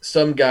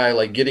some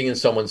guy getting in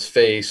someone's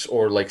face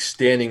or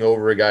standing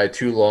over a guy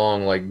too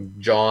long,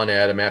 jawing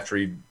at him after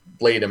he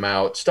laid him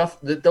out.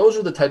 Those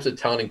are the types of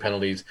taunting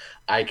penalties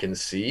I can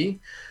see.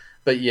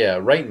 But yeah,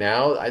 right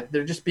now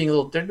they're just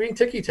being they're being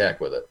ticky tack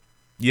with it.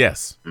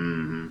 Yes.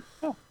 Mm-hmm.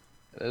 Oh.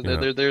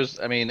 There's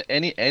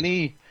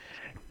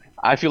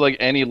I feel like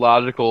any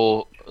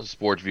logical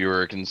sports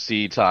viewer can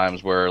see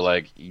times where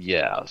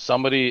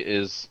somebody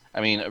is. I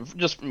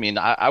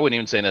wouldn't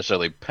even say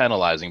necessarily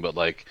penalizing, but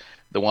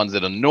the ones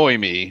that annoy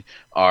me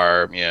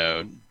are,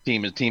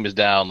 team is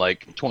down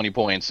 20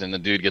 points and the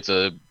dude gets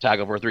a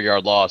tackle for a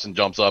 3-yard loss and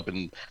jumps up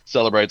and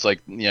celebrates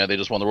they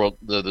just won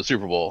the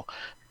Super Bowl.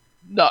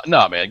 No,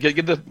 man,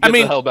 get the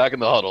hell back in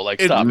the huddle.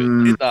 Stop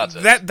it. It's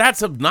nonsense.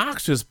 That's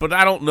obnoxious, but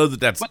I don't know that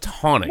that's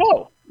taunting.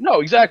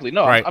 No, exactly.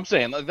 No, right. I'm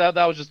saying that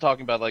was just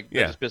talking about that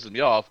just pisses me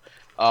off.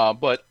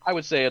 But I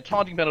would say a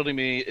taunting penalty to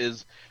me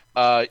is.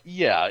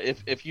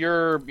 If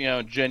you're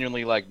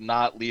genuinely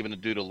not leaving a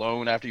dude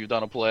alone after you've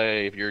done a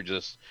play, if you're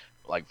just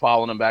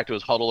following him back to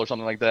his huddle or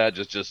something like that,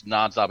 just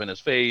nonstop in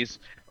his face,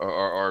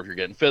 or if you're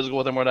getting physical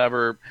with him,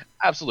 whatever,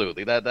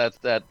 absolutely,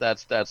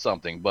 that's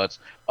something. But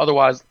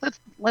otherwise,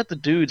 let the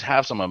dudes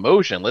have some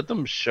emotion. Let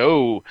them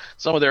show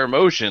some of their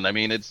emotion. I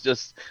mean, it's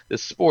just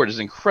this sport is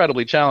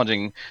incredibly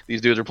challenging.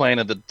 These dudes are playing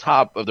at the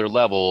top of their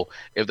level.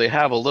 If they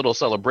have a little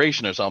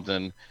celebration or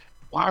something,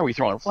 why are we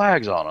throwing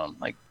flags on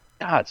them?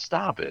 God,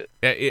 stop it.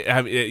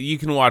 You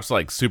can watch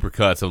super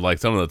cuts of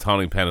some of the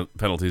taunting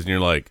penalties, and you're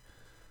like,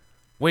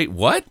 wait,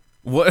 what?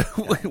 What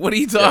are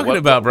you talking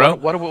about, bro?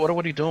 What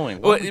are you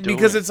doing?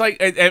 Because it's I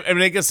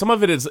guess some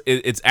of it is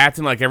it's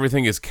acting like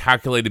everything is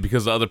calculated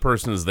because the other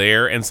person is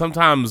there, and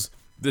sometimes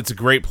it's a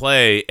great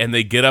play and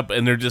they get up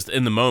and they're just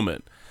in the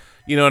moment.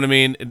 You know what I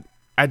mean?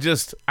 I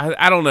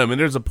don't know. I mean,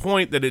 there's a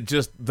point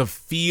that the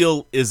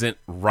feel isn't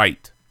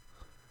right.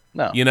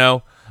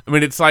 No. I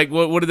mean, it's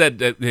what did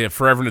that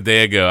forever and a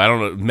day ago? I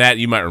don't know, Matt.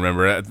 You might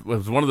remember. It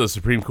was one of the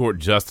Supreme Court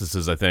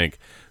justices, I think,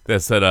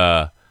 that said,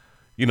 I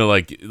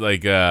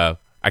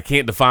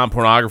can't define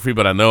pornography,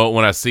 but I know it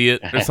when I see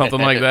it, or something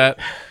like that.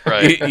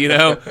 Right.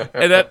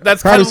 And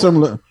that's probably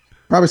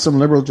some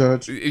liberal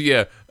judge.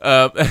 Yeah,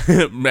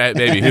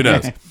 maybe, who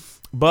knows?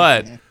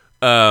 But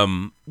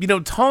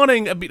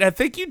taunting. I mean, I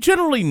think you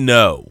generally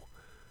know.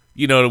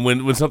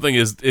 When something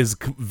is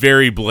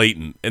very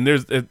blatant, and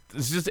it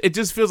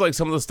just feels like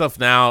some of the stuff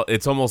now,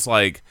 it's almost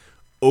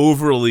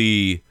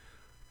overly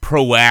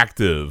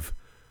proactive.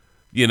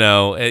 You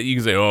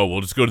can say, oh,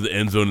 we'll just go to the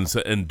end zone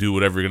and do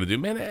whatever you're going to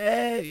do.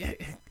 Man,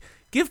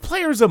 Give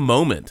players a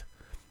moment.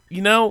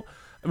 You know,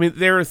 I mean,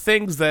 there are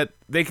things that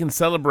they can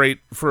celebrate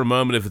for a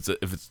moment if it's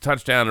a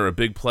touchdown or a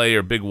big play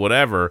or big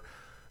whatever.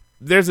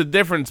 There's a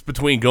difference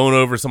between going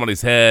over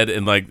somebody's head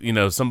and, like, you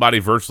know, somebody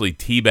virtually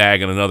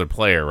teabagging another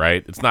player,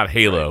 right? It's not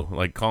Halo.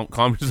 Like,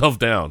 calm yourself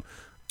down.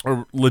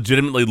 Or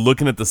legitimately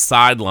looking at the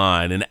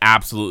sideline and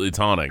absolutely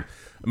taunting.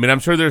 I mean, I'm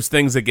sure there's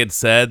things that get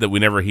said that we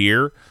never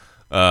hear,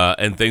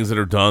 and things that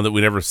are done that we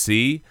never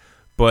see.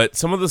 But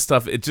some of the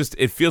stuff, it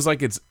feels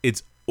like it's an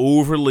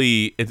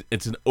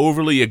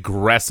overly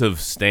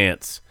aggressive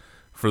stance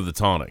for the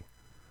taunting.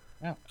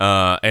 Yeah.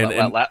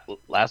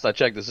 Last I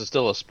checked, this is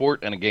still a sport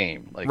and a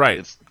game. Like,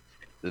 right.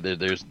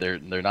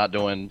 They're not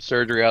doing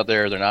surgery out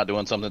there. They're not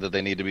doing something that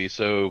they need to be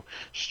so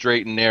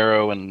straight and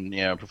narrow and,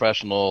 you know,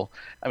 professional.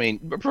 I mean,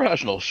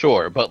 professional,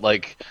 sure, but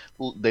like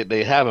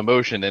they have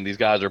emotion, and these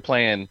guys are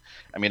playing.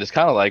 I mean, it's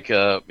kind of like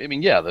the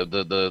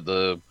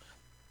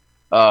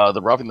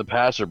roughing the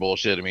passer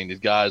bullshit. I mean, these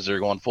guys are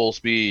going full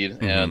speed,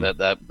 and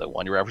that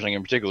one you're referencing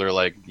in particular,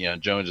 like, you know,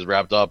 Jones is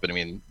wrapped up, and I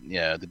mean,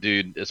 yeah, the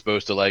dude is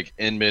supposed to, like,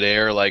 in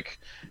midair, like,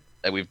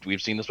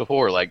 we've seen this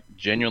before, like,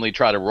 genuinely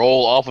try to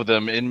roll off of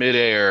them in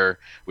midair,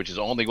 which is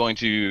only going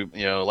to,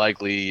 you know,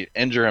 likely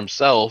injure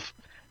himself.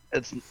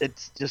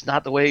 It's just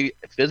not the way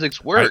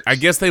physics works. I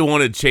guess they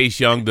wanted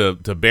Chase Young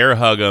to bear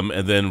hug him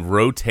and then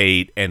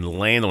rotate and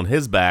land on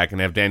his back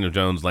and have Daniel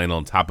Jones land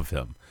on top of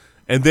him,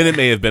 and then it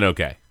may have been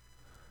okay.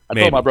 I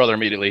told my brother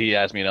immediately. He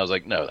asked me, and I was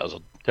like, "No, that was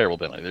a terrible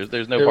penalty.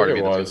 There's no part of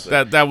me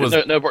that was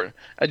no part.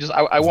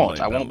 I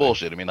won't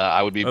bullshit. I mean,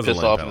 I would be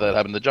pissed off if that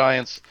happened to the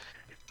Giants.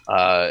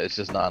 It's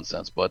just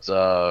nonsense. But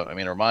I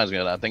mean, it reminds me,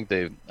 and I think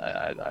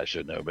I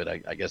should know, but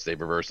I guess they've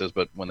reversed this.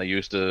 But when they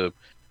used to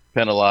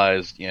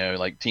penalize, you know,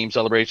 like team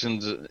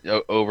celebrations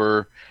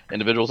over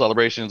individual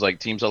celebrations, like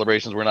team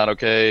celebrations were not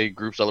okay,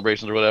 group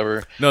celebrations or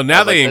whatever. No,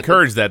 now they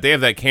encourage that. They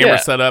have that camera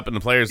set up, and the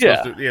players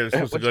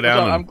supposed to go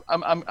down.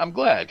 I'm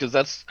glad, because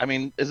that's, I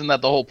mean, isn't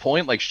that the whole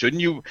point? Like, shouldn't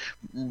you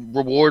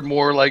reward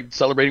more like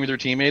celebrating with your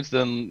teammates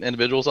than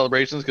individual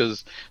celebrations?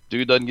 Because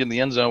dude doesn't get in the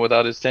end zone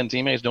without his 10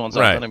 teammates doing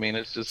something. Right. I mean,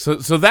 it's just so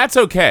that's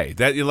okay.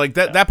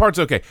 That part's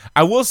okay.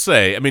 I will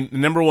say, I mean,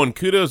 number one,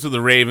 kudos to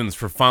the Ravens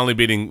for finally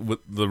beating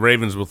the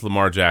Ravens with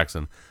Lamar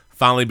Jackson,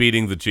 finally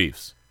beating the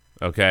Chiefs.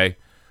 Okay.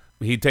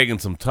 He'd taken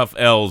some tough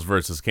L's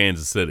versus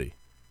Kansas City,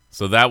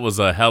 so that was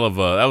a hell of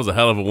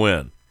a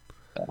win.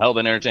 A hell of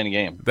an entertaining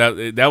game.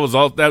 That was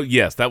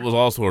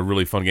also a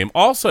really fun game.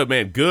 Also,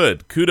 man,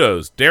 good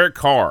kudos, Derek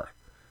Carr.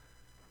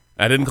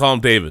 I didn't call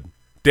him David.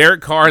 Derek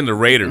Carr and the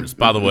Raiders,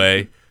 by the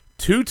way,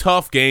 2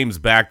 tough games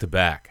back to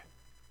back.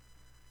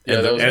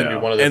 Yeah, that was going to be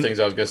one of the things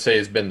I was going to say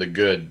has been the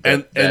good.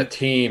 That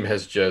team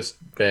has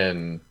just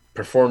been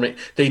performing.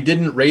 They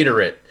didn't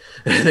Raider it.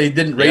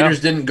 Raiders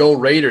didn't go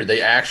Raider.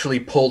 They actually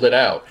pulled it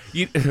out.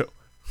 You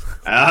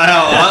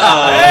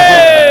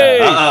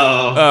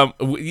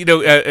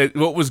know,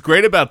 what was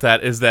great about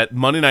that is that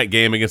Monday night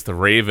game against the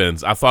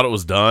Ravens, I thought it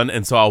was done,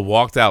 and so I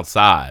walked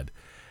outside,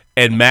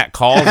 and Matt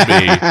calls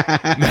me.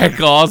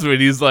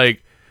 And he's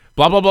like,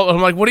 blah, blah, blah. I'm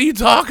like, what are you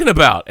talking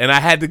about? And I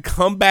had to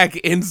come back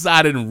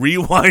inside and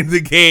rewind the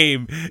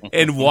game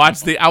and watch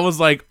I was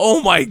like,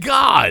 oh my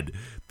God,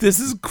 this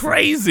is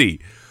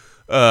crazy.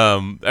 I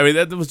mean,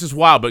 that was just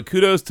wild. But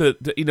kudos to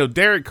you know,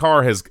 Derek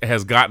Carr has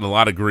gotten a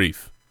lot of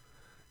grief,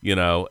 you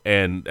know,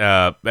 and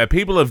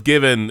people have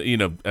given, you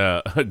know,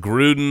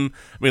 Gruden.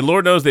 I mean,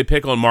 Lord knows they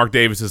pick on Mark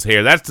Davis's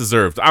hair. That's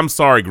deserved. I'm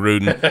sorry,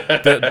 Gruden.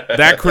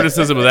 that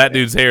criticism of that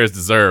dude's hair is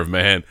deserved,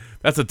 man.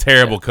 That's a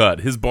terrible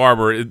cut. His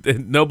barber,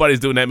 nobody's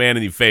doing that man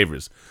any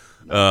favors.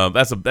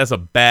 That's a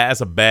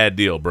bad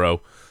deal,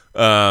 bro.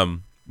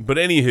 But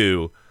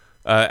anywho.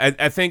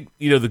 I think,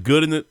 you know,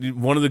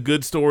 one of the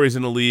good stories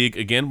in the league,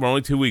 again, we're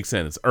only 2 weeks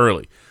in. It's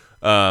early.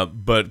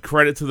 But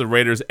credit to the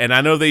Raiders. And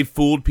I know they've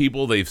fooled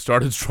people. They've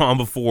started strong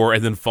before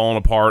and then fallen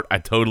apart. I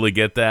totally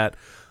get that.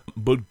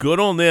 But good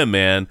on them,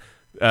 man.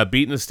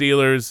 Beating the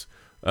Steelers,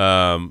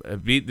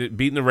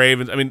 beating the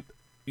Ravens. I mean,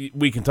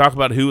 we can talk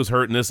about who was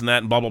hurt and this and that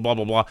and blah, blah, blah,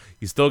 blah, blah.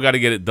 You still got to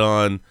get it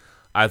done.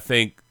 I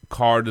think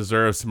Carr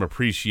deserves some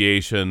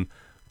appreciation.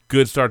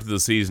 Good start to the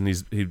season.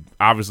 He's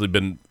obviously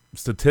been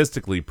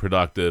statistically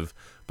productive,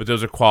 but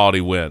those are quality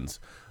wins.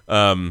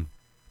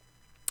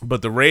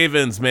 But the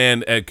Ravens,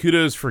 man,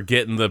 kudos for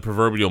getting the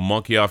proverbial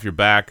monkey off your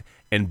back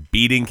and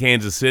beating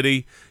Kansas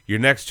City. Your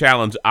next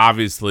challenge,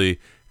 obviously,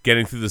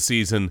 getting through the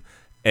season,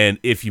 and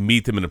if you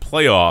meet them in the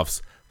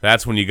playoffs,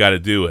 that's when you got to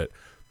do it.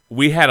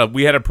 We had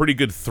a pretty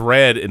good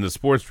thread in the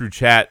Sports Brew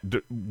chat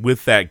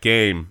with that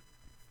game,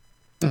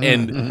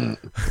 and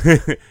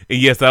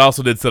yes, that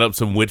also did set up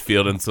some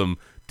Whitfield and some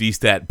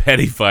D-stat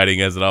petty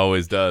fighting as it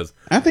always does.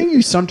 I think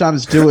you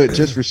sometimes do it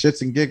just for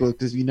shits and giggles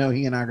because he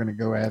and I are going to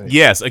go at it.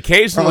 Yes,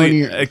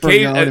 occasionally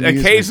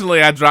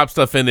I drop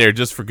stuff in there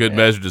just for good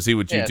measure to see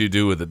what you two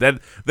do with it.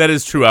 That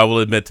is true. I will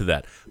admit to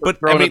that. But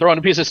throwing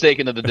a piece of steak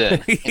into the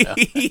den.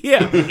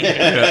 Yeah.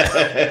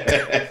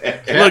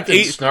 Captain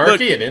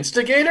Snarky, an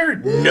instigator?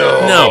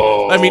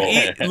 No. I mean,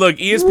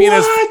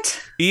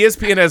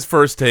 ESPN has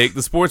first take.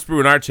 The Sports Brew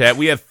in our chat,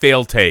 we have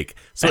fail take.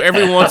 So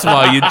every once in a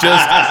while, you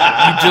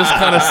just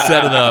kind of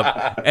set it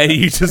up and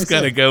you just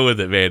kind of go with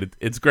it, man.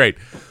 It's great.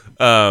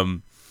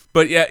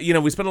 But yeah,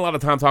 we spend a lot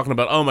of time talking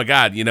about, oh my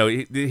God,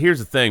 here's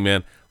the thing,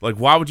 man. Like,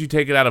 why would you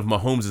take it out of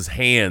Mahomes'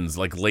 hands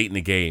like late in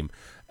the game?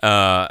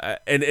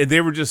 And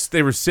they were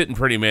sitting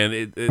pretty,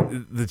 man.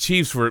 The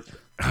Chiefs were,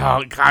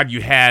 oh God,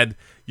 you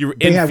were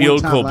in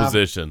field goal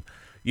position.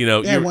 They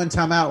had one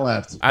timeout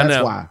left.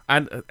 That's why.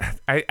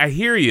 I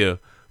hear you,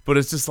 but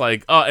it's just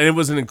like, and it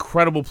was an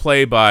incredible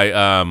play by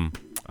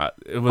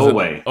it was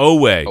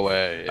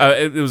Oweh. Yeah.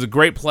 It was a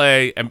great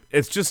play, and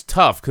it's just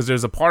tough because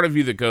there's a part of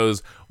you that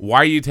goes, "Why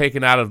are you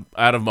taking out of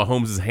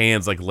Mahomes'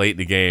 hands like late in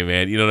the game,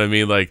 man?" You know what I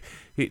mean? Like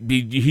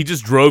he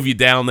just drove you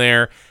down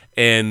there,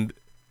 and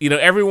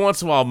every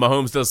once in a while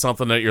Mahomes does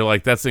something that you're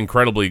like, "That's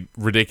incredibly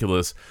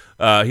ridiculous."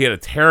 He had a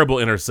terrible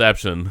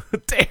interception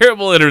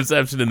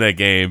in that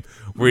game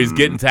where he's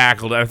getting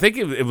tackled. I think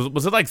it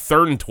was like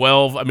 3rd and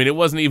 12. I mean, it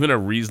wasn't even a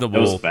reasonable.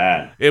 It was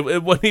bad.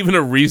 It wasn't even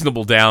a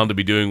reasonable down to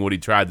be doing what he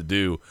tried to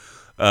do.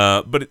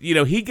 But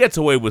he gets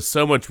away with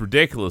so much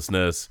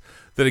ridiculousness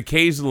that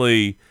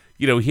occasionally,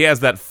 he has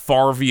that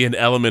Favrean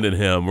element in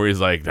him where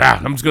he's like,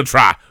 I'm just gonna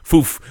try,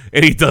 foof,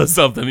 and he does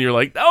something, and you're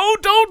like, no,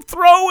 don't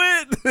throw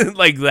it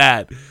like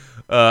that.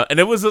 And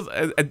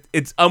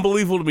it's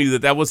unbelievable to me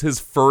that was his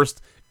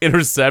first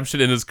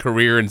interception in his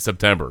career in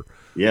September.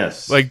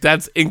 Yes. Like,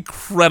 that's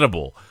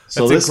incredible.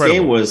 So this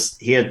game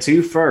he had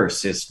two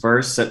firsts, his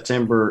first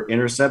September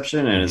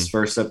interception and his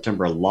first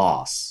September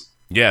loss.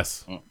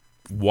 Yes.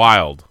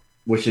 Wild.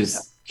 Which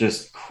is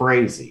just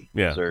crazy.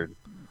 Yeah. Absurd.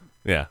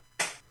 Yeah.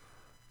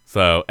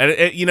 So,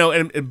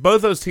 and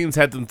both those teams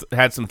had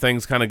some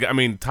things kind of, I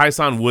mean,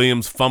 Tyson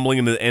Williams fumbling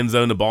in the end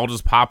zone, the ball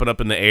just popping up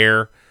in the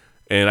air.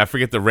 And I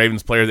forget the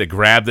Ravens player that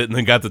grabbed it and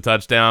then got the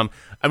touchdown.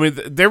 I mean,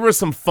 there was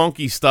some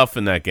funky stuff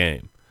in that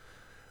game.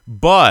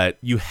 But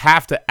you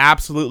have to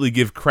absolutely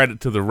give credit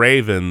to the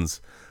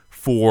Ravens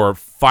for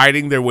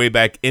fighting their way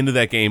back into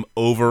that game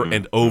over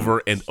and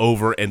over and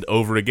over and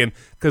over again.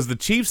 Because the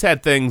Chiefs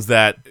had things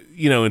that,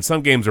 in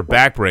some games are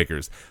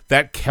backbreakers.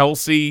 That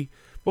Kelsey,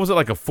 what was it,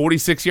 like a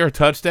 46-yard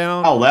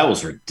touchdown? Oh, that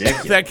was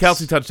ridiculous. That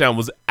Kelsey touchdown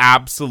was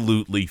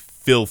absolutely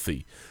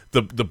filthy.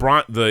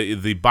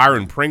 The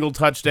Byron Pringle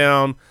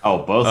touchdown. Oh,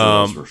 both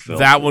of those were filthy.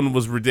 That one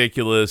was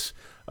ridiculous.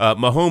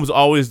 Mahomes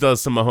always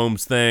does some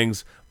Mahomes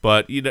things,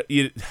 but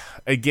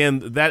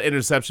again, that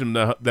interception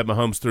that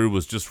Mahomes threw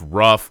was just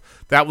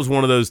rough. That was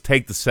one of those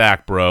take the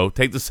sack, bro.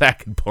 Take the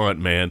sack and punt,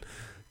 man.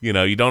 You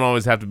don't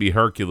always have to be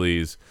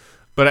Hercules.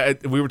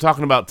 But we were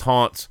talking about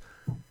taunts.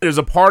 There's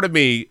a part of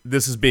me,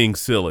 this is being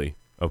silly,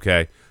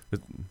 okay?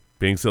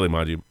 Being silly,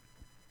 mind you.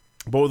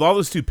 But with all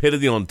the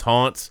stupidity on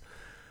taunts,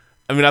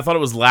 I mean, I thought it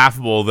was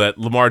laughable that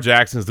Lamar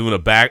Jackson's doing not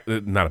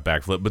a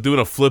backflip, but doing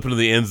a flip into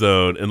the end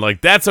zone, and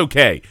that's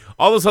okay.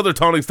 All this other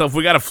taunting stuff,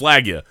 we got to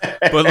flag you.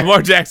 But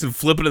Lamar Jackson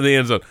flipping in the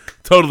end zone,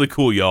 totally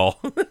cool, y'all.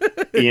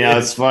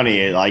 It's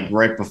funny. Like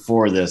right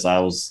before this, I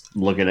was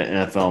looking at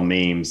NFL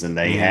memes, and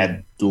they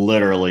had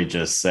literally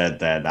just said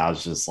that. And I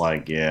was just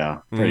like, yeah,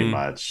 pretty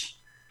much.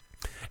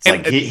 It's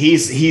like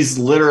he's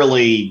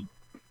literally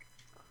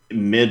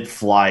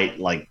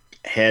mid-flight, like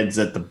heads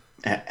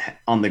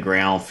on the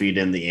ground, feet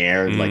in the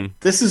air. Like,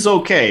 this is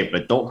okay,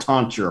 but don't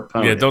taunt your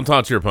opponent. Yeah, don't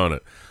taunt your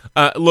opponent.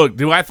 Look,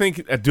 do I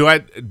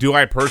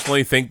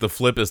personally think the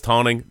flip is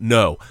taunting?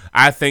 No,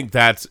 I think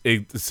that's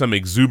some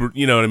exuberant.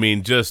 You know what I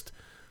mean? Just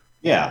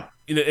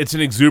it's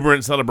an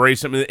exuberant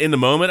celebration in the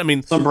moment. I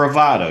mean, some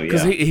bravado.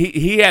 Because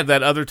he had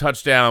that other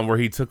touchdown where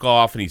he took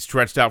off and he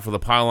stretched out for the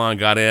pylon,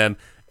 got in,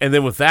 and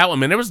then with that one,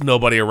 man, there was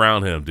nobody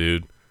around him,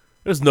 dude.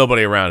 There's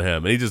nobody around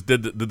him, and he just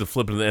did the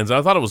flip in the end zone.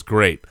 I thought it was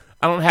great.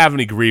 I don't have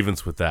any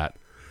grievance with that.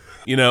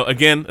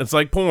 Again, it's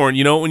like porn.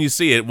 When you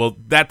see it, well,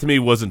 that to me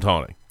wasn't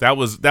taunting. That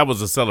was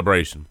a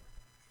celebration.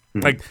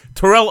 Like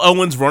Terrell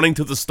Owens running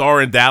to the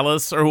star in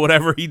Dallas or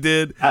whatever he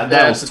did.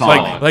 That was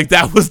taunting.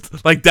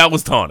 That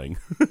was taunting.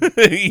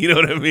 You know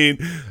what I mean?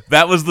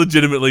 That was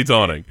legitimately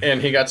taunting.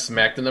 And he got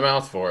smacked in the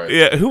mouth for it.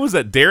 Yeah, who was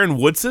that? Darren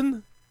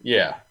Woodson?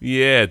 Yeah.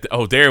 Yeah.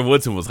 Oh, Darren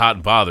Woodson was hot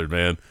and bothered,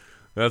 man.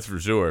 That's for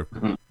sure.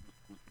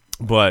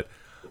 But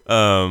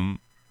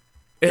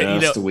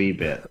just a wee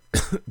bit.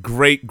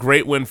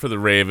 Great win for the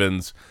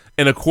Ravens,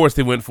 and of course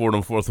they went for it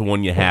on 4th and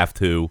 1. You have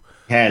to,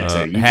 had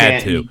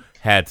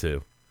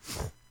to.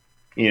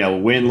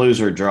 Win, lose,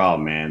 or draw,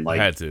 man. Like,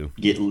 had to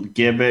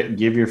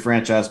give your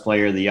franchise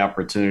player the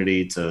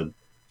opportunity to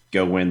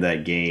go win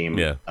that game.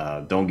 Yeah.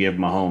 Don't give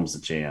Mahomes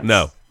a chance.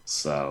 No.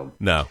 So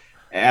no,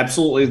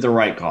 absolutely the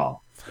right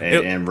call,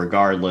 and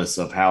regardless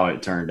of how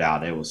it turned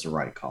out, it was the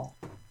right call.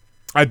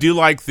 I do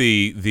like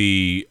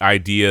the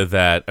idea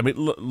that, I mean,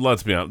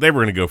 let's be honest, they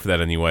were going to go for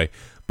that anyway,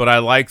 but I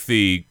like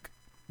the,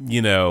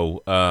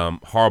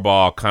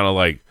 Harbaugh kind of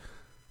like,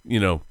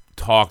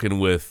 talking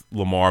with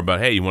Lamar about,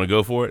 hey, you want to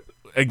go for it?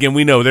 Again,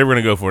 we know they were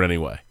going to go for it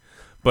anyway.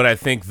 But I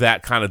think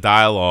that kind of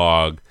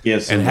dialogue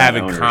and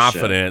having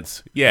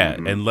confidence,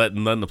 and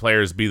letting the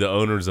players be the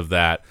owners of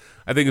that,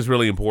 I think is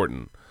really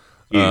important.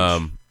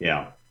 Huge.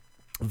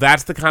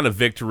 That's the kind of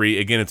victory,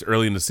 again, it's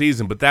early in the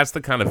season, but that's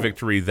the kind of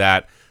victory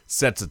that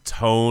sets a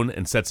tone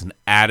and sets an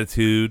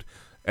attitude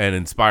and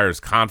inspires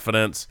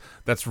confidence.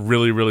 That's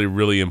really, really,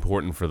 really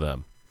important for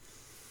them.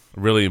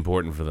 Really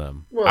important for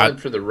them. Well,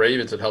 and for the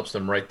Ravens, it helps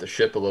them right the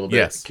ship a little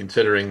bit,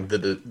 considering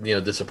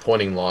the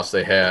disappointing loss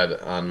they had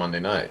on Monday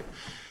night.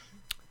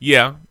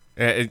 Yeah.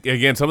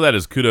 Again, some of that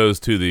is kudos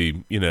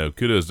to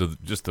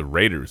just the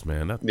Raiders,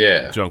 man.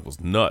 That junk was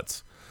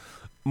nuts.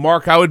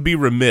 Mark, I would be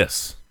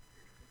remiss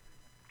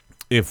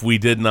if we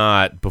did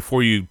not,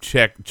 before you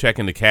check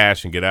into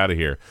cash and get out of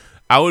here,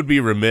 I would be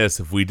remiss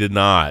if we did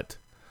not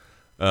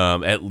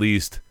at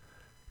least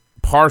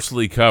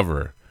partially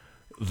cover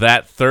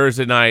that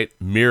Thursday night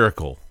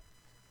miracle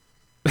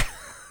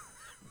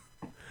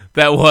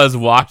that was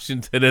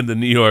Washington and the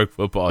New York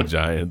Football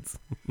Giants.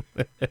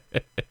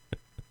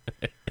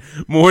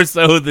 More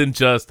so than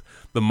just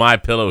the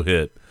MyPillow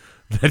hit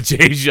that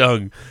Chase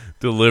Young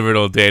delivered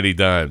on Danny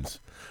Dimes.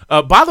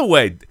 By the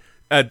way,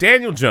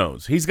 Daniel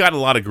Jones, he's got a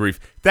lot of grief.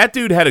 That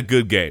dude had a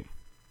good game.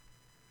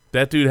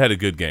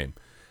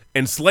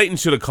 And Slayton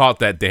should have caught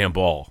that damn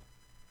ball.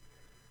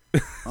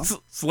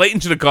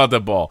 Slayton should have caught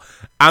that ball.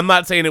 I'm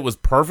not saying it was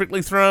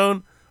perfectly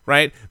thrown,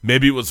 right?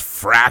 Maybe it was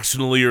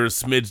fractionally or a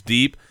smidge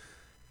deep.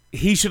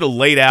 He should have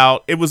laid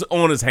out. It was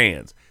on his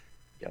hands.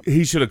 Yep.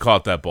 He should have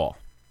caught that ball.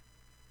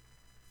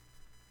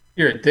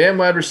 You're a damn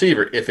wide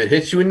receiver. If it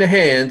hits you in the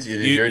hands,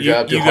 it is your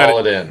job to haul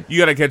it in. You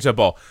got to catch that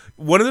ball.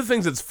 One of the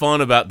things that's fun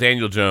about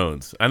Daniel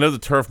Jones, I know the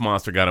Turf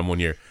Monster got him one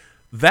year.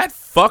 That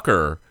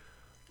fucker,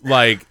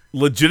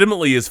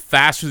 legitimately is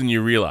faster than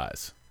you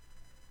realize.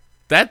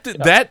 That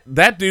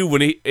dude,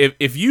 when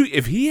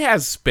if he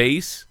has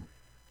space,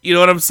 you know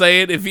what I'm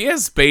saying? If he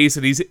has space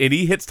and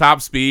he hits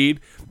top speed,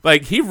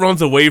 he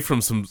runs away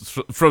from some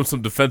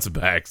defensive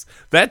backs.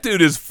 That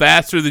dude is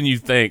faster than you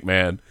think,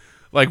 man.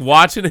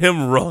 Watching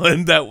him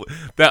run, that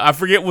I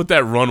forget what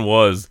that run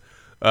was.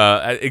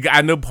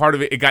 I know part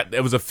of it.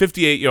 It was a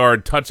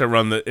 58-yard touchdown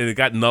run, and it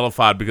got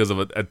nullified because of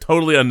a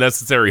totally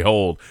unnecessary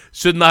hold.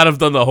 Should not have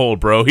done the hold,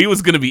 bro. He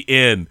was going to be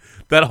in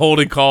that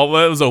holding call.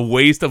 That was a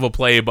waste of a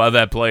play by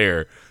that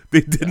player.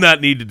 They did not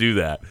need to do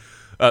that.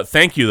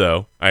 Thank you,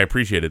 though. I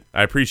appreciate it.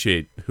 I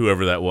appreciate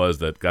whoever that was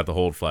that got the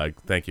hold flag.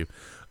 Thank you.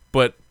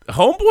 But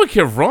homeboy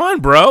can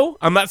run, bro.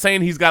 I'm not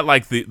saying he's got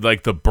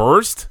the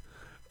burst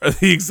or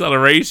the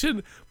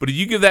acceleration, but if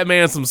you give that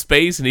man some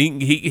space and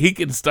he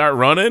can start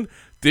running,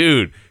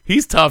 dude,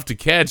 he's tough to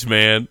catch,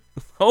 man.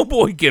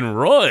 Homeboy can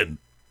run.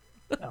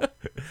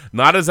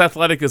 Not as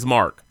athletic as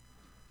Mark.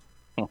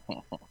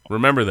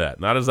 Remember that.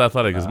 Not as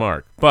athletic as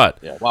Mark. But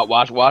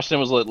Washington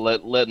was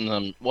letting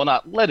them, well,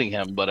 not letting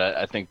him, but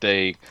I think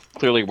they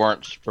clearly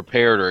weren't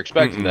prepared or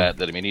expecting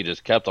that. I mean, he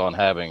just kept on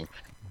having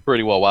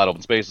pretty well wide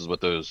open spaces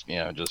with those,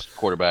 just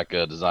quarterback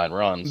design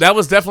runs. That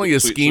was definitely a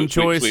scheme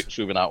choice.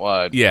 Sweeping out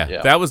wide.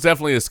 Yeah, that was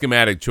definitely a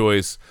schematic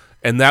choice,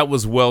 and that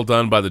was well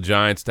done by the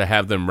Giants to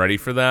have them ready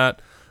for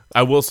that.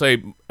 I will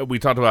say we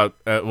talked about,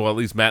 at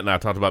least Matt and I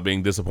talked about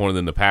being disappointed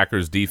in the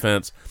Packers'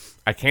 defense.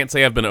 I can't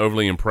say I've been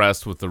overly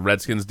impressed with the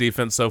Redskins'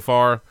 defense so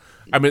far.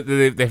 I mean,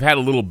 they've had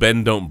a little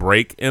bend, don't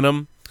break in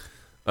them,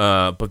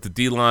 but the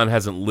D-line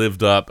hasn't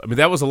lived up. I mean,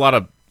 that was a lot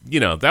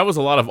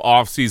of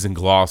off-season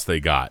gloss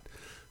they got.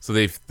 So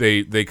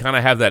they kind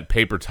of have that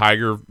paper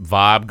tiger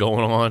vibe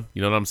going on.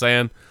 You know what I'm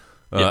saying?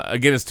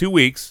 Again, it's 2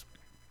 weeks,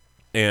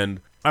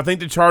 and I think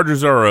the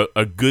Chargers are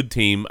a good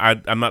team.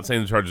 I'm not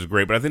saying the Chargers are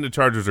great, but I think the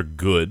Chargers are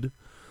good.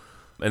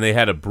 And they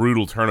had a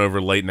brutal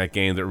turnover late in that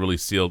game that really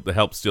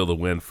helped steal the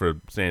win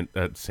for San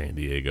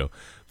Diego.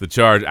 The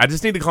Chargers. I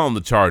just need to call them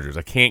the Chargers.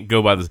 I can't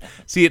go by this.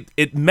 See,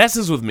 it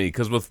messes with me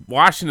because with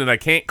Washington, I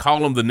can't call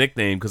them the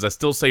nickname because I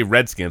still say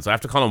Redskins. So I have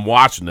to call them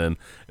Washington.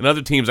 And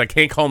other teams, I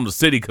can't call them the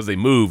city because they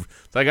moved.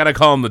 So I got to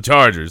call them the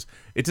Chargers.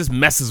 It just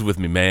messes with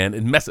me, man.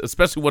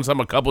 Especially once I'm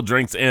a couple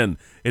drinks in.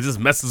 It just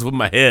messes with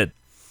my head.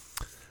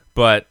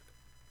 But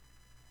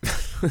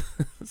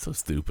so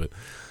stupid.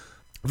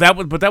 That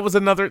was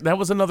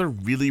another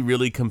really,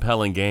 really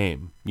compelling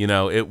game.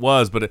 It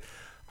was, but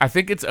I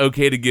think it's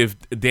okay to give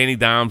Danny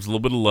Dimes a little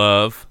bit of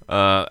love.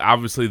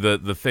 Obviously,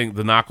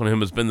 the knock on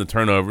him has been the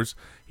turnovers.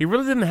 He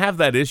really didn't have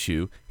that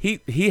issue.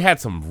 He had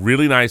some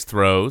really nice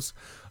throws.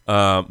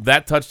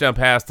 That touchdown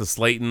pass to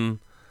Slayton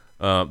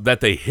that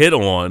they hit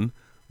on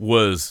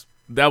was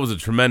a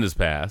tremendous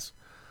pass,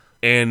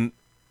 and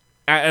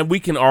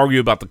we can argue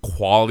about the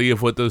quality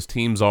of what those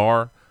teams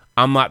are.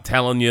 I'm not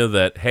telling you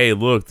that, hey,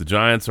 look, the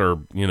Giants are,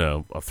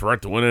 a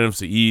threat to win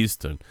NFC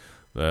East, and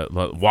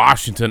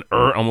Washington,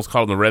 almost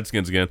called them the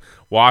Redskins again.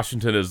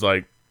 Washington is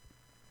the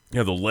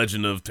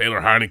legend of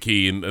Taylor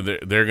Heineke, and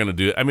they're going to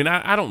do it. I mean,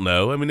 I don't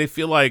know. I mean, they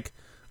feel like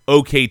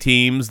okay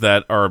teams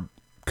that are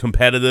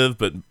competitive,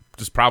 but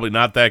just probably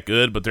not that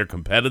good, but they're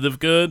competitive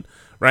good,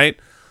 right?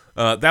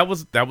 That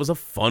was a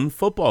fun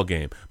football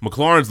game.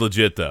 McLaurin's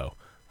legit, though.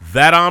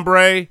 That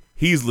hombre,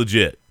 he's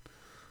legit.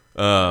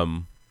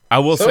 I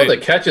will say some of the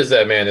catches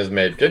that man has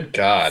made. Good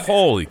God!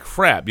 Holy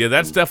crap! Yeah,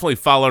 that's definitely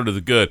fall under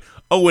the good.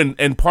 Oh,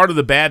 and part of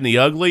the bad and the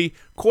ugly,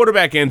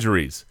 quarterback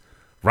injuries.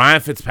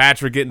 Ryan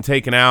Fitzpatrick getting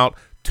taken out.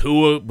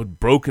 Tua with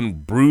broken,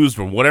 bruised,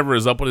 or whatever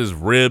is up with his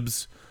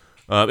ribs.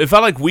 It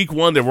felt like week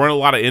 1 there weren't a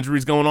lot of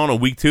injuries going on.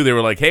 In week 2 they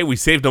were like, "Hey, we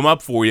saved them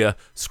up for you.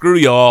 Screw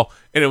y'all!"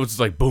 And it was just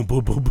like boom,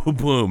 boom, boom, boom,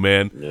 boom,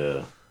 man.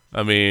 Yeah.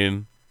 I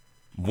mean,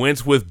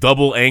 Wentz with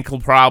double ankle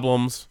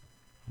problems.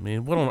 I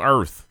mean, what on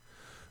earth?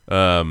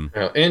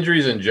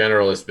 Injuries in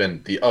general has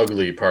been the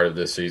ugly part of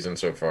this season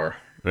so far.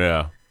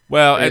 Yeah.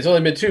 Well, it's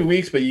only been 2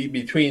 weeks, but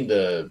between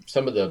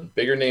some of the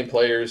bigger name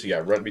players, you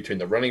got between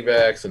the running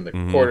backs and the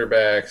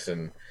quarterbacks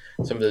and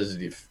some of those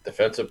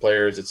defensive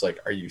players. It's like,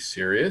 are you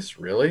serious?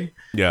 Really?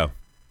 Yeah.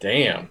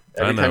 Damn.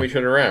 Every time you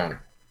turn around,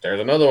 there's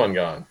another one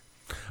gone.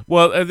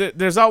 Well,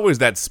 there's always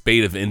that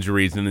spate of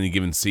injuries in any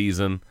given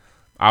season.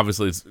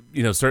 Obviously, it's,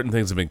 certain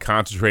things have been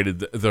concentrated.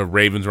 The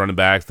Ravens running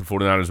backs, the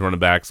 49ers running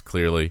backs,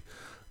 clearly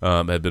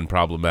have been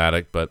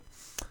problematic. But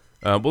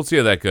we'll see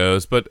how that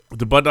goes. But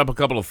to button up a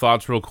couple of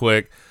thoughts real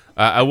quick,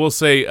 I will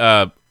say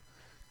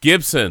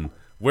Gibson.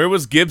 Where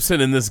was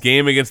Gibson in this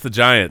game against the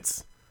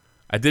Giants?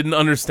 I didn't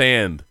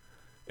understand.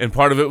 And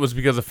part of it was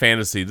because of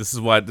fantasy. This is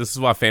why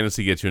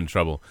fantasy gets you in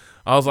trouble.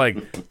 I was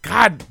like,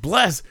 God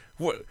bless.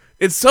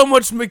 It's so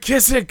much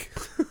McKissick.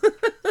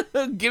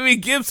 Give me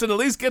Gibson. At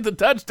least get the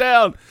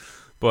touchdown.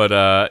 But,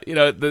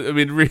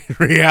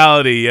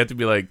 reality, you have to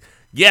be like,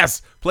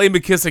 yes, play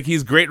McKissick.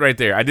 He's great right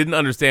there. I didn't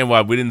understand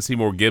why we didn't see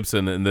more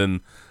Gibson. And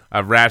then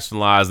I've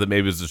rationalized that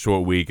maybe it's a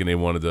short week and they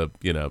wanted to,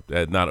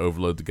 not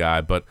overload the guy.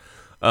 But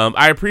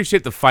I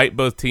appreciate the fight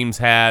both teams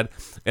had,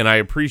 and I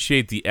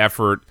appreciate the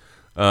effort.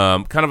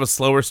 Kind of a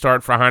slower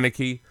start for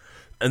Heinicke,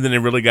 and then they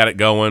really got it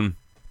going.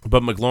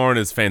 But McLaurin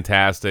is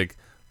fantastic.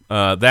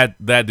 That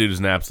dude is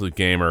an absolute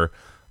gamer.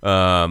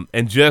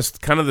 And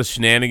just kind of the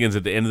shenanigans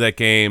at the end of that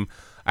game,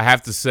 I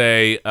have to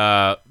say,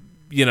 when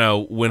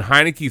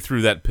Heinicke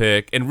threw that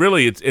pick, and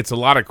really it's a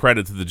lot of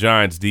credit to the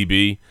Giants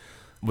DB.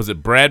 Was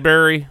it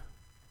Bradbury?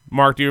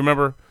 Mark, do you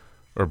remember?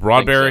 Or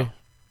Broadberry?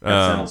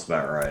 That sounds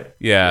about right.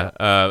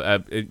 Yeah,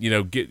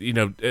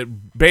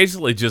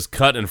 basically just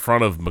cut in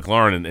front of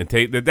McLaurin and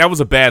take that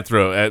was a bad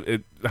throw.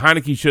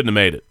 Heinicke shouldn't have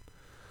made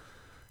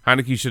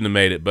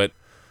it. But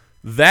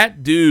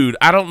that dude,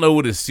 I don't know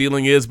what his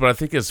ceiling is, but I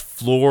think his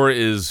floor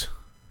is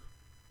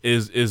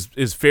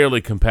fairly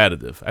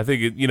competitive. I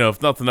think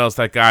if nothing else,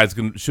 that guy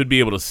should be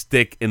able to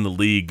stick in the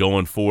league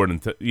going forward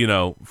and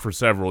for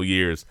several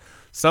years.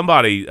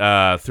 Somebody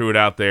threw it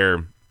out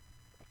there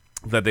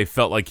that they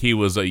felt like he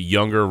was a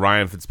younger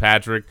Ryan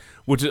Fitzpatrick,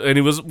 and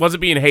he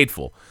wasn't being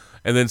hateful.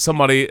 And then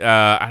somebody,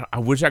 I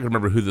wish I could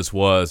remember who this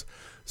was.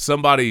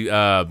 Somebody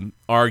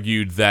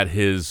argued that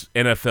his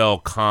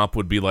NFL comp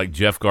would be like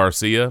Jeff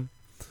Garcia,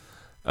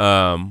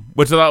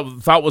 which I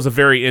thought was a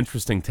very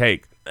interesting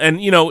take.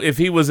 And if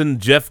he was in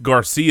Jeff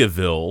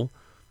Garciaville,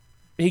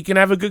 he can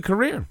have a good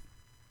career.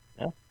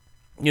 Yeah.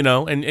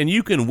 And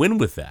you can win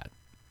with that.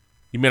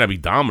 He may not be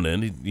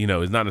dominant.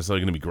 He's not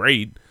necessarily going to be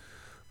great,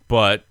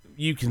 but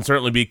you can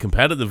certainly be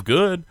competitive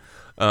good.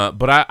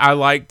 But I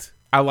liked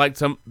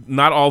some,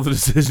 not all the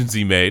decisions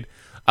he made.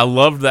 I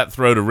loved that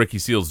throw to Ricky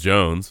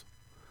Seals-Jones.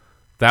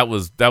 That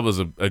was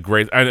a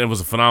great, and it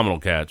was a phenomenal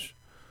catch.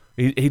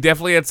 He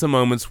definitely had some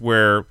moments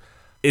where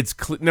it's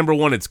number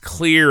one, it's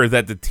clear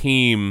that the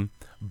team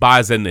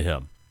buys into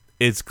him.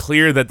 It's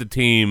clear that the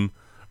team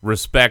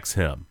respects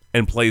him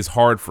and plays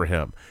hard for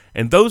him.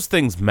 And those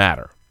things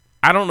matter.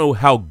 I don't know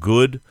how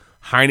good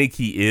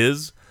Heinicke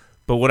is,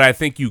 but what I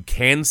think you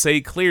can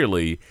say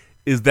clearly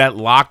is that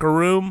locker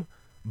room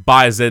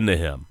buys into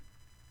him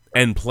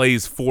and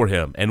plays for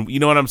him. And you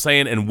know what I'm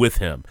saying? And with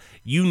him.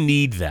 You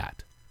need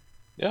that.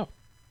 Yeah.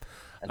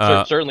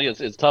 And certainly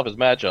it's toughest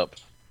matchup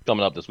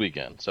coming up this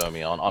weekend. So,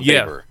 on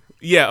paper.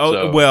 Yeah.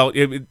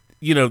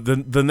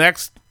 The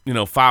next,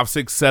 5,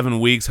 6, 7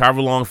 weeks,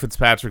 however long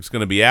Fitzpatrick's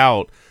going to be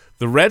out,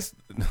 the Reds,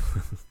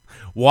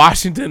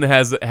 Washington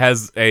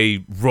has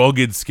a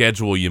rugged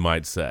schedule, you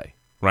might say.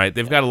 Right,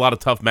 they've got a lot of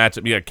tough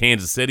matchups. You got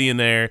Kansas City in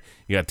there,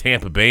 you got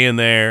Tampa Bay in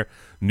there,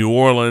 New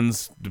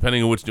Orleans,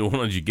 depending on which New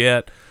Orleans you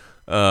get,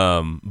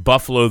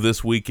 Buffalo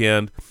this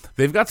weekend.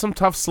 They've got some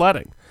tough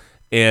sledding,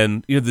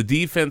 and the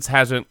defense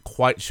hasn't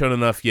quite shown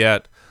enough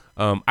yet.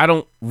 I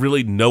don't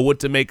really know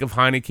what to make of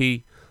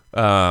Heinicke,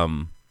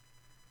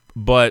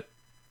 but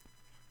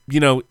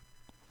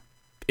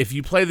if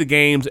you play the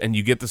games and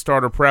you get the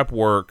starter prep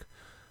work,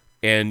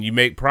 and you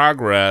make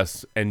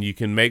progress, and you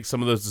can make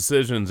some of those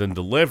decisions and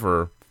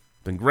deliver,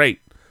 then great.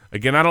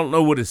 Again, I don't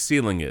know what his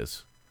ceiling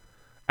is.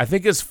 I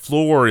think his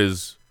floor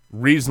is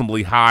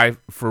reasonably high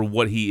for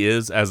what he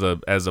is as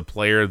a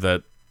player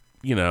that,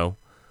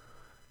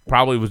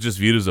 probably was just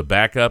viewed as a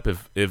backup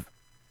if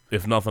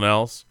nothing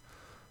else.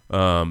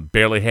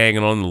 Barely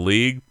hanging on in the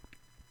league.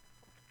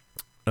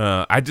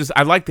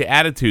 I like the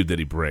attitude that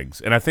he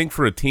brings. And I think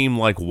for a team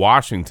like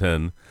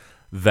Washington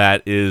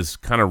that is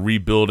kind of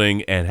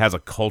rebuilding and has a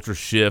culture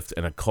shift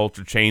and a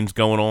culture change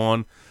going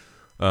on,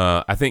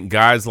 I think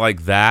guys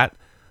like that,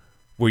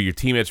 where your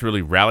teammates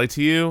really rally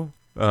to you,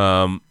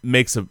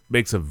 makes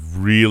a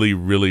really,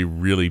 really,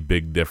 really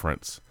big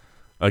difference.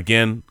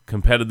 Again,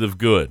 competitive,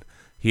 good.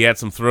 He had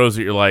some throws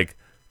that you're like,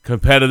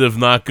 competitive,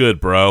 not good,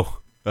 bro.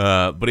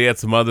 But he had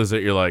some others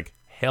that you're like,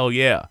 hell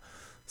yeah.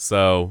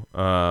 So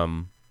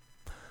I'm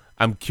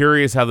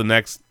curious how the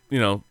next,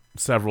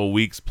 several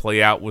weeks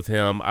play out with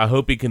him. I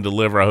hope he can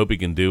deliver. I hope he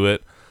can do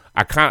it.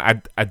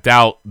 I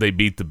doubt they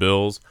beat the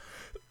Bills.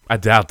 I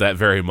doubt that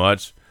very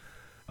much.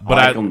 But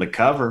I like him to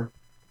cover.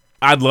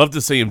 I'd love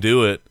to see him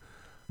do it.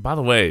 By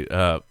the way,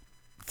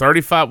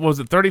 35 or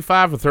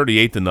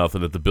 38-0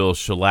 that the Bills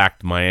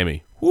shellacked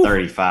Miami.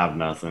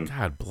 35-0.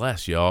 God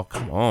bless y'all.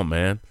 Come on,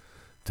 man.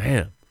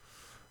 Damn.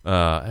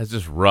 That's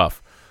just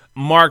rough.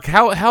 Mark,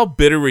 how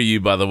bitter were you,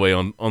 by the way,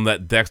 on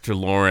that Dexter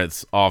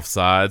Lawrence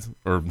offside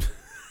or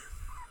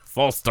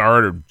false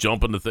start or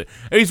jumping the thing?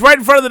 He's right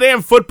in front of the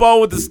damn football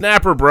with the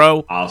snapper,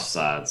 bro.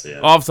 Offsides, yeah.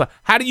 Offside.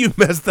 How do you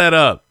mess that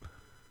up?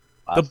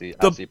 I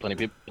see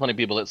plenty of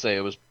people that say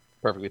it was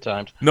perfectly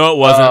timed. No, it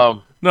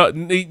wasn't. No,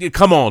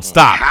 come on,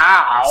 stop.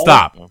 How?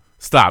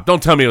 Stop.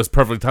 Don't tell me it was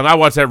perfectly timed. I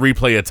watched that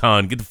replay a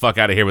ton. Get the fuck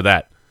out of here with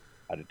that.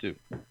 I did too.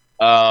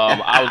 I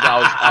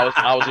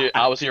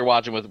was here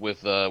watching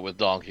with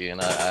Donkey,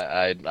 and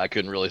I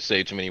couldn't really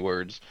say too many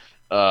words.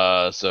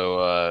 Look,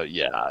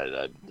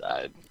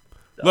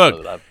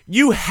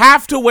 you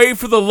have to wait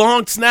for the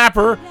long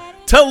snapper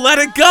to let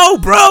it go,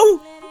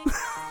 bro.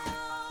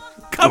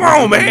 Come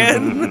on,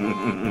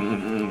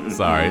 man.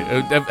 Sorry,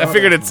 I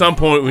figured at some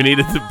point we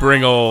needed to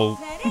bring old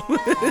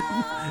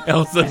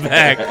Elsa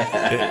back.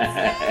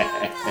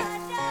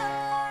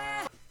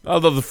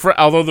 Although the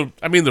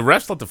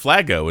refs let the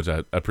flag go, which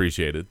I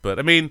appreciated. But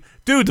I mean,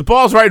 dude, the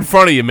ball's right in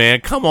front of you, man.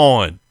 Come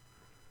on.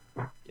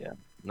 Yeah,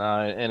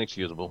 nah,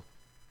 inexcusable.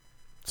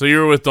 So you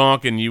were with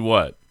Donk, and you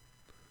what?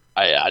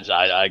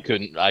 I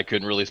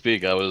couldn't really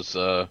speak. I was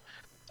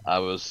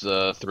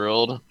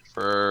thrilled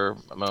for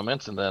a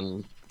moment, and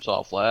then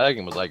saw a flag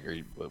and was like,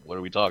 "What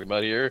are we talking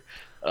about here?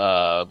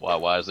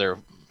 Why is there a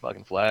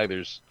fucking flag?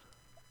 There's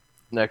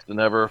next to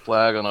never a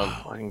flag on a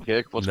fucking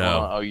kick. What's going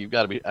on? Oh, you've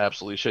got to be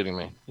absolutely shitting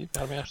me. You've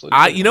got to be absolutely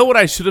shitting me. You know what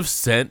I should have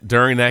sent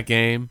during that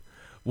game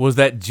was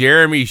that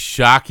Jeremy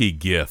Shockey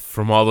gif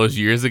from all those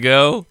years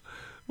ago,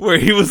 where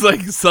he was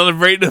like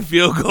celebrating a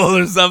field goal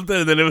or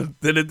something, and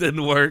then it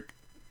didn't work.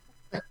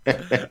 I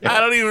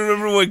don't even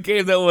remember what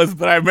game that was,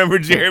 but I remember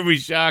Jeremy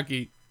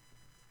Shockey.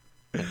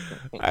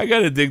 I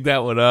gotta dig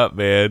that one up,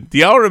 man. Do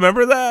y'all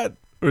remember that,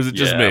 or is it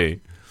just me?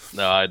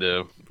 No, I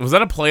do. Was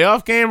that a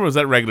playoff game or was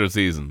that regular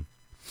season?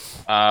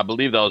 I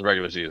believe that was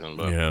regular season,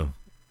 but yeah.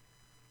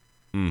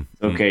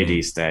 Okay,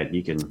 D-Stat,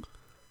 you can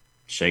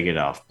shake it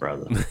off,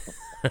 brother.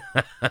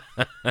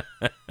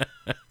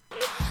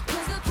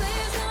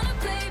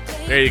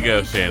 There you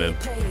go, Shannon.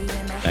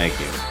 Thank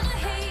you.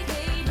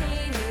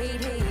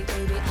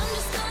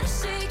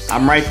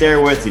 I'm right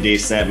there with you,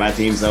 D-Stat. My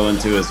team's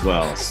 0-2 as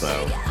well,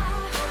 so.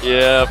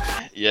 Yeah.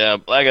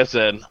 Like I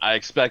said, I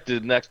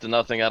expected next to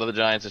nothing out of the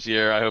Giants this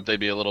year. I hope they'd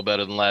be a little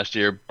better than last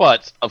year.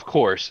 But of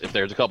course, if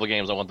there's a couple of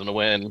games I want them to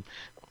win,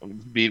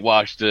 beat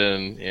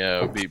Washington,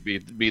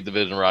 beat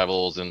division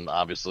rivals, and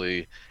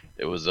obviously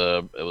it was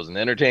an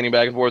entertaining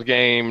back and forth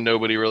game.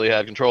 Nobody really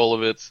had control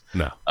of it.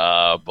 No.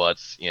 But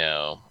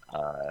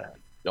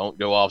don't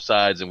go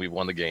offsides, and we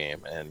won the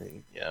game.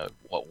 And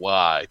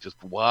why?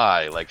 Just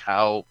why? Like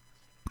how?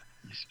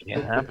 This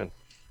can't happen.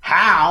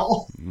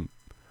 How?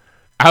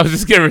 I was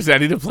just gonna say I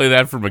need to play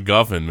that for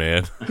McGuffin,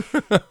 man.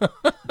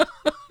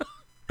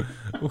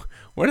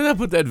 Where did I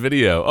put that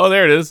video? Oh,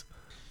 there it is.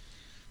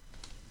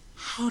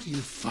 How do you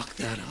fuck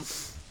that up?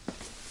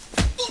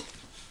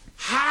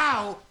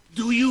 How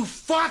do you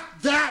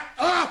fuck that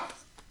up?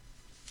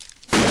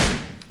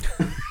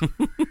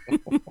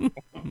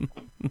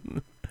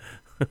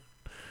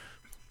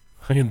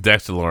 Fucking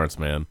Dexter Lawrence,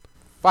 man.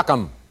 Fuck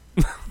him.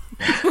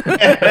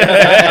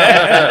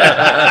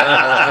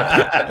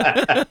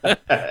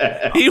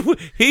 He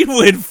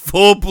went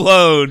full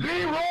blown.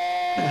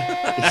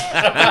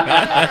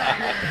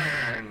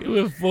 He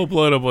went full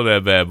blown up on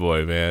that bad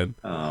boy, man.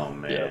 Oh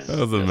man, yes, that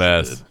was a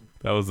mess.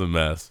 That was a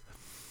mess.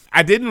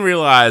 I didn't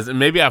realize, and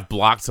maybe I've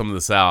blocked some of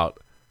this out.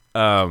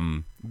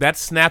 That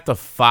snapped a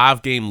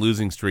 5-game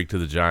losing streak to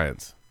the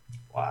Giants.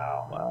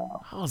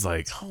 Wow. I was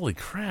like, holy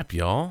crap,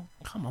 y'all!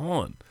 Come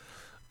on.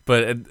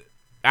 But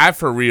I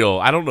for real,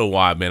 I don't know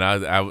why, man.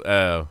 I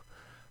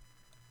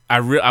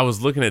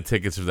was looking at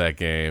tickets for that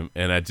game,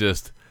 and I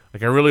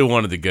really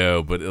wanted to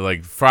go, but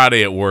like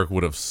Friday at work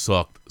would have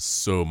sucked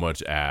so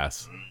much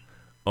ass.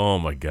 Oh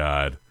my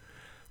god!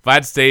 If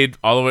I'd stayed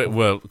all the way,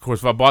 well, of course,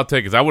 if I bought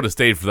tickets, I would have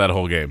stayed for that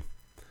whole game.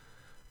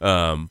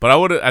 But I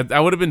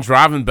would have been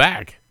driving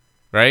back,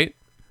 right?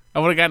 I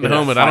would have gotten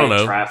home at, I don't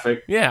know,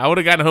 traffic. Yeah, I would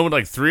have gotten home at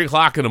like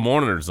 3:00 in the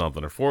morning or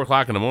something, or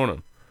 4:00 in the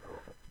morning.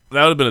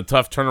 That would have been a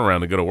tough turnaround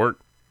to go to work.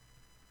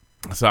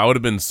 So I would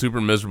have been super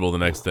miserable the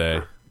next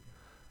day.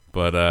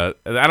 But I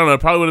don't know.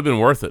 It probably would have been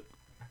worth it.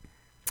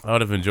 I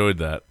would have enjoyed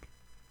that.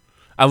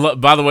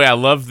 By the way, I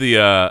love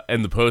the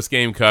in the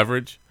post-game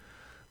coverage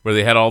where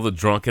they had all the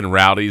drunken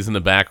rowdies in the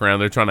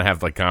background. They're trying to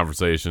have like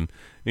conversation.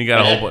 And you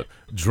got a whole bunch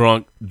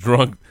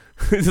drunk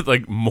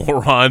like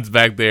morons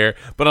back there.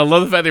 But I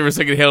love the fact they were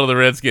singing "Hail to the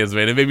Redskins,"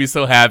 man. It made me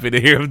so happy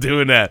to hear them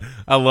doing that.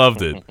 I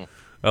loved it.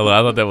 I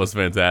thought that was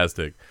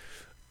fantastic.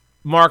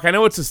 Mark, I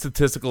know it's a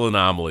statistical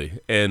anomaly,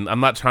 and I'm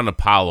not trying to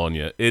pile on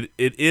you. It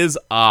is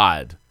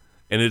odd,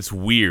 and it's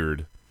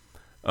weird,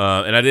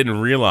 and I didn't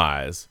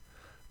realize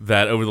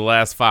that over the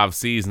last 5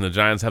 seasons, the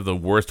Giants have the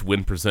worst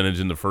win percentage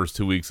in the first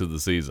 2 weeks of the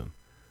season.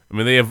 I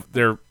mean,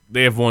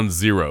 they have won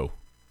 0.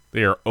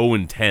 They are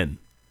 0-10.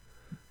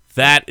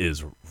 That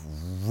is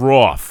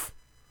rough.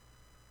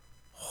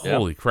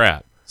 Holy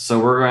crap! So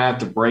we're gonna have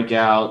to break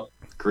out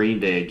Green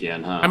Day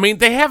again, huh? I mean,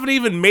 they haven't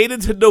even made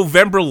it to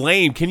November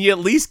lane. Can you at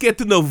least get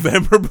to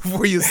November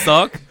before you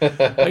suck?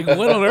 Like,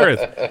 what on earth?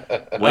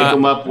 Wake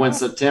them up when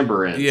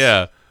September ends.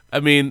 Yeah. I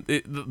mean,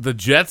 the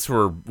Jets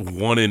were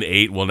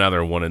 1-8. Well, now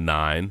they're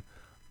 1-9.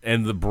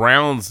 And the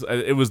Browns,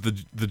 it was the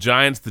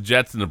Giants, the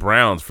Jets, and the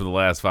Browns for the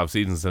last 5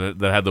 seasons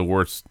that had the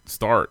worst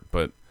start.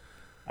 But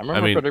I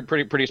remember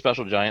pretty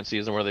special Giant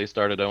season where they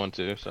started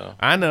 0-2. So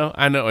I know.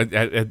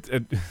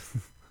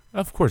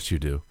 Of course you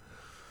do.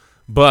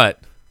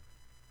 But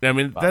I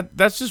mean,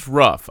 that's just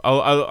rough.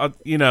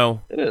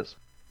 It is.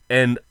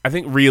 And I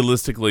think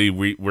realistically,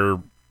 we're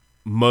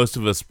most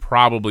of us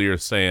probably are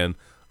saying,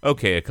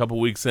 okay, a couple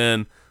weeks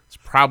in, it's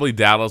probably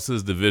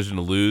Dallas's division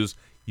to lose.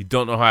 You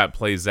don't know how it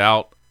plays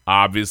out,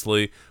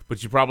 obviously,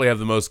 but you probably have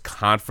the most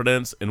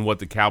confidence in what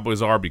the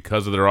Cowboys are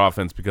because of their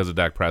offense, because of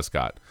Dak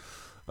Prescott.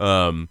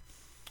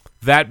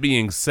 That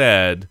being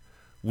said,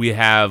 we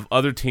have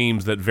other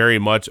teams that very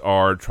much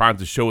are trying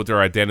to show what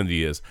their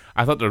identity is.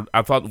 I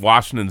thought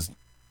Washington's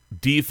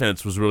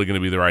defense was really going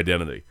to be their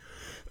identity.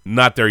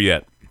 Not there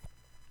yet.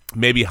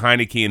 Maybe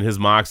Heineke and his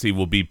moxie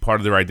will be part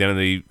of their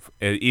identity,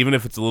 even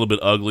if it's a little bit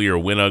ugly or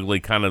win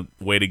ugly kind of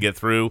way to get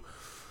through.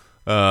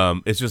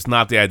 It's just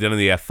not the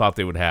identity I thought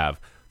they would have.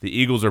 The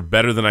Eagles are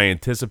better than I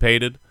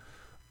anticipated,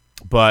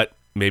 but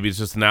maybe it's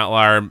just an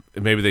outlier.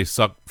 Maybe they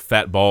suck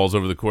fat balls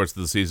over the course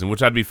of the season,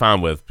 which I'd be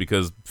fine with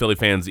because Philly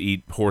fans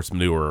eat horse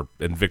manure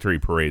and victory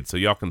parades, so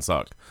y'all can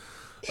suck.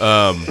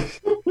 And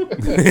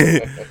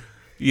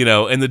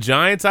the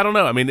Giants, I don't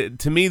know. I mean,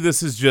 to me,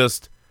 this is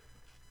just,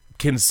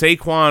 can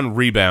Saquon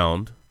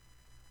rebound,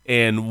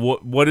 and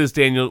where is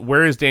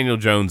Daniel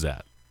Jones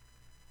at?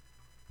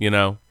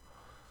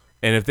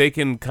 And if they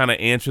can kind of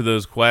answer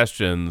those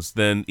questions,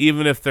 then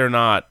even if they're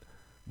not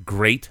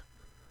great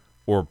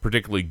or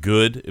particularly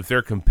good, if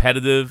they're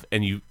competitive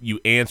and you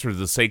answer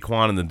the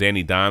Saquon and the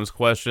Danny Dimes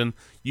question,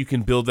 you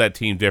can build that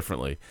team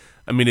differently.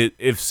 I mean,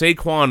 if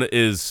Saquon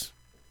is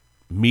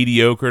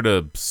mediocre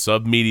to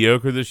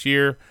sub-mediocre this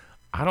year,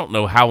 I don't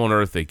know how on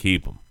earth they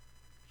keep him.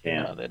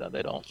 No, they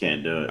don't.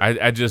 Can't do it.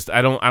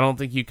 I don't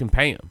think you can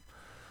pay him.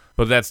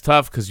 But that's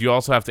tough because you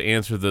also have to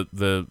answer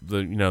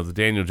the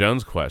Daniel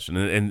Jones question.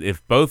 And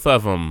if both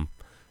of them,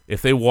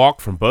 if they walk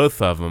from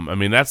both of them, I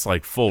mean, that's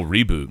like full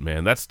reboot,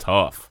 man. That's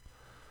tough.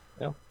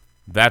 Yeah.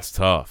 That's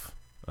tough.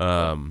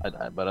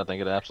 But I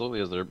think it absolutely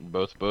is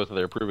both of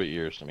their prove-it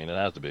years. I mean, it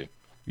has to be.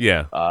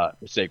 Yeah.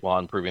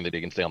 Saquon proving that he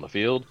can stay on the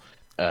field,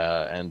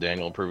 and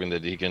Daniel proving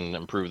that he can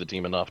improve the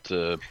team enough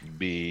to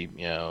be,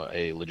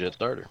 a legit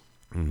starter.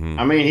 Mm-hmm.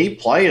 I mean, he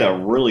played a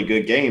really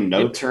good game.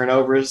 No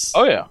turnovers.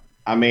 Oh yeah.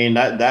 I mean,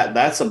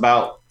 that's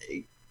about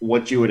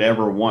what you would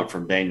ever want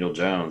from Daniel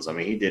Jones. I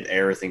mean, he did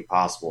everything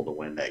possible to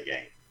win that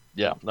game.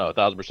 Yeah, no,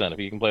 1,000%. If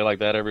he can play like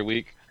that every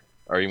week,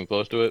 or even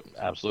close to it,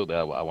 absolutely,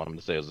 I want him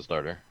to stay as a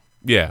starter.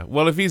 Yeah,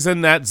 well, if he's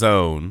in that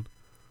zone,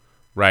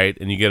 right,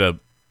 and you get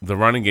the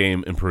running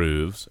game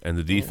improves and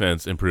the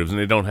defense improves, and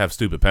they don't have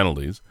stupid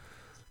penalties,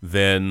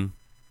 then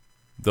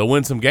they'll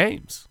win some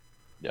games.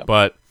 Yeah.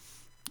 But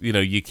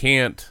you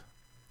can't.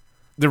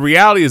 The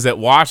reality is that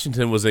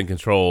Washington was in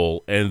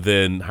control, and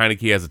then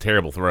Heineke has a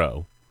terrible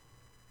throw,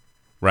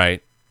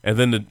 right? And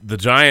then the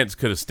Giants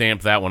could have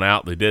stamped that one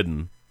out. They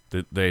didn't.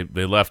 They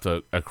left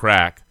a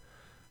crack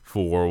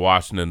for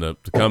Washington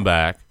to come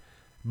back.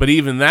 But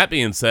even that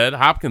being said,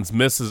 Hopkins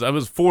misses. It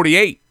was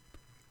 48,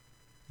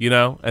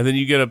 and then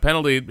you get a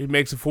penalty. He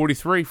makes it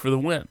 43 for the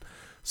win.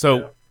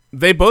 So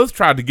they both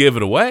tried to give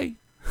it away.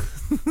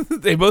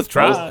 They both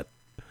tried.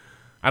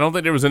 I don't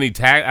think there was any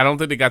tax. I don't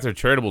think they got their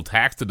charitable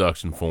tax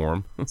deduction for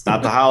him. It's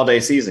not the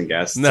holiday season,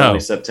 guys. It's only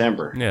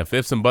September. Yeah,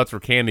 fifths and butts for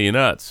candy and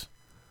nuts.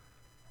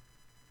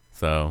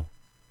 So,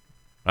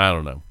 I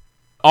don't know.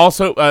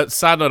 Also,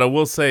 side note, I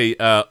will say,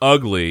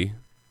 ugly.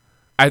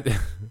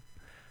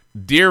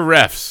 Dear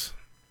refs,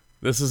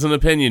 this is an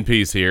opinion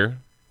piece here,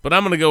 but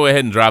I'm going to go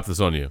ahead and drop this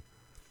on you.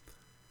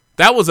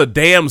 That was a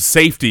damn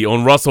safety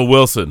on Russell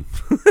Wilson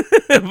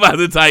by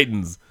the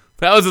Titans.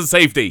 That was a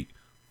safety.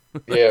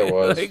 Yeah, it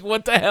was. Like,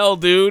 what the hell,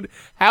 dude?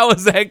 How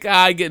is that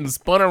guy getting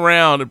spun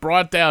around and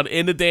brought down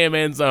in the damn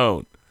end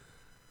zone?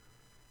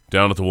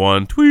 Down at the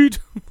one. Tweet.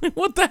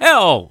 What the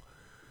hell?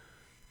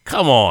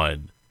 Come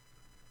on.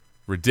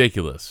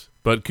 Ridiculous.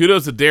 But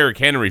kudos to Derrick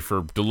Henry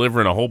for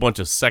delivering a whole bunch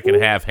of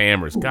second-half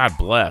hammers. God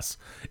bless.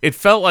 It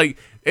felt like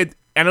it.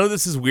 I know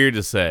this is weird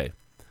to say,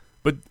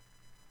 but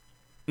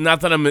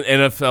not that I'm an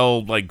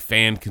NFL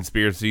fan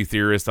conspiracy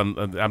theorist. I'm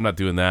not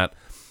doing that.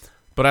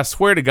 But I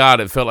swear to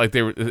God, it felt like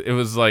they were. It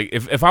was like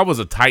if I was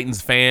a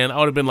Titans fan, I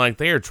would have been like,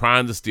 they are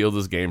trying to steal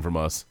this game from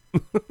us.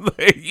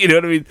 You know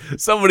what I mean?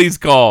 Some of these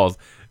calls,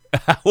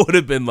 I would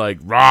have been like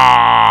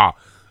rah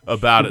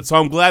about it. So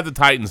I'm glad the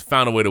Titans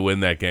found a way to win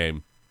that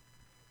game.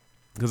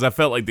 Because I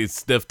felt like they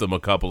stiffed them a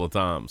couple of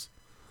times.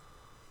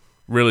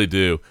 Really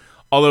do.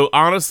 Although,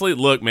 honestly,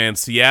 look, man,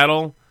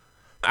 Seattle,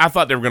 I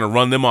thought they were going to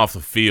run them off the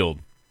field.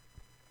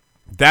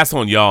 That's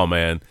on y'all,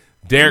 man.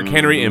 Derrick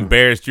Henry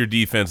embarrassed your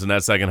defense in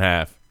that second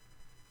half.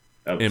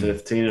 Up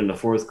 15 in the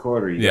fourth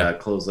quarter. You got to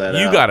close that out.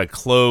 You got to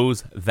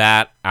close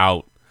that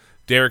out.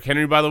 Derrick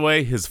Henry, by the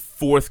way, his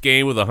fourth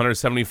game with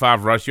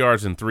 175 rush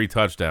yards and 3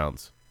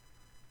 touchdowns.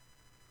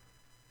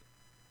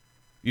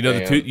 You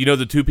know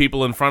the two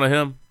people in front of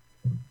him?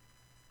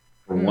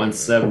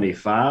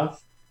 175.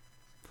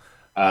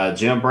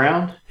 Jim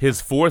Brown.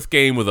 His fourth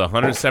game with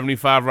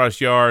 175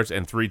 rush yards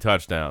and 3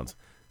 touchdowns.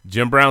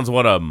 Jim Brown's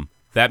one of them.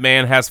 That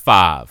man has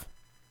 5.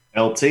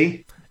 LT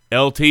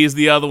is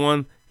the other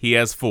one. He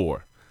has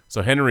 4.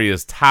 So Henry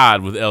is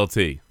tied with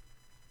LT.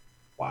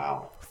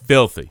 Wow.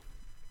 Filthy.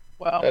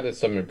 Wow. That is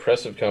some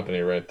impressive company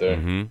right there.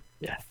 Mm-hmm.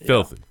 Yeah.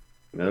 Filthy.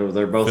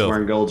 They're both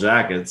wearing gold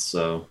jackets,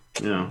 so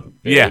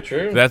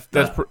true.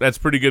 That's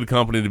pretty good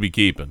company to be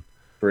keeping.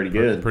 Pretty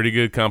good. Pretty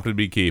good company to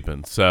be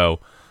keeping. So,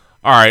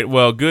 all right.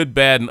 Well, good,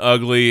 bad, and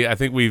ugly. I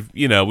think we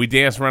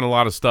danced around a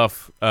lot of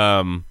stuff,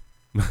 and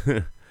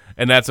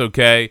that's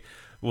okay.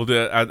 I'm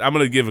going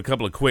to give a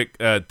couple of quick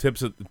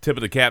tip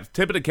of the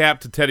cap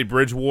to Teddy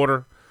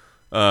Bridgewater,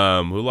 who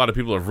a lot of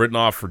people have written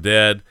off for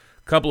dead.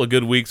 A couple of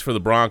good weeks for the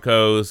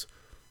Broncos.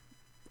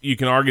 You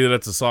can argue that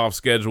it's a soft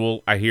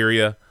schedule. I hear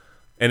you.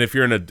 And if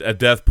you're in a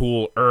death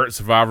pool or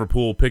survivor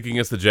pool, pick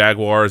against the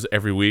Jaguars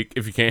every week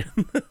if you can.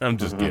 I'm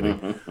just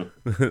kidding.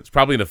 It's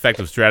probably an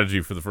effective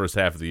strategy for the first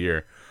half of the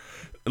year.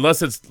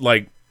 Unless it's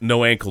like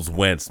no ankles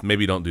Wentz.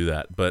 Maybe don't do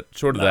that. But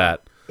short of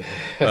that.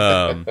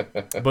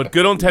 But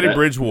good on Teddy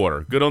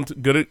Bridgewater. Good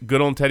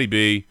on Teddy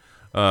B.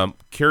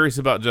 Curious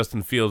about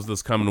Justin Fields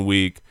this coming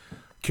week.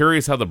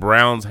 Curious how the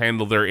Browns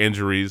handle their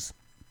injuries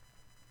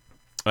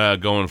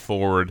going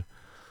forward.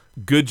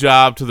 Good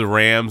job to the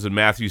Rams and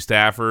Matthew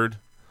Stafford.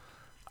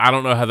 I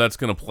don't know how that's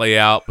going to play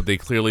out, but they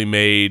clearly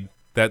made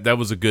that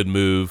was a good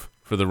move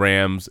for the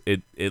Rams.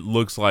 It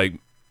looks like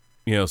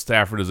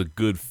Stafford is a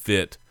good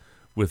fit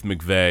with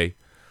McVay.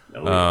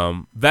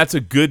 That's a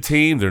good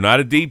team. They're not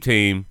a deep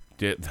team.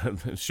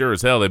 Sure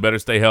as hell, they better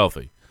stay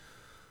healthy.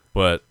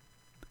 But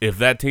if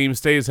that team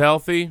stays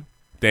healthy,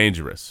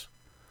 dangerous.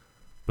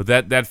 But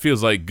that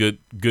feels like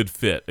good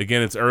fit.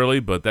 Again, it's early,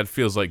 but that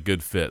feels like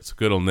good fits.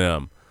 Good on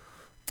them.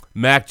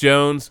 Mac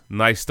Jones,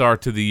 nice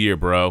start to the year,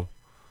 bro.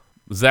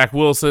 Zach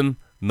Wilson,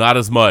 not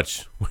as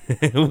much.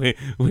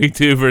 Week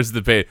 2 versus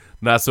the Patriots,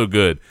 not so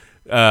good.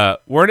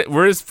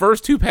 Were his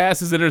first 2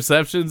 passes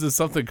interceptions is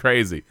something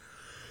crazy.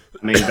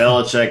 I mean,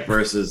 Belichick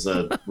versus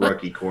a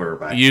rookie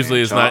quarterback. Usually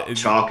it's not.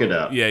 Chalk it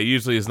up. Yeah,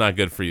 usually it's not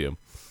good for you.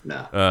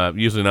 No.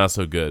 Usually not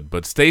so good.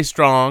 But stay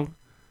strong.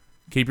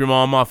 Keep your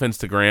mom off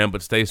Instagram,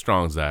 but stay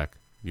strong, Zach.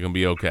 You're gonna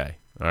be okay.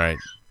 All right.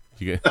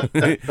 You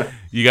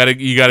got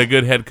a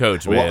good head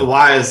coach, man.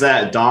 Why is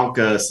that? Donk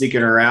seeking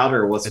her out,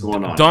 or what's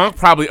going on? Donk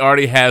probably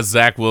already has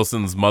Zach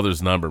Wilson's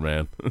mother's number,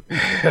 man. He's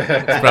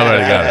probably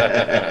already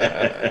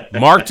got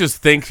it. Mark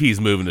just thinks he's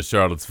moving to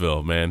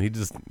Charlottesville, man. He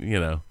just,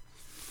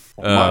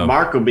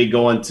 Mark will be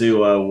going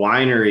to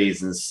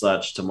wineries and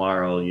such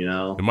tomorrow.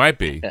 It might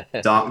be.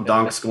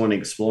 Donk's going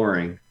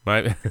exploring.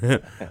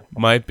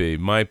 Might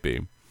be.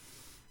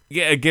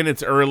 Yeah. Again,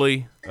 it's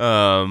early.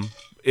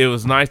 It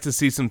was nice to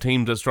see some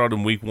teams that started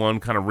in week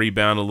 1 kind of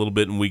rebound a little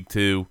bit in week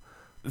 2.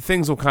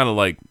 Things will kind of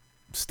like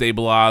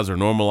stabilize or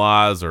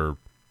normalize or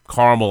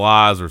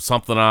caramelize or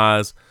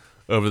somethinize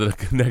over the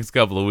next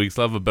couple of weeks.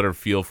 I'll have a better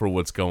feel for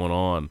what's going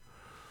on.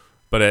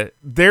 But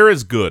there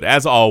is good,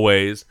 as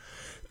always.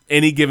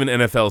 Any given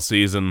NFL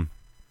season,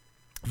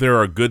 there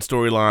are good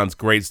storylines,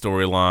 great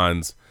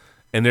storylines,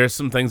 and there's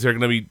some things that are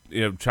going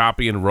to be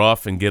choppy and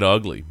rough and get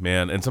ugly,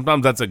 man. And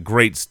sometimes that's a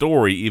great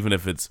story, even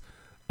if it's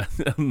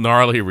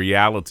gnarly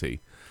reality,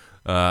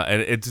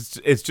 and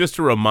it's just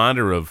a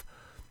reminder of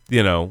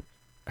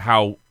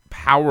how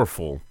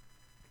powerful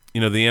the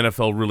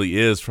NFL really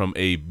is from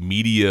a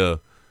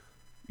media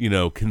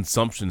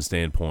consumption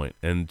standpoint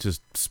and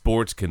just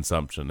sports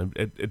consumption.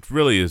 It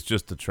really is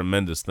just a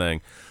tremendous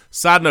thing.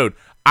 Side note,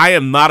 I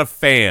am not a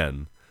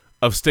fan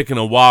of sticking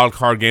a wild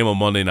card game on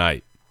Monday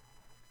night.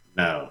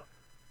 No.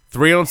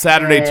 3 on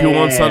Saturday, 2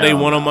 on Sunday,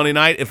 1 on Monday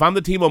night. If I'm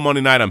the team on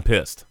Monday night, I'm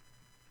pissed.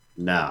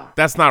 No.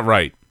 That's not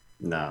right.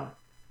 No.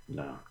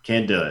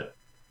 Can't do it.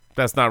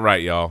 That's not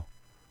right, y'all.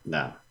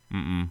 No.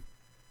 Mm-mm.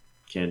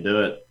 Can't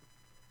do it.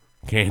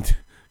 Can't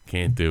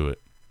do it.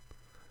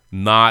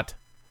 Not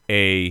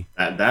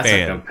That's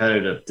fan. a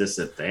competitive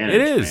disadvantage.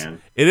 It is.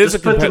 Man. It is.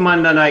 Just put the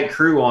Monday Night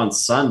Crew on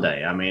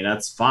Sunday. I mean,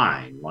 that's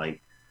fine.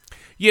 Like,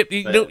 yeah,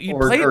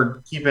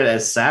 or keep it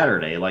as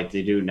Saturday like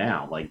they do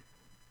now. Like,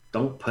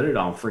 don't put it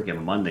on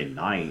freaking Monday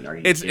night. Are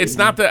you it's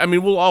not that. I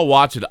mean, we'll all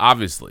watch it,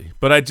 obviously,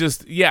 but I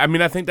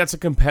think that's a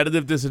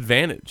competitive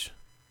disadvantage.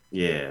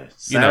 Yeah,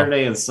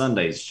 Saturday and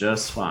Sunday is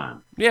just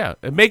fine. Yeah,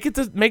 make it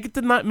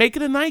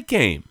a night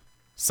game.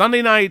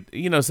 Sunday night,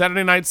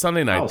 Saturday night,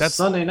 Sunday night.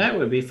 Sunday night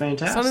would be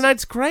fantastic. Sunday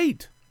night's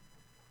great.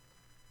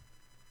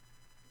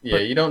 Yeah,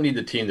 you don't need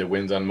the team that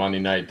wins on Monday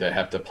night to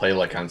have to play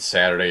like on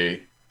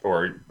Saturday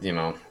or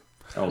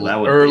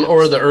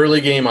or the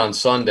early game on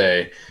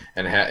Sunday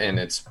and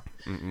it's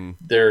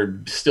they're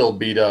still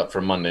beat up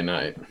for Monday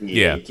night.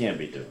 Yeah, you can't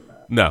be doing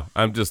that. No,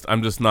 I'm just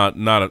not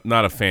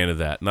a fan of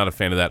that. Not a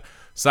fan of that.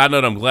 Side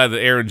note: I'm glad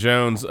that Aaron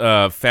Jones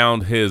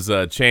found his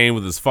chain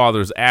with his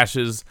father's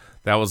ashes.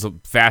 That was a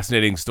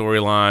fascinating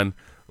storyline.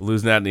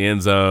 Losing that in the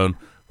end zone.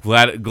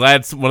 Glad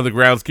one of the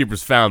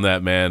groundskeepers found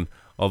that, man.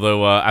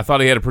 Although I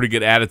thought he had a pretty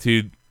good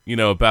attitude,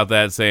 about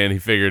that, saying he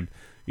figured,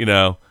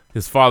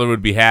 his father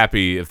would be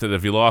happy if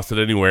he lost it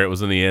anywhere, it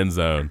was in the end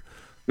zone.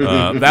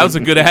 That was a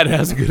good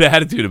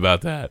attitude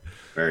about that.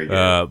 Very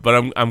good.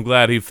 But I'm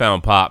glad he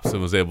found Pops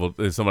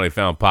and somebody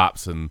found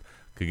Pops and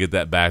could get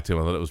that back to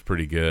him. I thought it was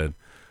pretty good.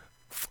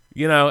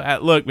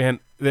 Look, man,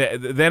 the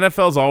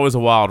NFL is always a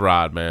wild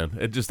ride, man.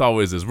 It just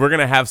always is. We're going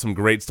to have some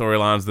great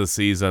storylines this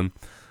season.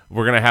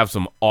 We're going to have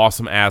some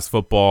awesome-ass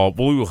football.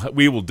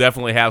 We will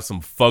definitely have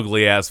some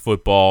fugly-ass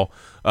football,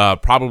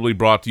 probably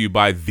brought to you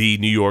by the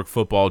New York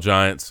Football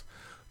Giants.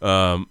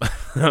 I'm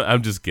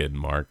just kidding,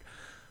 Mark.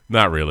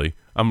 Not really.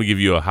 I'm going to give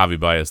you a Javy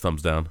Baez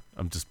thumbs down.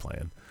 I'm just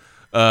playing.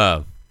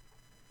 But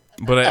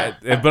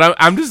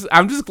I'm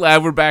just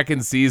glad we're back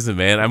in season,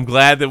 man. I'm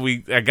glad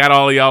that I got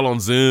all of y'all on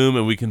Zoom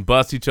and we can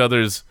bust each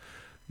other's,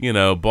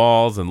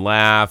 balls and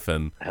laugh.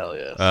 And hell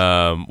yes.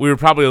 We were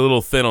probably a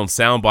little thin on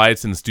sound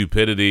bites and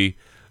stupidity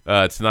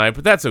tonight,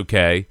 but that's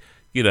okay.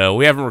 We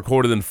haven't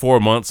recorded in 4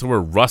 months, so we're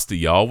rusty,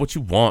 y'all. What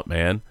you want,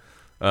 man?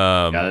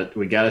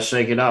 We gotta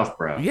shake it off,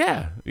 bro.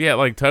 Yeah,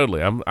 like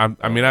totally.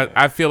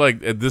 I feel like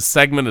this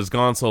segment has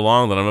gone so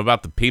long that I'm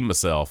about to pee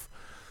myself.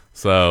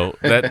 So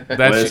that's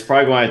it's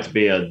probably going to have to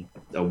be a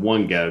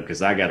one go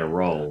because I got to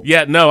roll.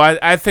 Yeah, no,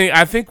 I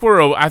think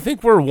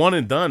we're one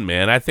and done,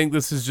 man. I think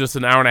this is just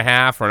an hour and a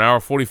half or an hour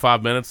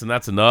 45 minutes, and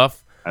that's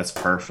enough. That's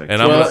perfect.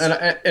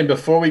 And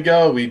before we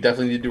go, we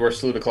definitely need to do our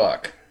salute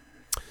o'clock.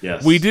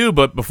 Yes, we do.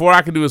 But before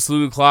I can do a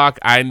salute o'clock,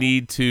 I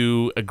need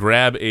to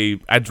grab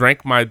I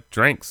drank my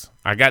drinks.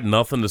 I got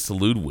nothing to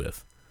salute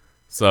with,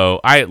 so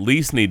I at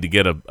least need to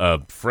get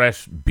a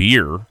fresh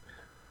beer.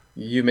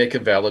 You make a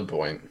valid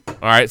point.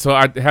 All right, so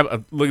I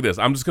have look at this.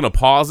 I'm just gonna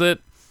pause it.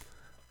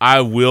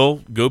 I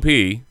will go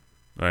pee.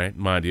 All right,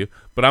 mind you,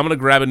 but I'm gonna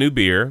grab a new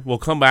beer. We'll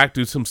come back,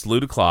 do some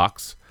salute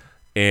o'clocks,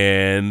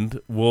 and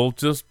we'll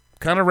just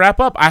kind of wrap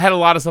up. I had a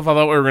lot of stuff I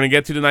thought we were gonna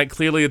get to tonight.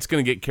 Clearly, it's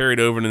gonna get carried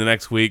over into the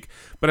next week.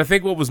 But I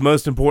think what was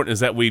most important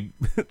is that we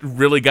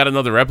really got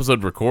another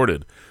episode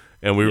recorded,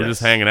 and we were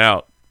just hanging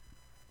out.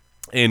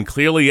 And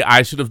clearly,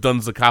 I should have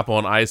done Zacapa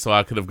on ice so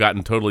I could have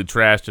gotten totally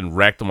trashed and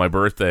wrecked on my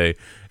birthday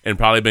and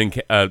probably been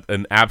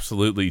an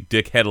absolutely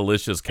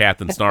dickheadalicious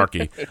Captain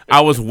Snarky.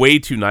 I was way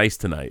too nice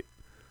tonight.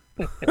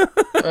 Don't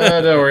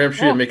worry, I'm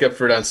sure you'll make up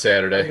for it on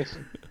Saturday.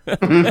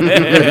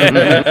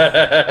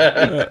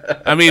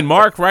 I mean,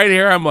 Mark, right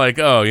here, I'm like,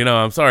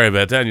 I'm sorry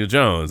about Daniel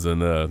Jones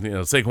and,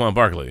 Saquon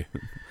Barkley.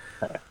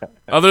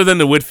 Other than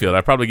the Whitfield,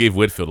 I probably gave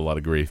Whitfield a lot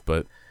of grief,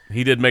 but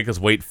he did make us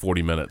wait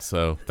 40 minutes,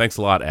 so thanks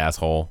a lot,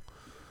 asshole.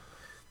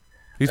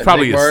 He's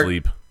probably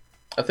asleep.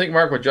 I think,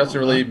 Mark, what Justin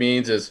really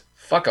means is,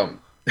 fuck him.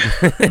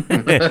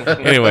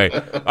 Anyway,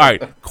 all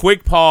right,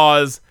 quick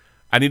pause.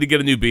 I need to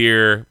get a new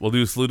beer. We'll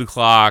do a salute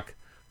o'clock,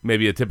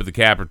 maybe a tip of the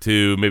cap or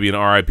two, maybe an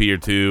RIP or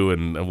two,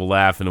 and we'll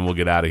laugh and then we'll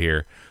get out of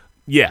here.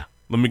 Yeah,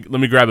 let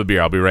me grab a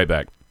beer. I'll be right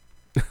back.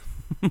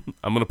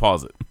 I'm gonna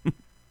pause it.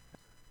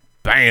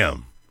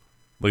 Bam!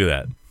 Look at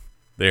that.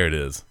 There it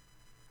is.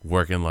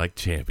 Working like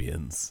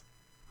champions.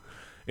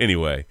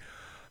 Anyway,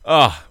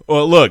 well,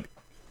 look.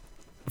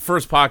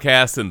 First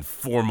podcast in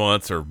 4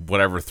 months or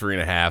whatever,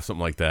 3.5,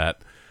 something like that.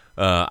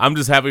 I'm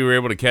just happy we were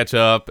able to catch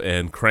up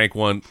and crank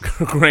one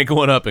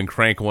up and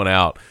crank one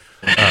out.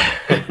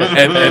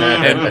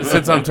 And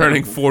since I'm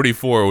turning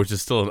 44, which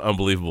is still an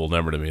unbelievable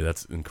number to me,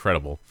 that's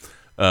incredible.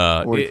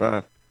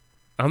 45.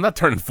 I'm not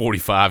turning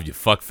 45, you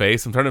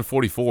fuckface. I'm turning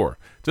 44.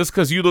 Just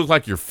because you look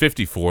like you're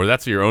 54,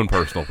 that's your own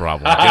personal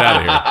problem. Get out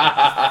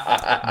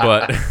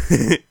of here.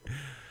 But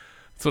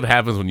that's what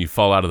happens when you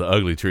fall out of the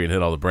ugly tree and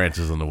hit all the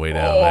branches on the way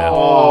down, man.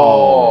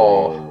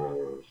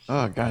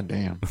 Oh,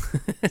 goddamn.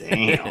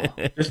 Damn.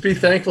 Just be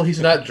thankful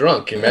he's not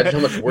drunk. Imagine how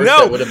much worse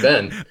that would have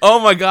been. Oh,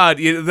 my God.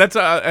 Yeah, that's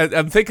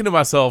I'm thinking to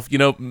myself,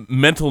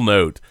 mental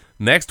note,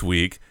 next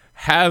week,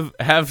 have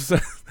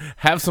some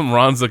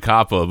Ron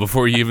Zacapa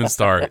before you even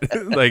start.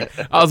 Like,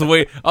 I was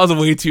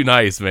way too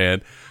nice,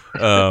 man.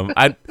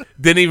 I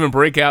didn't even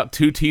break out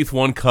 2 teeth,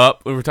 1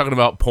 cup. We were talking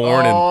about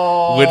porn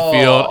and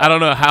Whitfield. I don't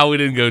know how we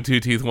didn't go 2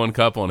 teeth, 1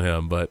 cup on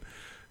him, but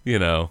you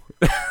know.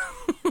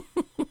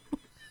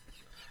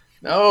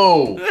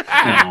 No.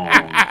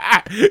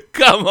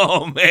 Come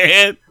on,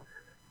 man.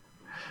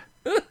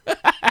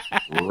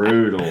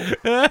 Brutal.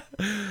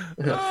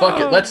 Fuck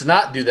it. Let's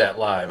not do that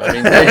live. I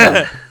mean,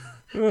 damn.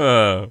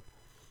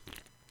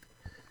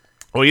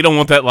 Well, you don't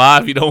want that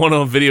live. You don't want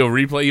a video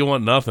replay. You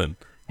want nothing.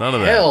 None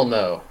of that. Hell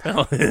no.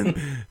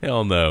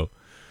 Hell no.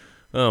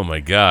 Oh, my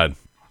God.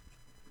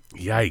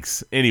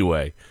 Yikes.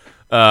 Anyway.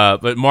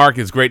 But Mark,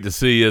 it's great to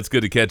see you. It's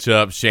good to catch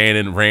up.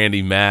 Shannon,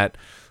 Randy, Matt.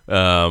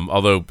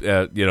 Although,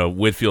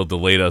 Whitfield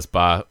delayed us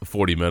by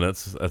 40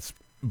 minutes.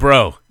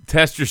 Bro,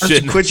 test your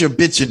shit. Quit your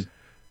bitching.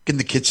 Get in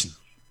the kitchen.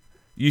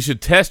 You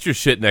should test your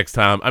shit next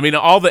time. I mean,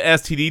 all the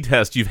STD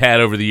tests you've had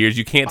over the years,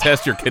 you can't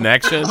test your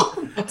connection,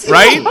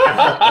 right?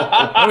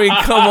 I mean,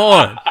 come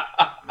on.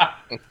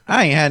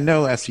 I ain't had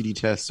no STD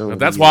tests. So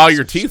that's why all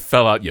your teeth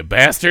fell out, you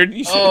bastard.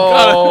 You should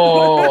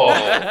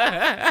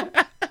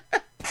have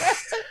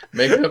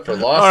Make up for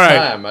lost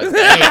time.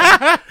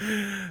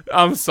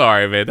 I'm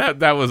sorry, man.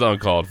 That was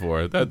uncalled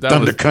for. That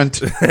Thunder cunt.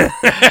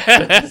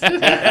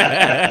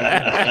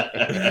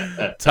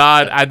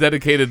 Todd, I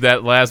dedicated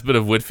that last bit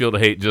of Whitfield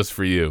hate just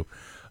for you.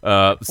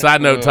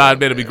 Side note, Todd,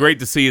 man, it'd be great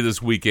to see you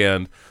this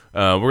weekend.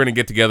 We're gonna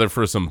get together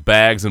for some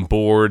bags and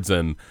boards,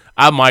 and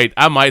I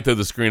might throw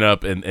the screen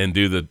up and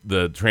do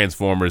the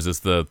Transformers. It's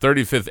the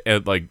 35th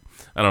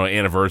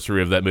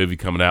anniversary of that movie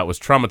coming out, which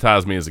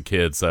traumatized me as a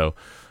kid. So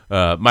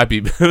might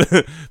be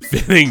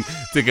fitting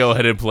to go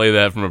ahead and play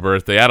that for my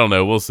birthday. I don't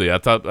know. We'll see. I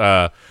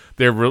thought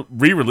they're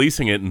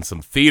re-releasing it in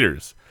some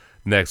theaters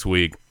next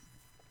week,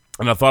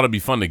 and I thought it'd be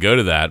fun to go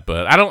to that.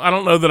 But I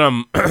don't know that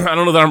I'm I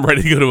don't know that I'm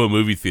ready to go to a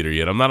movie theater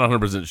yet. I'm not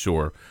 100%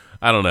 sure.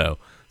 I don't know.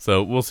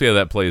 So we'll see how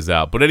that plays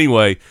out. But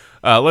anyway,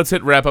 let's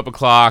hit wrap up a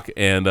clock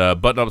and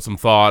button up some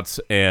thoughts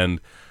and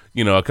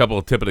a couple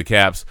of tip of the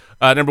caps.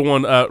 Number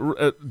one,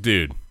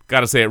 dude,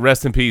 gotta say it.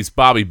 Rest in peace,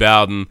 Bobby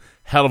Bowden.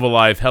 Hell of a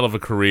life, hell of a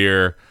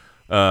career.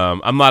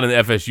 I'm not an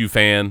FSU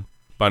fan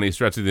by any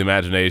stretch of the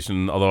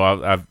imagination,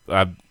 although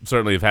I've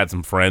certainly have had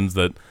some friends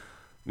that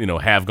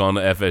have gone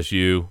to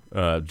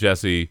FSU.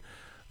 Jesse,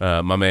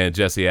 my man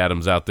Jesse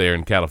Adams out there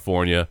in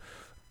California.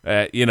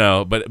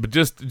 But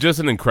just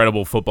an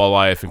incredible football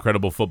life,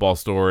 incredible football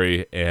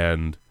story,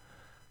 and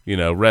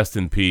rest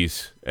in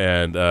peace.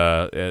 And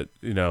got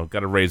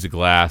to raise a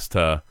glass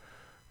to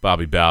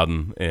Bobby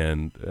Bowden,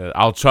 and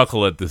I'll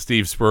chuckle at the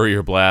Steve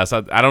Spurrier blast.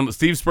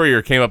 Steve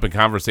Spurrier came up in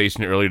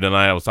conversation earlier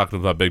tonight. I was talking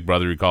to my big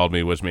brother who called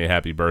me, wished me a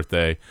happy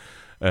birthday,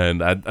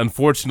 and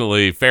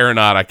unfortunately, fair or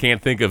not, I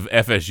can't think of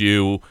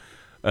FSU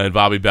and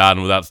Bobby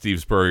Bowden without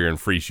Steve Spurrier and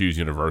Free Shoes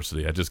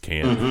University. I just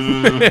can't.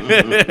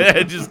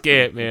 I just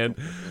can't, man.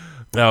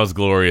 That was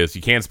glorious.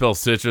 You can't spell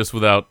citrus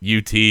without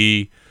UT.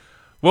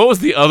 What was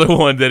the other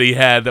one that he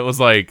had that was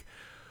like,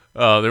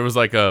 there was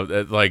like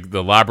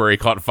the library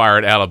caught fire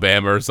in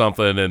Alabama or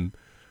something, and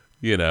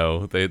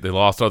they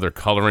lost all their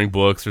coloring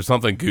books or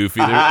something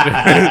goofy.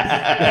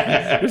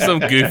 There's some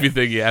goofy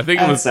thing. Yeah, I think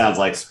it sounds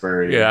like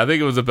Spurrier. Yeah, I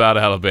think it was about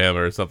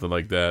Alabama or something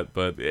like that.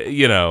 But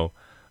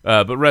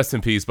but rest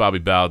in peace, Bobby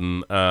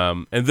Bowden.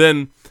 And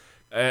then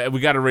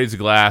we got to raise a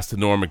glass to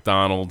Norm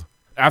Macdonald.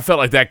 I felt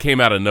like that came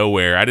out of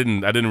nowhere. I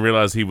didn't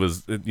realize he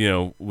was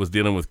was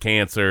dealing with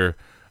cancer.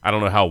 I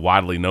don't know how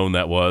widely known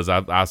that was.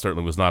 I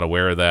certainly was not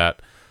aware of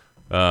that.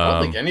 I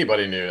don't think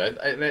anybody knew.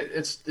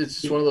 It's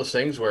just one of those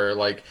things where,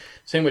 like,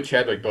 same with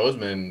Chadwick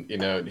Boseman.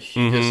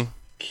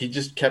 He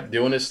just kept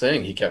doing his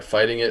thing. He kept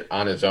fighting it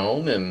on his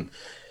own, and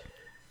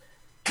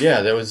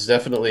yeah, that was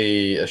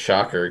definitely a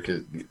shocker.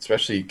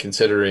 Especially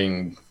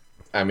considering,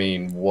 I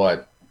mean,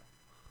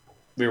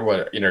 we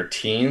were in our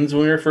teens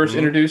when we were first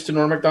introduced to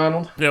Norm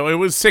Macdonald. It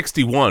was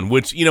 61,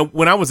 which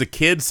when I was a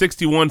kid,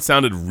 61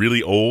 sounded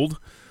really old.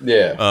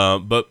 Yeah.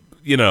 But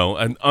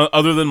and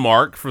other than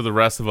Mark, for the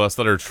rest of us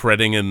that are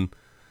treading in,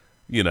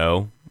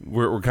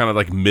 we're kind of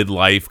like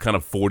midlife, kind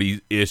of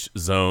 40-ish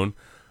zone.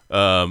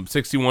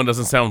 61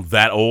 doesn't sound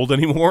that old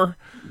anymore.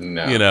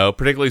 No.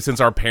 Particularly since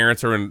our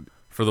parents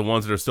for the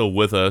ones that are still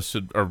with us,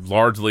 are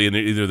largely in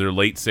either their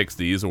late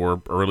 60s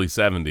or early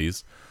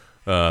 70s.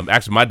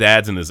 Actually, my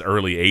dad's in his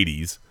early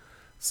 80s.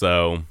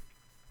 So,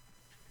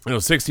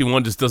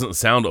 61 just doesn't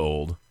sound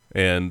old.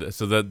 And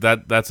so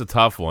that's a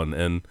tough one.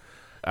 And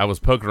I was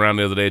poking around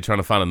the other day trying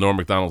to find a Norm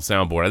Macdonald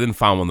soundboard. I didn't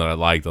find one that I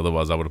liked.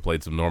 Otherwise, I would have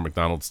played some Norm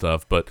Macdonald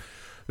stuff. But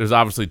there's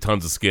obviously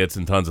tons of skits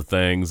and tons of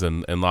things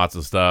and lots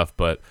of stuff.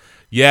 But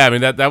yeah, I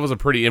mean, that was a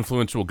pretty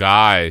influential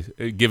guy,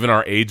 given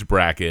our age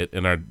bracket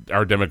and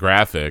our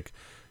demographic.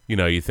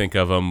 You think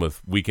of him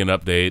with Weekend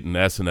Update and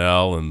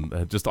SNL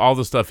and just all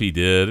the stuff he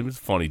did. He was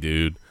a funny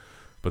dude.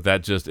 But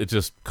it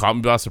just caught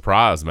me by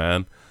surprise,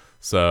 man.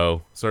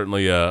 So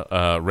certainly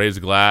raise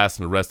a glass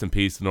and rest in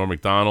peace to Norm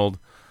Macdonald.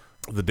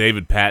 The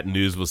David Patton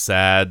news was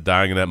sad,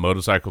 dying in that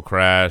motorcycle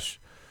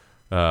crash.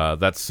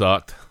 That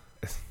sucked.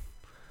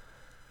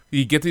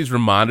 You get these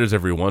reminders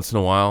every once in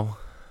a while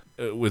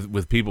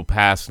with people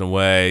passing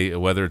away,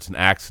 whether it's an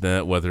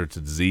accident, whether it's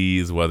a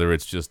disease, whether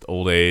it's just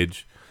old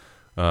age.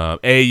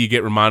 You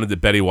get reminded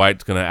that Betty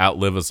White's going to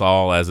outlive us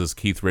all, as is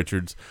Keith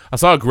Richards. I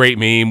saw a great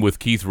meme with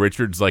Keith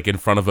Richards like in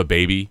front of a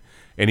baby,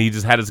 and he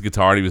just had his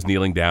guitar and he was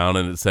kneeling down,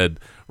 and it said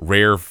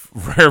rare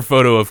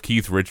photo of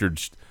Keith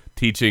Richards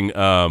teaching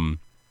God,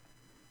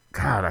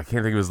 I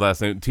can't think of his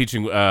last name,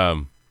 teaching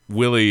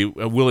Willie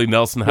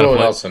Nelson how to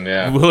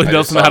play Willie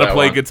Nelson how to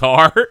play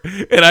guitar,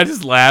 and I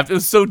just laughed. It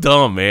was so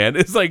dumb, man.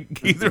 It's like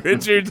Keith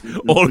Richards,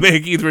 old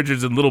man Keith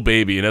Richards, and little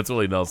baby, and that's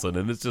Willie Nelson,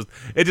 and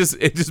it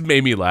just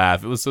made me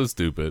laugh. It was so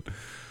stupid,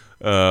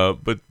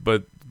 but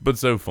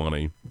so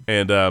funny,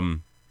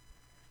 and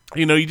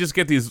you just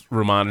get these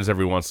reminders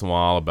every once in a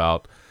while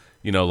about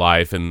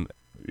life and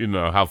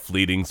how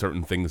fleeting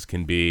certain things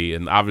can be,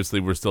 and obviously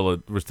we're still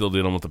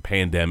dealing with the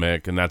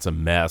pandemic, and that's a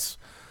mess.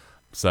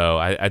 So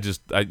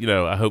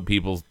I hope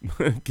people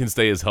can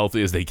stay as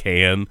healthy as they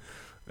can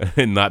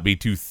and not be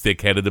too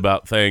thick-headed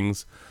about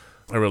things.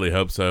 I really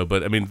hope so.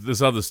 But, I mean,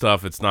 this other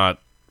stuff, it's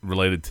not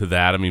related to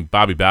that. I mean,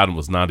 Bobby Bowden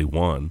was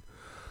 91.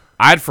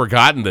 I'd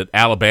forgotten that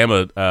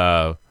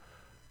Alabama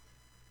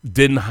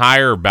didn't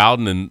hire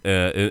Bowden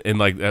in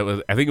like,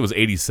 I think it was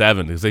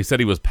 87, because they said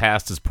he was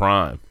past his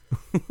prime.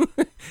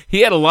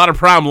 He had a lot of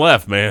prime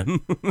left, man.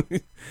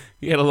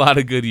 He had a lot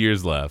of good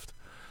years left.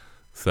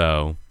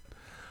 So...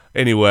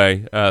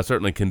 Anyway,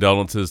 certainly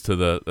condolences to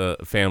the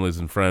families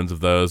and friends of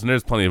those. And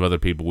there's plenty of other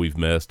people we've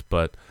missed,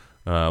 but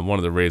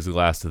wanted to raise the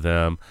glass to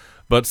them.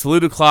 But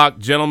salute o'clock,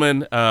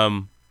 gentlemen.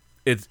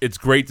 It's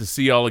great to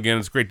see y'all again.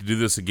 It's great to do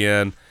this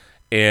again.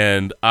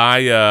 And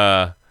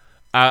I've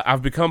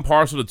become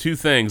partial to two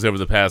things over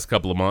the past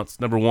couple of months.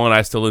 Number one,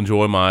 I still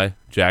enjoy my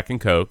Jack and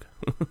Coke.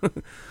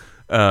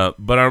 But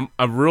I'm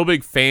a real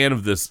big fan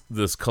of this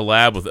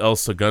collab with El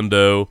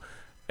Segundo.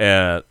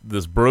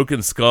 This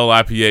Broken Skull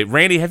IPA.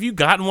 Randy, have you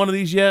gotten one of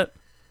these yet?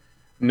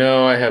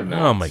 No, I have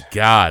not. Oh, my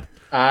God.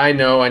 I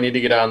know. I need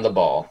to get on the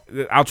ball.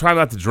 I'll try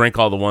not to drink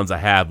all the ones I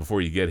have before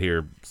you get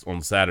here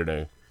on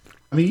Saturday.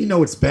 I mean,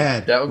 it's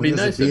bad. That would be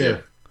nice of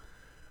you.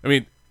 I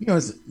mean...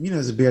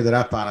 it's a beer that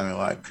I finally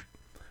like.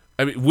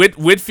 I mean,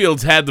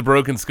 Whitfield's had the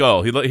Broken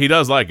Skull. He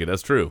does like it.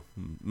 That's true.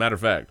 Matter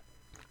of fact.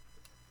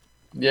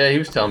 Yeah, he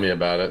was telling me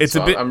about it.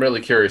 I'm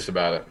really curious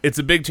about it. It's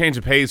a big change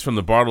of pace from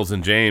the Bartles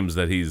and James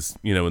that he's,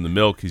 in the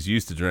milk he's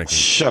used to drinking.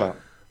 Shut up.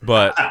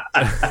 But,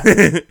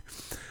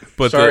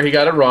 sorry, he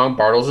got it wrong.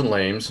 Bartles and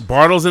Lames.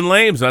 Bartles and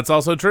Lames. That's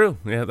also true.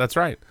 Yeah, that's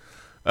right.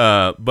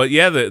 But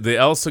yeah, the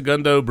El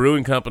Segundo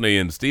Brewing Company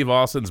and Steve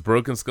Austin's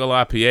Broken Skull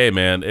IPA,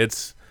 man,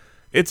 it's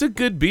a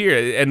good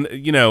beer. And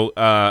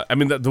I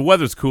mean, the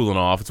weather's cooling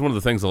off. It's one of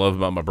the things I love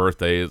about my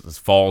birthday is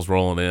fall's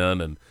rolling in,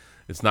 and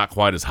it's not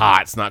quite as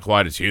hot. It's not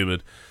quite as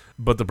humid.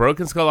 But the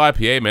Broken Skull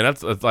IPA, man,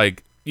 that's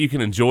like you can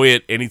enjoy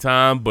it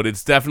anytime, but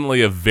it's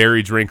definitely a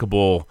very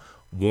drinkable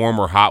warm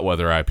or hot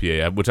weather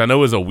IPA, which I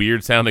know is a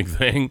weird sounding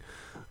thing.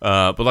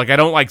 But like I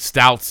don't like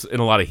stouts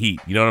in a lot of heat.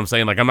 You know what I'm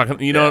saying? Like I'm not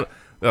gonna,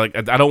 like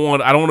I don't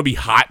want to be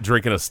hot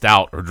drinking a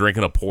stout or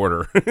drinking a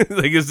porter.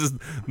 Like it's just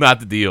not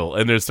the deal.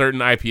 And there's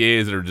certain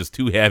IPAs that are just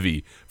too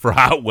heavy for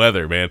hot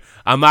weather, man.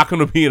 I'm not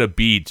going to be on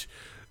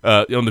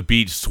the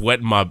beach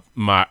sweating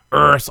my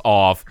earth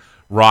off,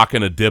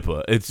 rocking a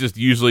dipper. It's just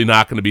usually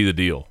not going to be the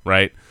deal,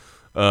 right?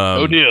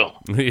 No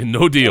deal.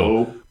 No deal.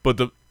 No. But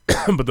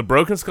the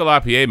Broken Skull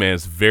IPA, man,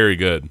 is very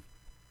good.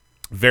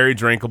 Very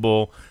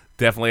drinkable.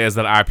 Definitely has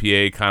that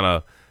IPA kind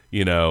of,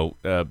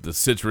 the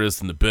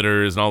citrus and the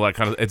bitters and all that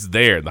kind of, it's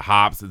there. The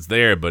hops, it's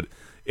there, but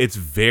it's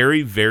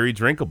very, very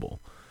drinkable.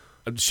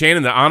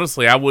 Shannon,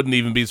 honestly, I wouldn't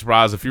even be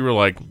surprised if you were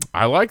like,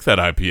 I like that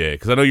IPA,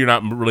 because I know you're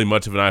not really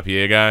much of an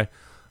IPA guy,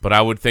 but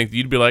I would think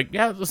you'd be like,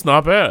 yeah, that's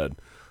not bad.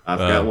 I've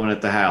got one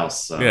at the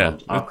house, so yeah,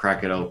 I'll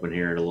crack it open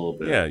here in a little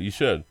bit. Yeah, you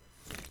should.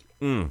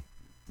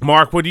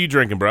 Mark, what are you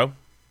drinking, bro?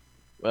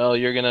 Well,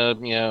 you're going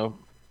to,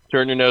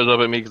 turn your nose up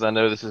at me because I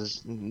know this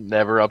is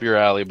never up your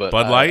alley. But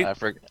Bud Light? I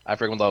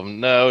freaking love them.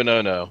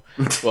 No.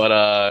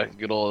 But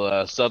good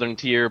old Southern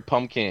Tier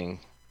Pumpkin.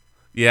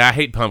 Yeah, I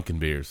hate pumpkin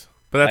beers,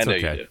 but that's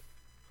okay.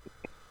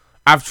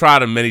 I've tried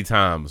them many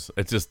times.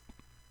 It's just...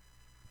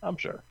 I'm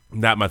sure.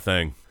 Not my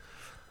thing.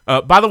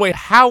 By the way,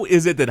 how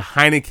is it that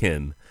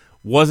Heineken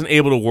wasn't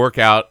able to work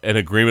out an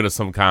agreement of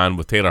some kind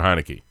with Taylor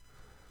Heineke?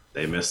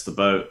 They missed the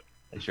boat.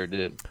 They sure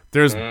did.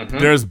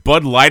 There's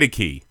Bud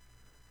Light-a-key.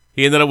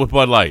 He ended up with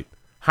Bud Light.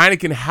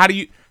 Heineken, how do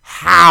you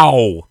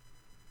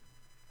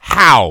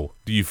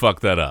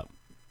fuck that up?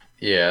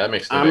 Yeah, that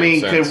makes no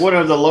sense. Could one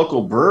of the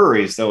local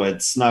breweries, though,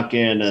 had snuck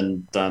in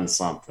and done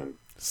something?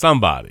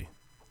 Somebody,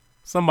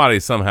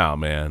 somehow,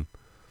 man.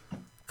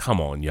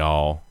 Come on,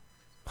 y'all.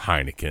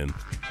 Heineken.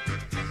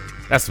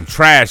 That's some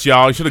trash,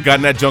 y'all. You should have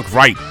gotten that junk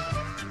right.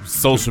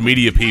 Social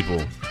media people.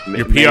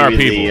 Your PR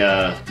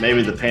people.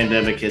 Maybe the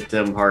pandemic hit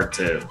them hard,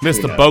 too.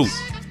 Missed the boat.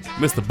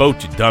 Missed the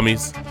boat, you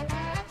dummies.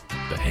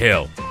 The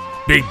hell.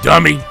 Big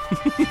dummy.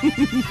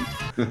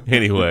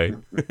 Anyway.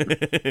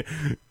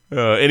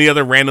 Any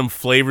other random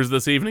flavors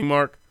this evening,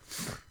 Mark?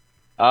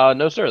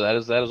 No, sir. That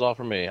is all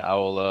for me. I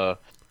will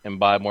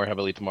imbibe more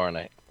heavily tomorrow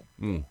night.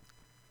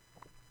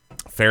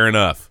 Fair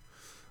enough.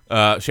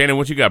 Shannon,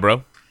 what you got,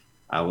 bro?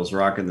 I was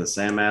rocking the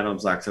Sam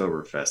Adams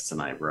Oktoberfest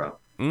tonight, bro.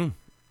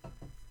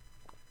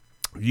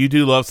 You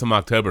do love some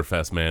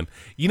Oktoberfest, man.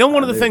 You know,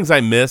 one of the things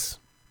I miss,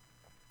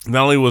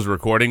 not only was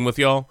recording with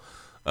y'all,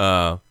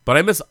 but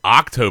I miss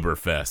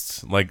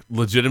Oktoberfests, like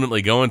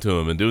legitimately going to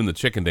them and doing the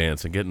chicken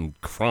dance and getting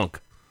crunk.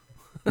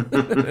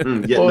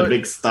 Getting the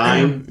big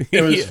stein.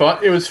 It was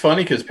fun. It was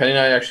funny because Penny and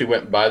I actually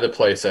went by the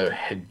place that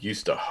had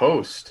used to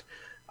host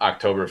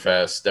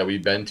Oktoberfest that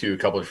we've been to a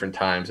couple different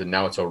times, and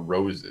now it's a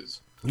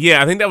Roses.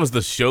 Yeah, I think that was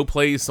the show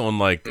place on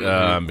like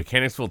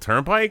Mechanicsville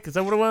Turnpike. Is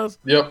that what it was?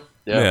 Yep.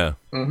 Yeah.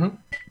 Mm-hmm.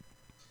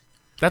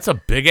 That's a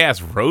big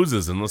ass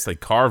Roses, unless they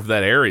carved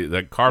that area.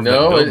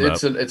 No,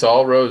 it's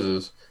all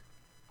Roses.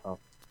 Oh.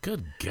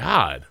 Good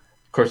God.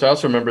 Of course, I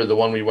also remember the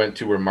one we went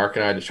to where Mark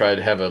and I tried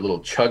to have a little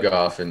chug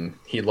off, and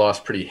he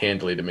lost pretty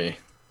handily to me.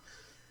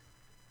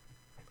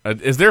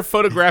 Is there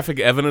photographic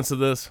evidence of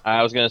this?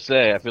 I was going to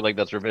say, I feel like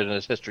that's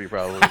revisionist history,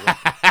 probably.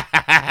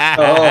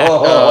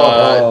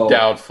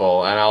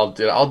 Doubtful, and I'll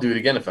do it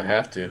again if I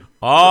have to.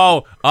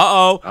 Oh,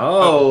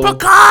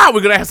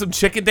 we're gonna have some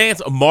chicken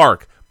dance.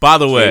 Mark, by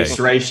the way,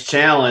 race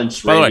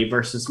challenge, Randy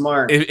versus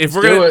Mark. If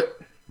we're gonna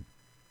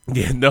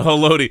do it, no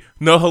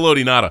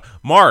haloti nada.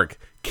 Mark,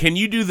 can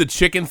you do the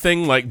chicken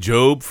thing like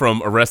Job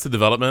from Arrested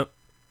Development?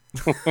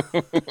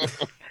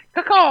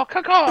 Caw.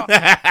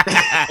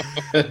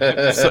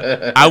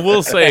 So, I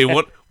will say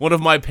one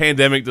of my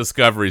pandemic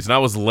discoveries, and I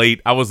was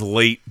late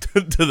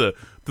to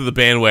the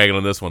bandwagon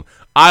on this one.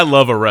 I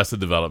love Arrested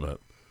Development.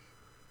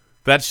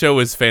 That show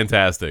is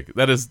fantastic.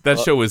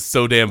 That show is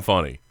so damn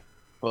funny.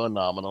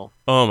 Phenomenal.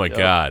 Oh my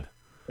God.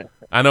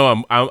 I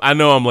know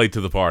I'm late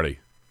to the party.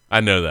 I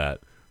know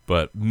that.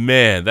 But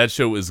man, that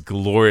show is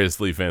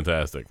gloriously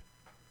fantastic.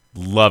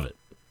 Love it.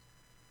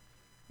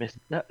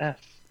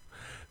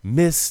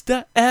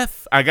 Mr.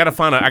 F. I gotta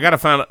find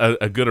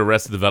a good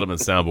Arrested Development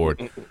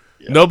soundboard.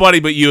 Nobody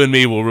but you and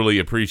me will really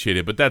appreciate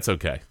it, but that's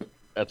okay.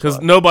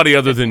 Because nobody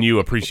other than you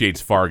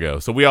appreciates Fargo,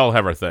 so we all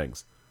have our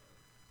things.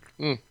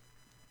 On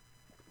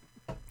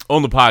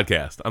the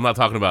podcast, I'm not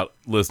talking about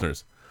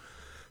listeners,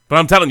 but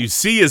I'm telling you,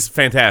 C is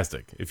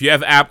fantastic. If you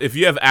have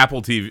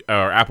Apple TV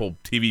or Apple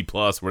TV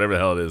Plus, whatever the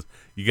hell it is,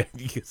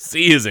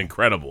 C is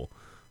incredible.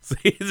 C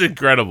is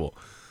incredible.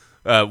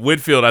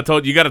 Whitfield, I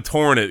told you got to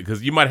torrent it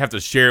because you might have to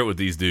share it with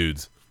these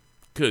dudes.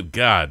 Good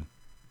God.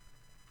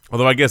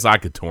 Although I guess I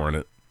could torrent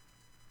it,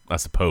 I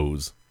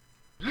suppose.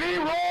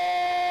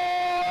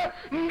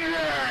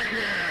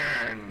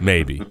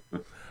 Maybe.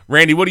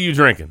 Randy, what are you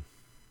drinking?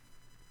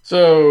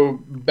 So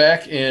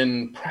back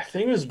in,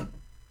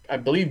 I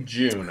believe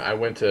June, I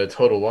went to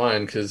Total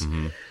Wine because,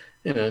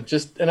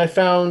 and I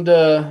found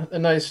a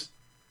nice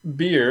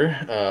beer,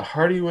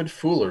 Hardywood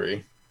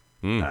Foolery.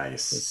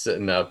 Nice.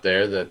 Sitting out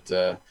there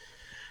that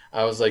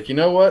I was like, you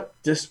know what?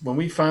 When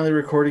we finally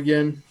record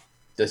again,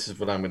 this is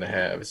what I'm going to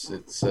have.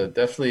 It's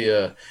definitely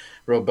a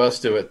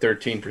Robusto at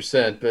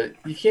 13%, but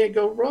you can't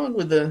go wrong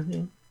with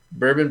the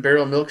bourbon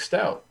barrel milk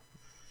stout.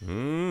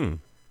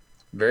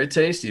 Very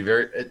tasty,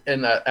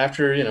 and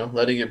after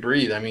letting it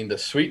breathe, I mean the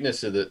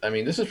sweetness of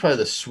this is probably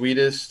the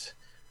sweetest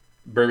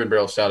bourbon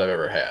barrel stout I've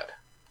ever had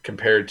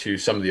compared to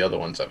some of the other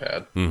ones I've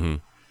had.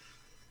 And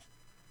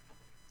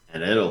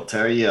it'll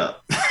tear you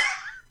up.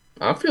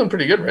 I'm feeling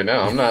pretty good right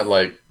now. I'm not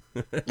like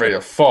ready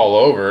to fall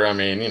over. I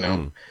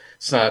mean,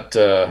 it's not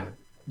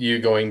you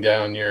going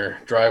down your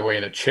driveway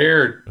in a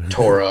chair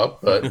tore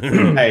up, but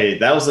hey,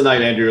 that was the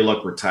night Andrew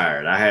looked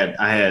retired. I had,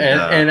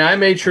 and I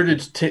made sure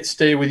to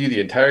stay with you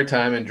the entire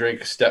time and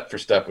drink step for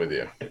step with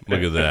you.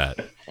 Look at that.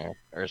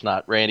 Or it's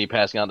not Randy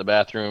passing out in the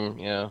bathroom.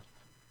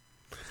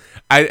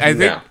 I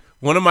think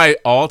one of my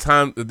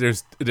all-time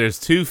there's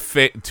two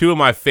of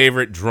my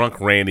favorite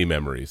drunk Randy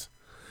memories.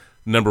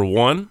 Number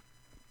one,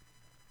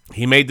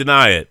 he may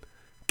deny it,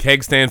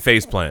 keg stand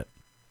faceplant.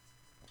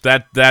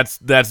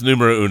 That's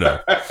numero uno.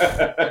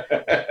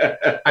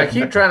 I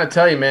keep trying to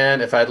tell you,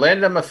 man, if I'd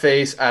landed on my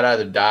face, I'd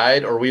either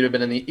died or we'd have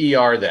been in the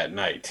ER that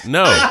night.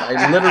 No.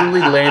 I literally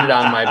landed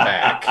on my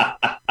back.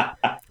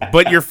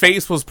 But your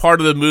face was part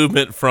of the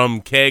movement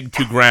from keg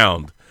to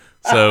ground.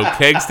 So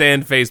keg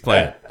stand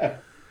faceplant.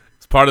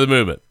 It's part of the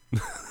movement.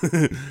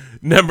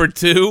 Number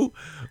two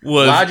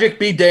was... Logic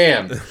be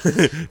damned.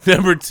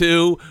 Number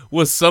two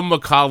was some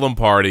McCollum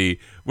party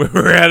where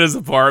we were at his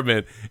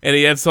apartment, and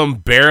he had some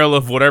barrel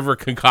of whatever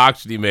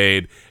concoction he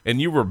made,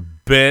 and you were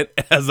bent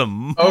as a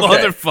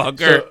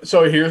motherfucker.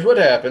 So here's what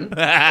happened,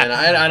 and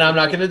I'm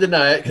not going to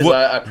deny it because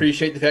I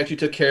appreciate the fact you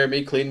took care of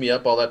me, cleaned me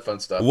up, all that fun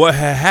stuff. What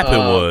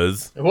happened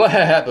was...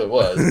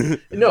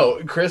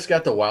 Chris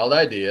got the wild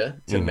idea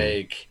to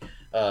make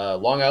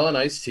Long Island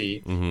iced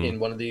tea in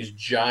one of these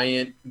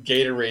giant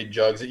Gatorade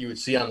jugs that you would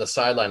see on the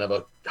sideline of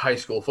a high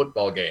school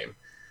football game.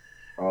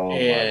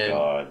 My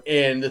God.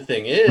 And the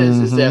thing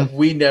is that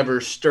we never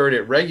stirred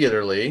it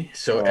regularly,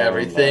 so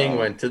everything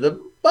went to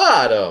the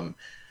bottom.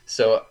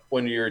 So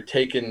when you're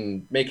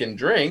making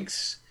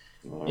drinks,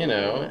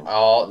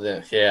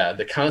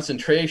 the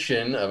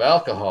concentration of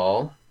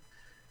alcohol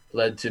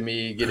led to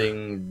me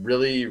getting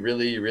really,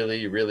 really,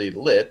 really, really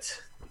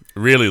lit.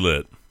 Really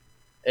lit.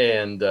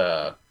 And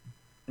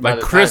like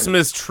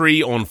Christmas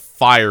tree on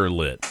fire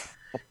lit.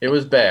 It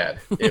was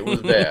bad.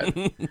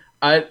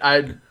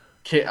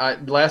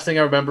 Last thing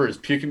I remember is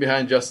puking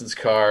behind Justin's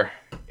car,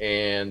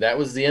 and that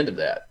was the end of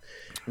that.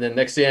 And then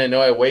next thing I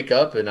know, I wake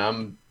up and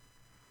I'm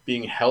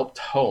being helped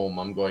home.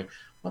 I'm going,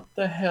 what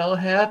the hell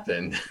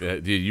happened? Yeah,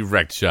 dude, you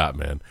wrecked shop,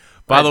 man.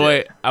 By the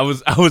way, I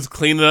was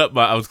cleaning up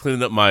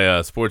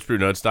my Sports Brew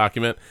notes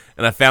document,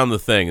 and I found the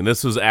thing. And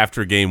this was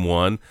after Game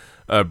 1.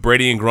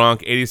 Brady and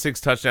Gronk,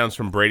 86 touchdowns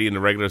from Brady in the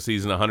regular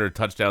season, 100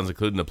 touchdowns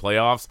including the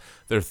playoffs.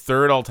 They're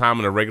third all time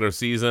in the regular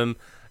season.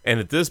 And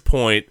at this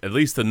point, at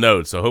least the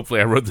notes, so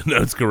hopefully I wrote the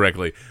notes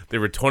correctly, they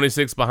were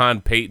 26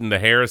 behind Peyton to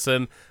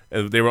Harrison,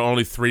 and they were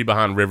only 3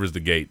 behind Rivers to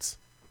Gates,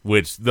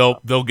 which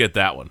they'll get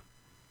that one.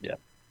 Yeah.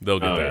 They'll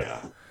get that.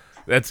 Yeah.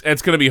 That's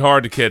going to be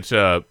hard to catch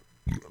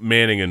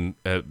Manning and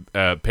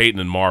Peyton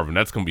and Marvin.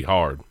 That's going to be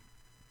hard.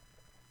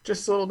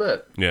 Just a little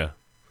bit. Yeah.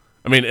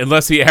 I mean,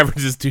 unless he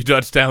averages 2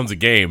 touchdowns a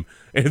game,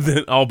 and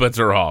then all bets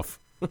are off.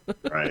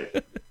 Right.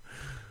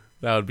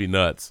 That would be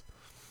nuts.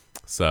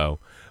 So...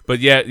 But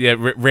yeah,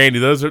 Randy,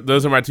 those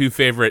are my 2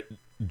 favorite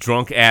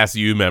drunk ass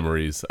you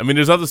memories. I mean,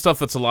 there's other stuff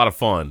that's a lot of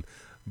fun,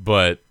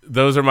 but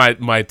those are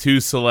my 2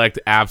 select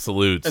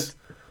absolutes.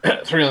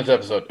 300th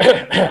episode.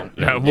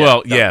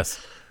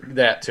 Yes,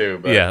 that too.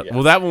 But yeah,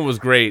 well, that one was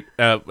great.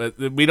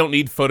 We don't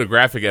need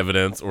photographic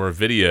evidence or a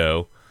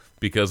video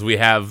because we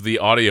have the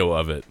audio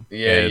of it.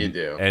 Yeah, you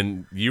do.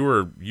 And you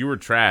were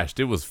trashed.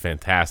 It was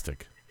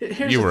fantastic.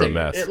 Here's you were the thing.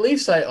 A mess. At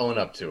least I own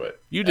up to it.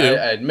 You do.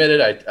 I admit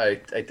it. I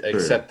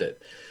accept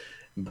it.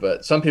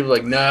 But some people are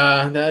like,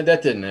 nah,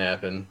 that didn't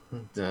happen.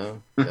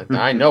 No,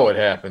 I know it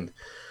happened.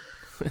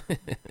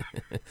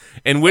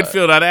 In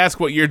Whitfield, I'd ask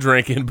what you're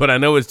drinking, but I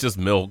know it's just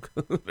milk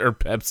or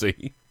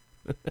Pepsi.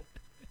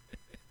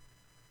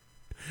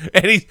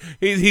 And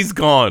he's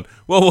gone.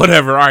 Well,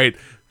 whatever. All right.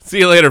 See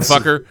you later,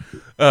 fucker.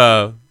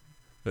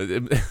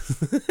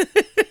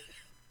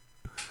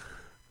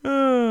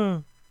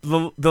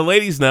 The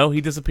ladies know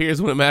he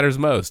disappears when it matters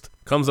most.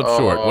 Comes up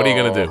short. What are you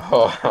going to do?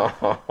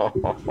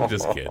 I'm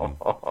just kidding.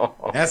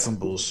 That's some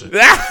bullshit.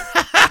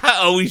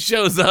 Oh, he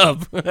shows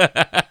up.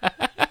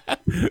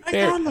 I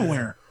gone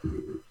nowhere.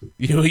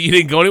 You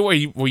didn't go anywhere?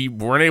 You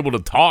weren't able to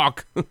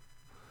talk. I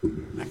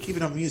keep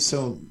it on mute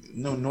so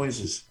no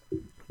noises.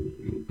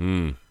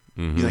 Mm-hmm.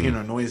 You don't hear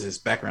no noises,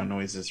 background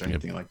noises or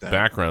anything like that.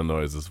 Background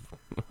noises.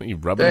 You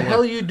rubbing the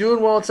hell are you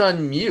doing while it's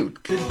on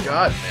mute? Good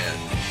God,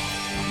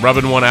 man.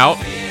 Rubbing one out?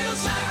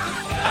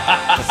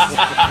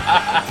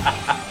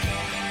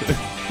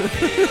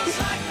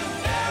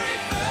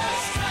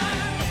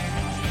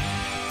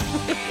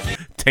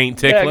 Taint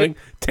tickling?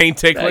 Taint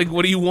tickling?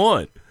 What do you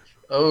want?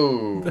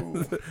 Oh.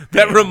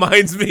 That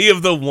reminds me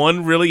of the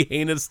one really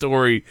heinous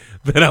story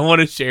that I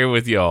want to share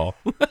with y'all.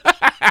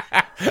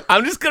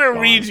 I'm just gonna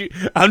read you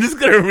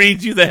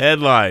the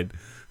headline.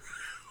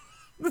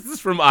 This is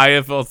from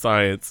IFL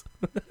Science.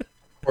 Of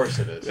course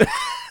it is.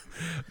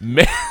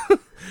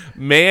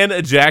 Man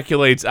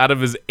ejaculates out of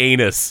his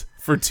anus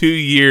for 2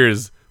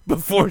 years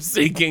before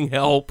seeking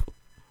help.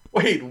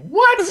 Wait,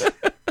 what?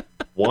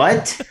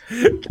 What?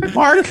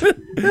 Mark?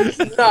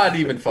 That's not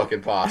even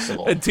fucking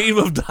possible. A team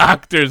of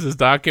doctors has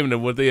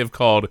documented what they have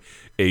called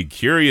a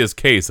curious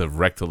case of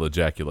rectal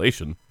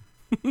ejaculation.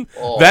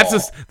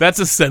 That's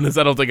a sentence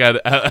I don't think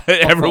I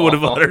ever would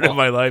have uttered in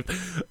my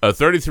life. A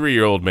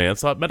 33-year-old man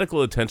sought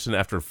medical attention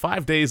after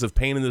 5 days of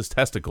pain in his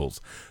testicles.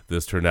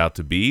 This turned out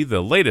to be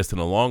the latest in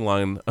a long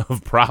line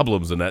of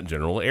problems in that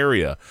general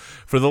area.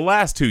 For the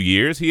last 2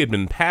 years, he had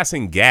been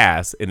passing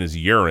gas in his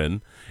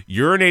urine,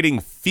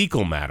 urinating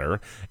fecal matter,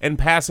 and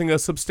passing a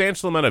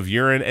substantial amount of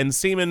urine and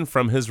semen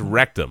from his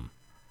rectum.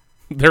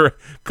 There,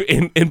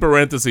 in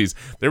parentheses,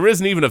 there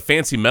isn't even a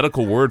fancy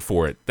medical word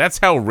for it. That's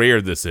how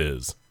rare this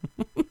is.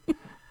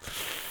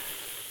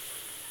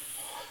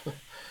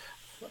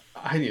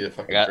 I need a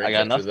fucking drink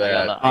after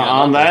that.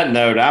 On that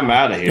note, I'm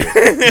out of here.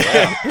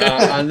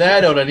 On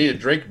that note, I need a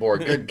drink more.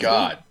 Good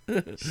God. All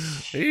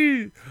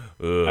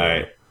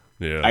right.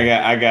 Yeah.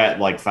 I got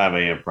like 5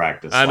 a.m.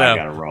 practice. I know. I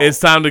gotta roll. It's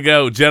time to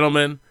go,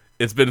 gentlemen.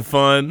 It's been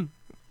fun.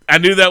 I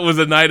knew that was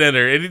a night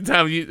ender.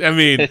 Anytime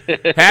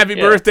happy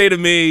birthday to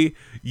me.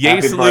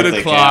 Yay, salute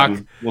o'clock.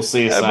 Captain. We'll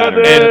see you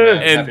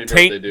Saturday. And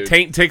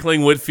taint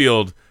tickling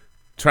Whitfield.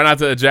 Try not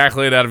to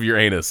ejaculate out of your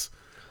anus.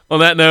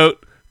 On that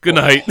note, good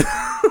night.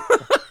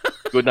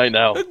 Good night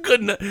now.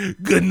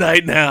 Good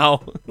night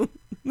now.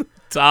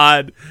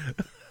 Todd,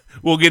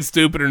 we'll get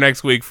stupider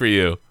next week for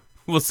you.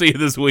 We'll see you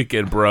this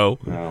weekend, bro.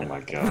 Oh,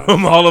 my God.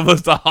 From all of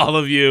us to all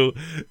of you,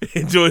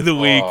 enjoy the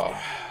week.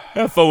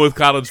 Have fun with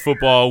college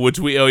football, which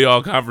we owe y'all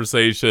a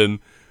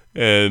conversation.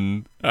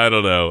 And I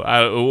don't know.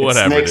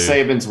 Whatever. It's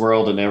Nick Saban's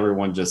world, and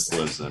everyone just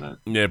lives in it.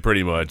 Yeah,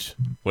 pretty much.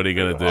 What are you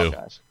going to do?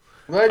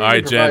 Glad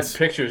you provide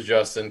pictures,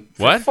 Justin.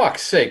 What? For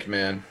fuck's sake,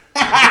 man.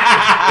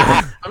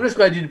 I'm just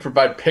glad you didn't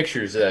provide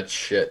pictures of that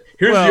shit.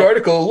 Here's the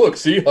article. Look,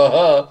 see?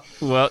 Haha.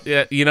 Well,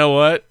 yeah, you know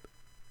what?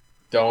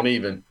 Don't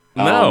even.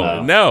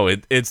 No,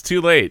 it's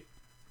too late.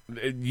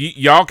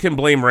 Y'all can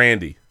blame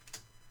Randy.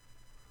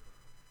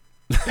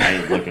 I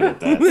ain't looking at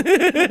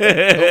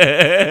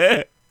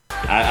that.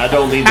 I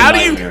don't need.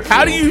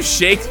 How do you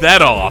shake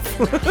that off?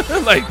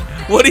 Like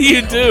What do?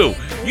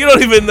 You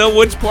don't even know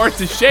which part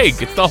to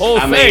shake. It's the whole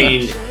thing. I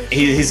mean,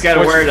 he's got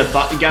to wear the.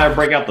 You got to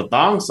break out the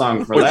thong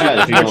song for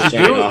that.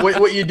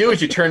 What you do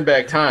is you turn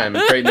back time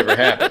and pray it never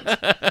happens.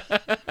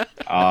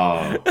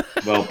 Oh,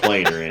 well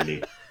played,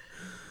 Randy.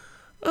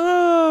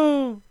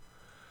 Oh,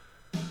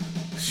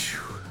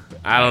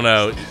 I don't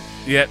know.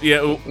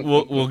 Yeah,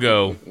 we'll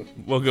go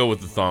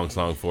with the thong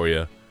song for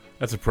you.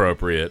 That's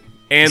appropriate.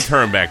 And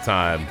turn back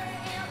time.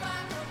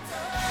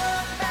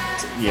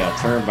 Yeah,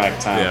 turn back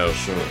time for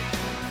sure.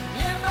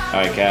 All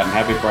right, Captain.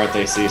 Happy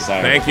birthday,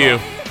 Seaside. Thank you.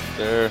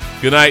 Sure.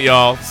 Good night,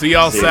 y'all. See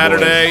y'all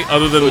Saturday. You,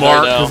 other than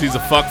Mark, because he's a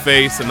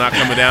fuckface and not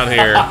coming down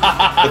here.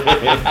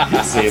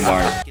 See you,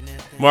 Mark.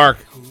 Mark,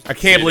 I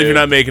can't believe you're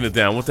not making it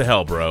down. What the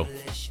hell, bro?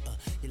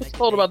 I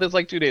told about this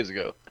like 2 days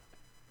ago.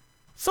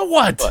 So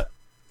what?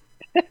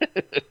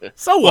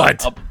 So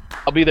what?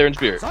 I'll be there in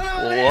spirit.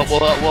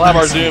 We'll have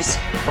our Zoom.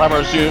 We'll have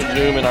our Zoom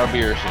and our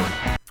beer soon.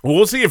 Well,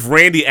 we'll see if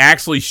Randy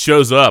actually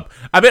shows up.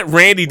 I bet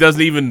Randy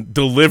doesn't even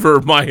deliver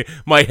my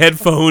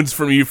headphones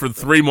from you for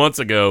 3 months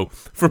ago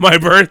for my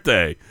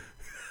birthday,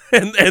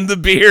 and the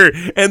beer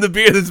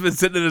that's been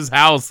sitting in his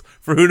house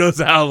for who knows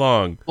how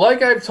long.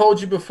 Like I've told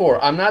you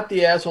before, I'm not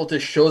the asshole that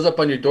shows up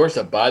on your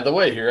doorstep. By the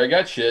way, here I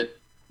got shit,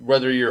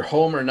 whether you're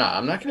home or not.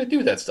 I'm not going to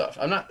do that stuff.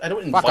 I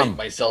don't invite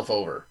myself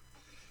over.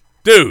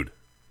 Dude.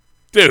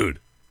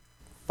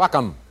 Fuck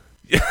him.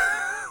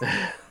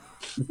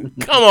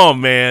 Come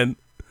on, man.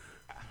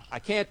 I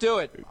can't do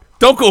it.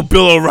 Don't go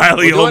Bill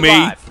O'Reilly on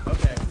me.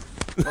 Okay.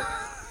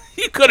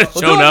 You could have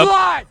shown up.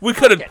 Live. We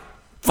could have.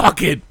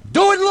 Fuck it.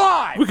 Do it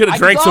live. We could have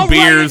drank some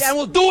beers. And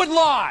we'll do it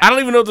live. I don't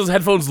even know what those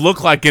headphones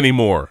look like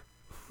anymore.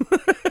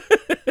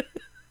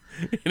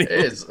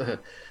 As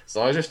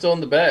long as you're still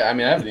in the bag. I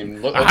mean, I haven't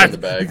even looked in the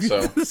bag.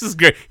 So this is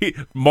great.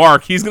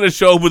 Mark, he's gonna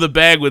show up with a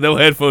bag with no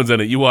headphones in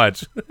it. You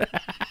watch.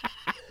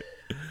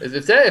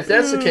 If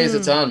that's the case,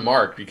 it's on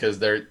Mark because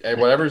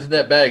whatever's in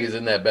that bag is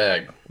in that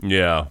bag.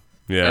 Yeah.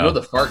 I know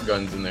the fart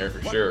gun's in there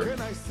for sure.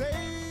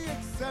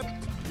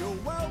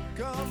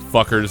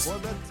 Fuckers.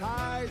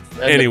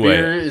 And anyway,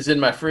 the beer is in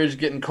my fridge,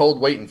 getting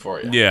cold, waiting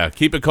for you. Yeah,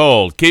 keep it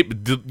cold.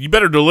 You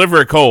better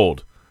deliver it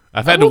cold.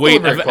 I've had to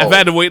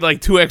wait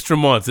like 2 extra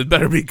months. It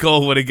better be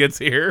cold when it gets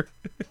here.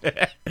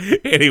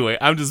 Anyway,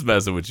 I'm just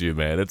messing with you,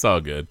 man. It's all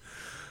good.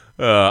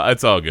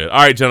 It's all good.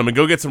 All right, gentlemen,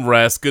 go get some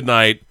rest. Good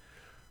night.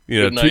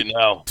 Good night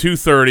now.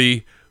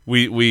 2:30.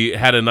 We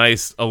had a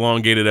nice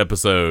elongated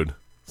episode.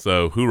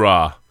 So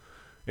hoorah.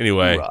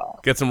 Anyway,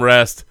 get some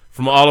rest.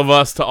 From all of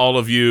us to all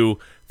of you,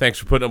 thanks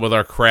for putting up with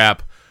our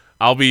crap.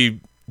 I'll be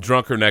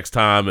drunker next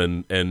time,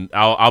 and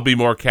I'll be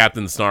more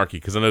Captain Snarky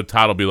because I know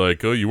Todd will be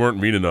like, "Oh, you weren't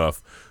mean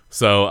enough."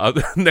 So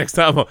next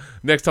time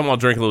I'll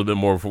drink a little bit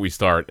more before we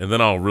start, and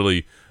then I'll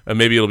really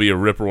maybe it'll be a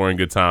rip-roaring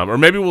good time, or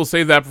maybe we'll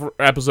save that for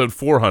episode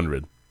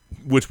 400,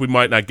 which we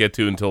might not get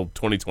to until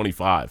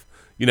 2025.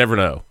 You never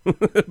know.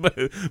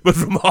 but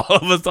from all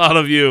of us, all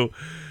of you,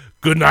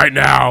 good night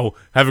now.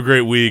 Have a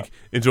great week.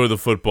 Enjoy the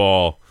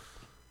football.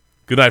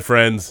 Good night,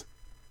 friends.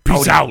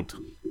 Peace out.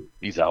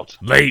 Peace out.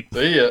 Late.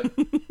 See ya.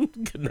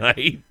 Good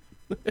night.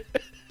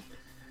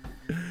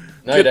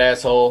 Night,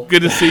 asshole.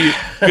 Good to see you.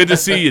 Good to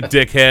see you,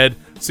 dickhead.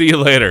 See you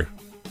later.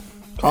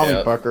 Call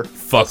me Parker.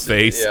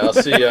 Fuckface. I'll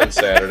see you on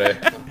Saturday.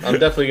 I'm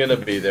definitely going to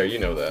be there. You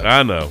know that.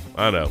 I know.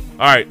 All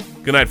right.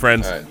 Good night,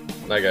 friends. All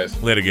right. Night,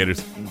 guys. Later,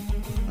 Gators.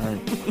 All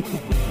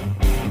right.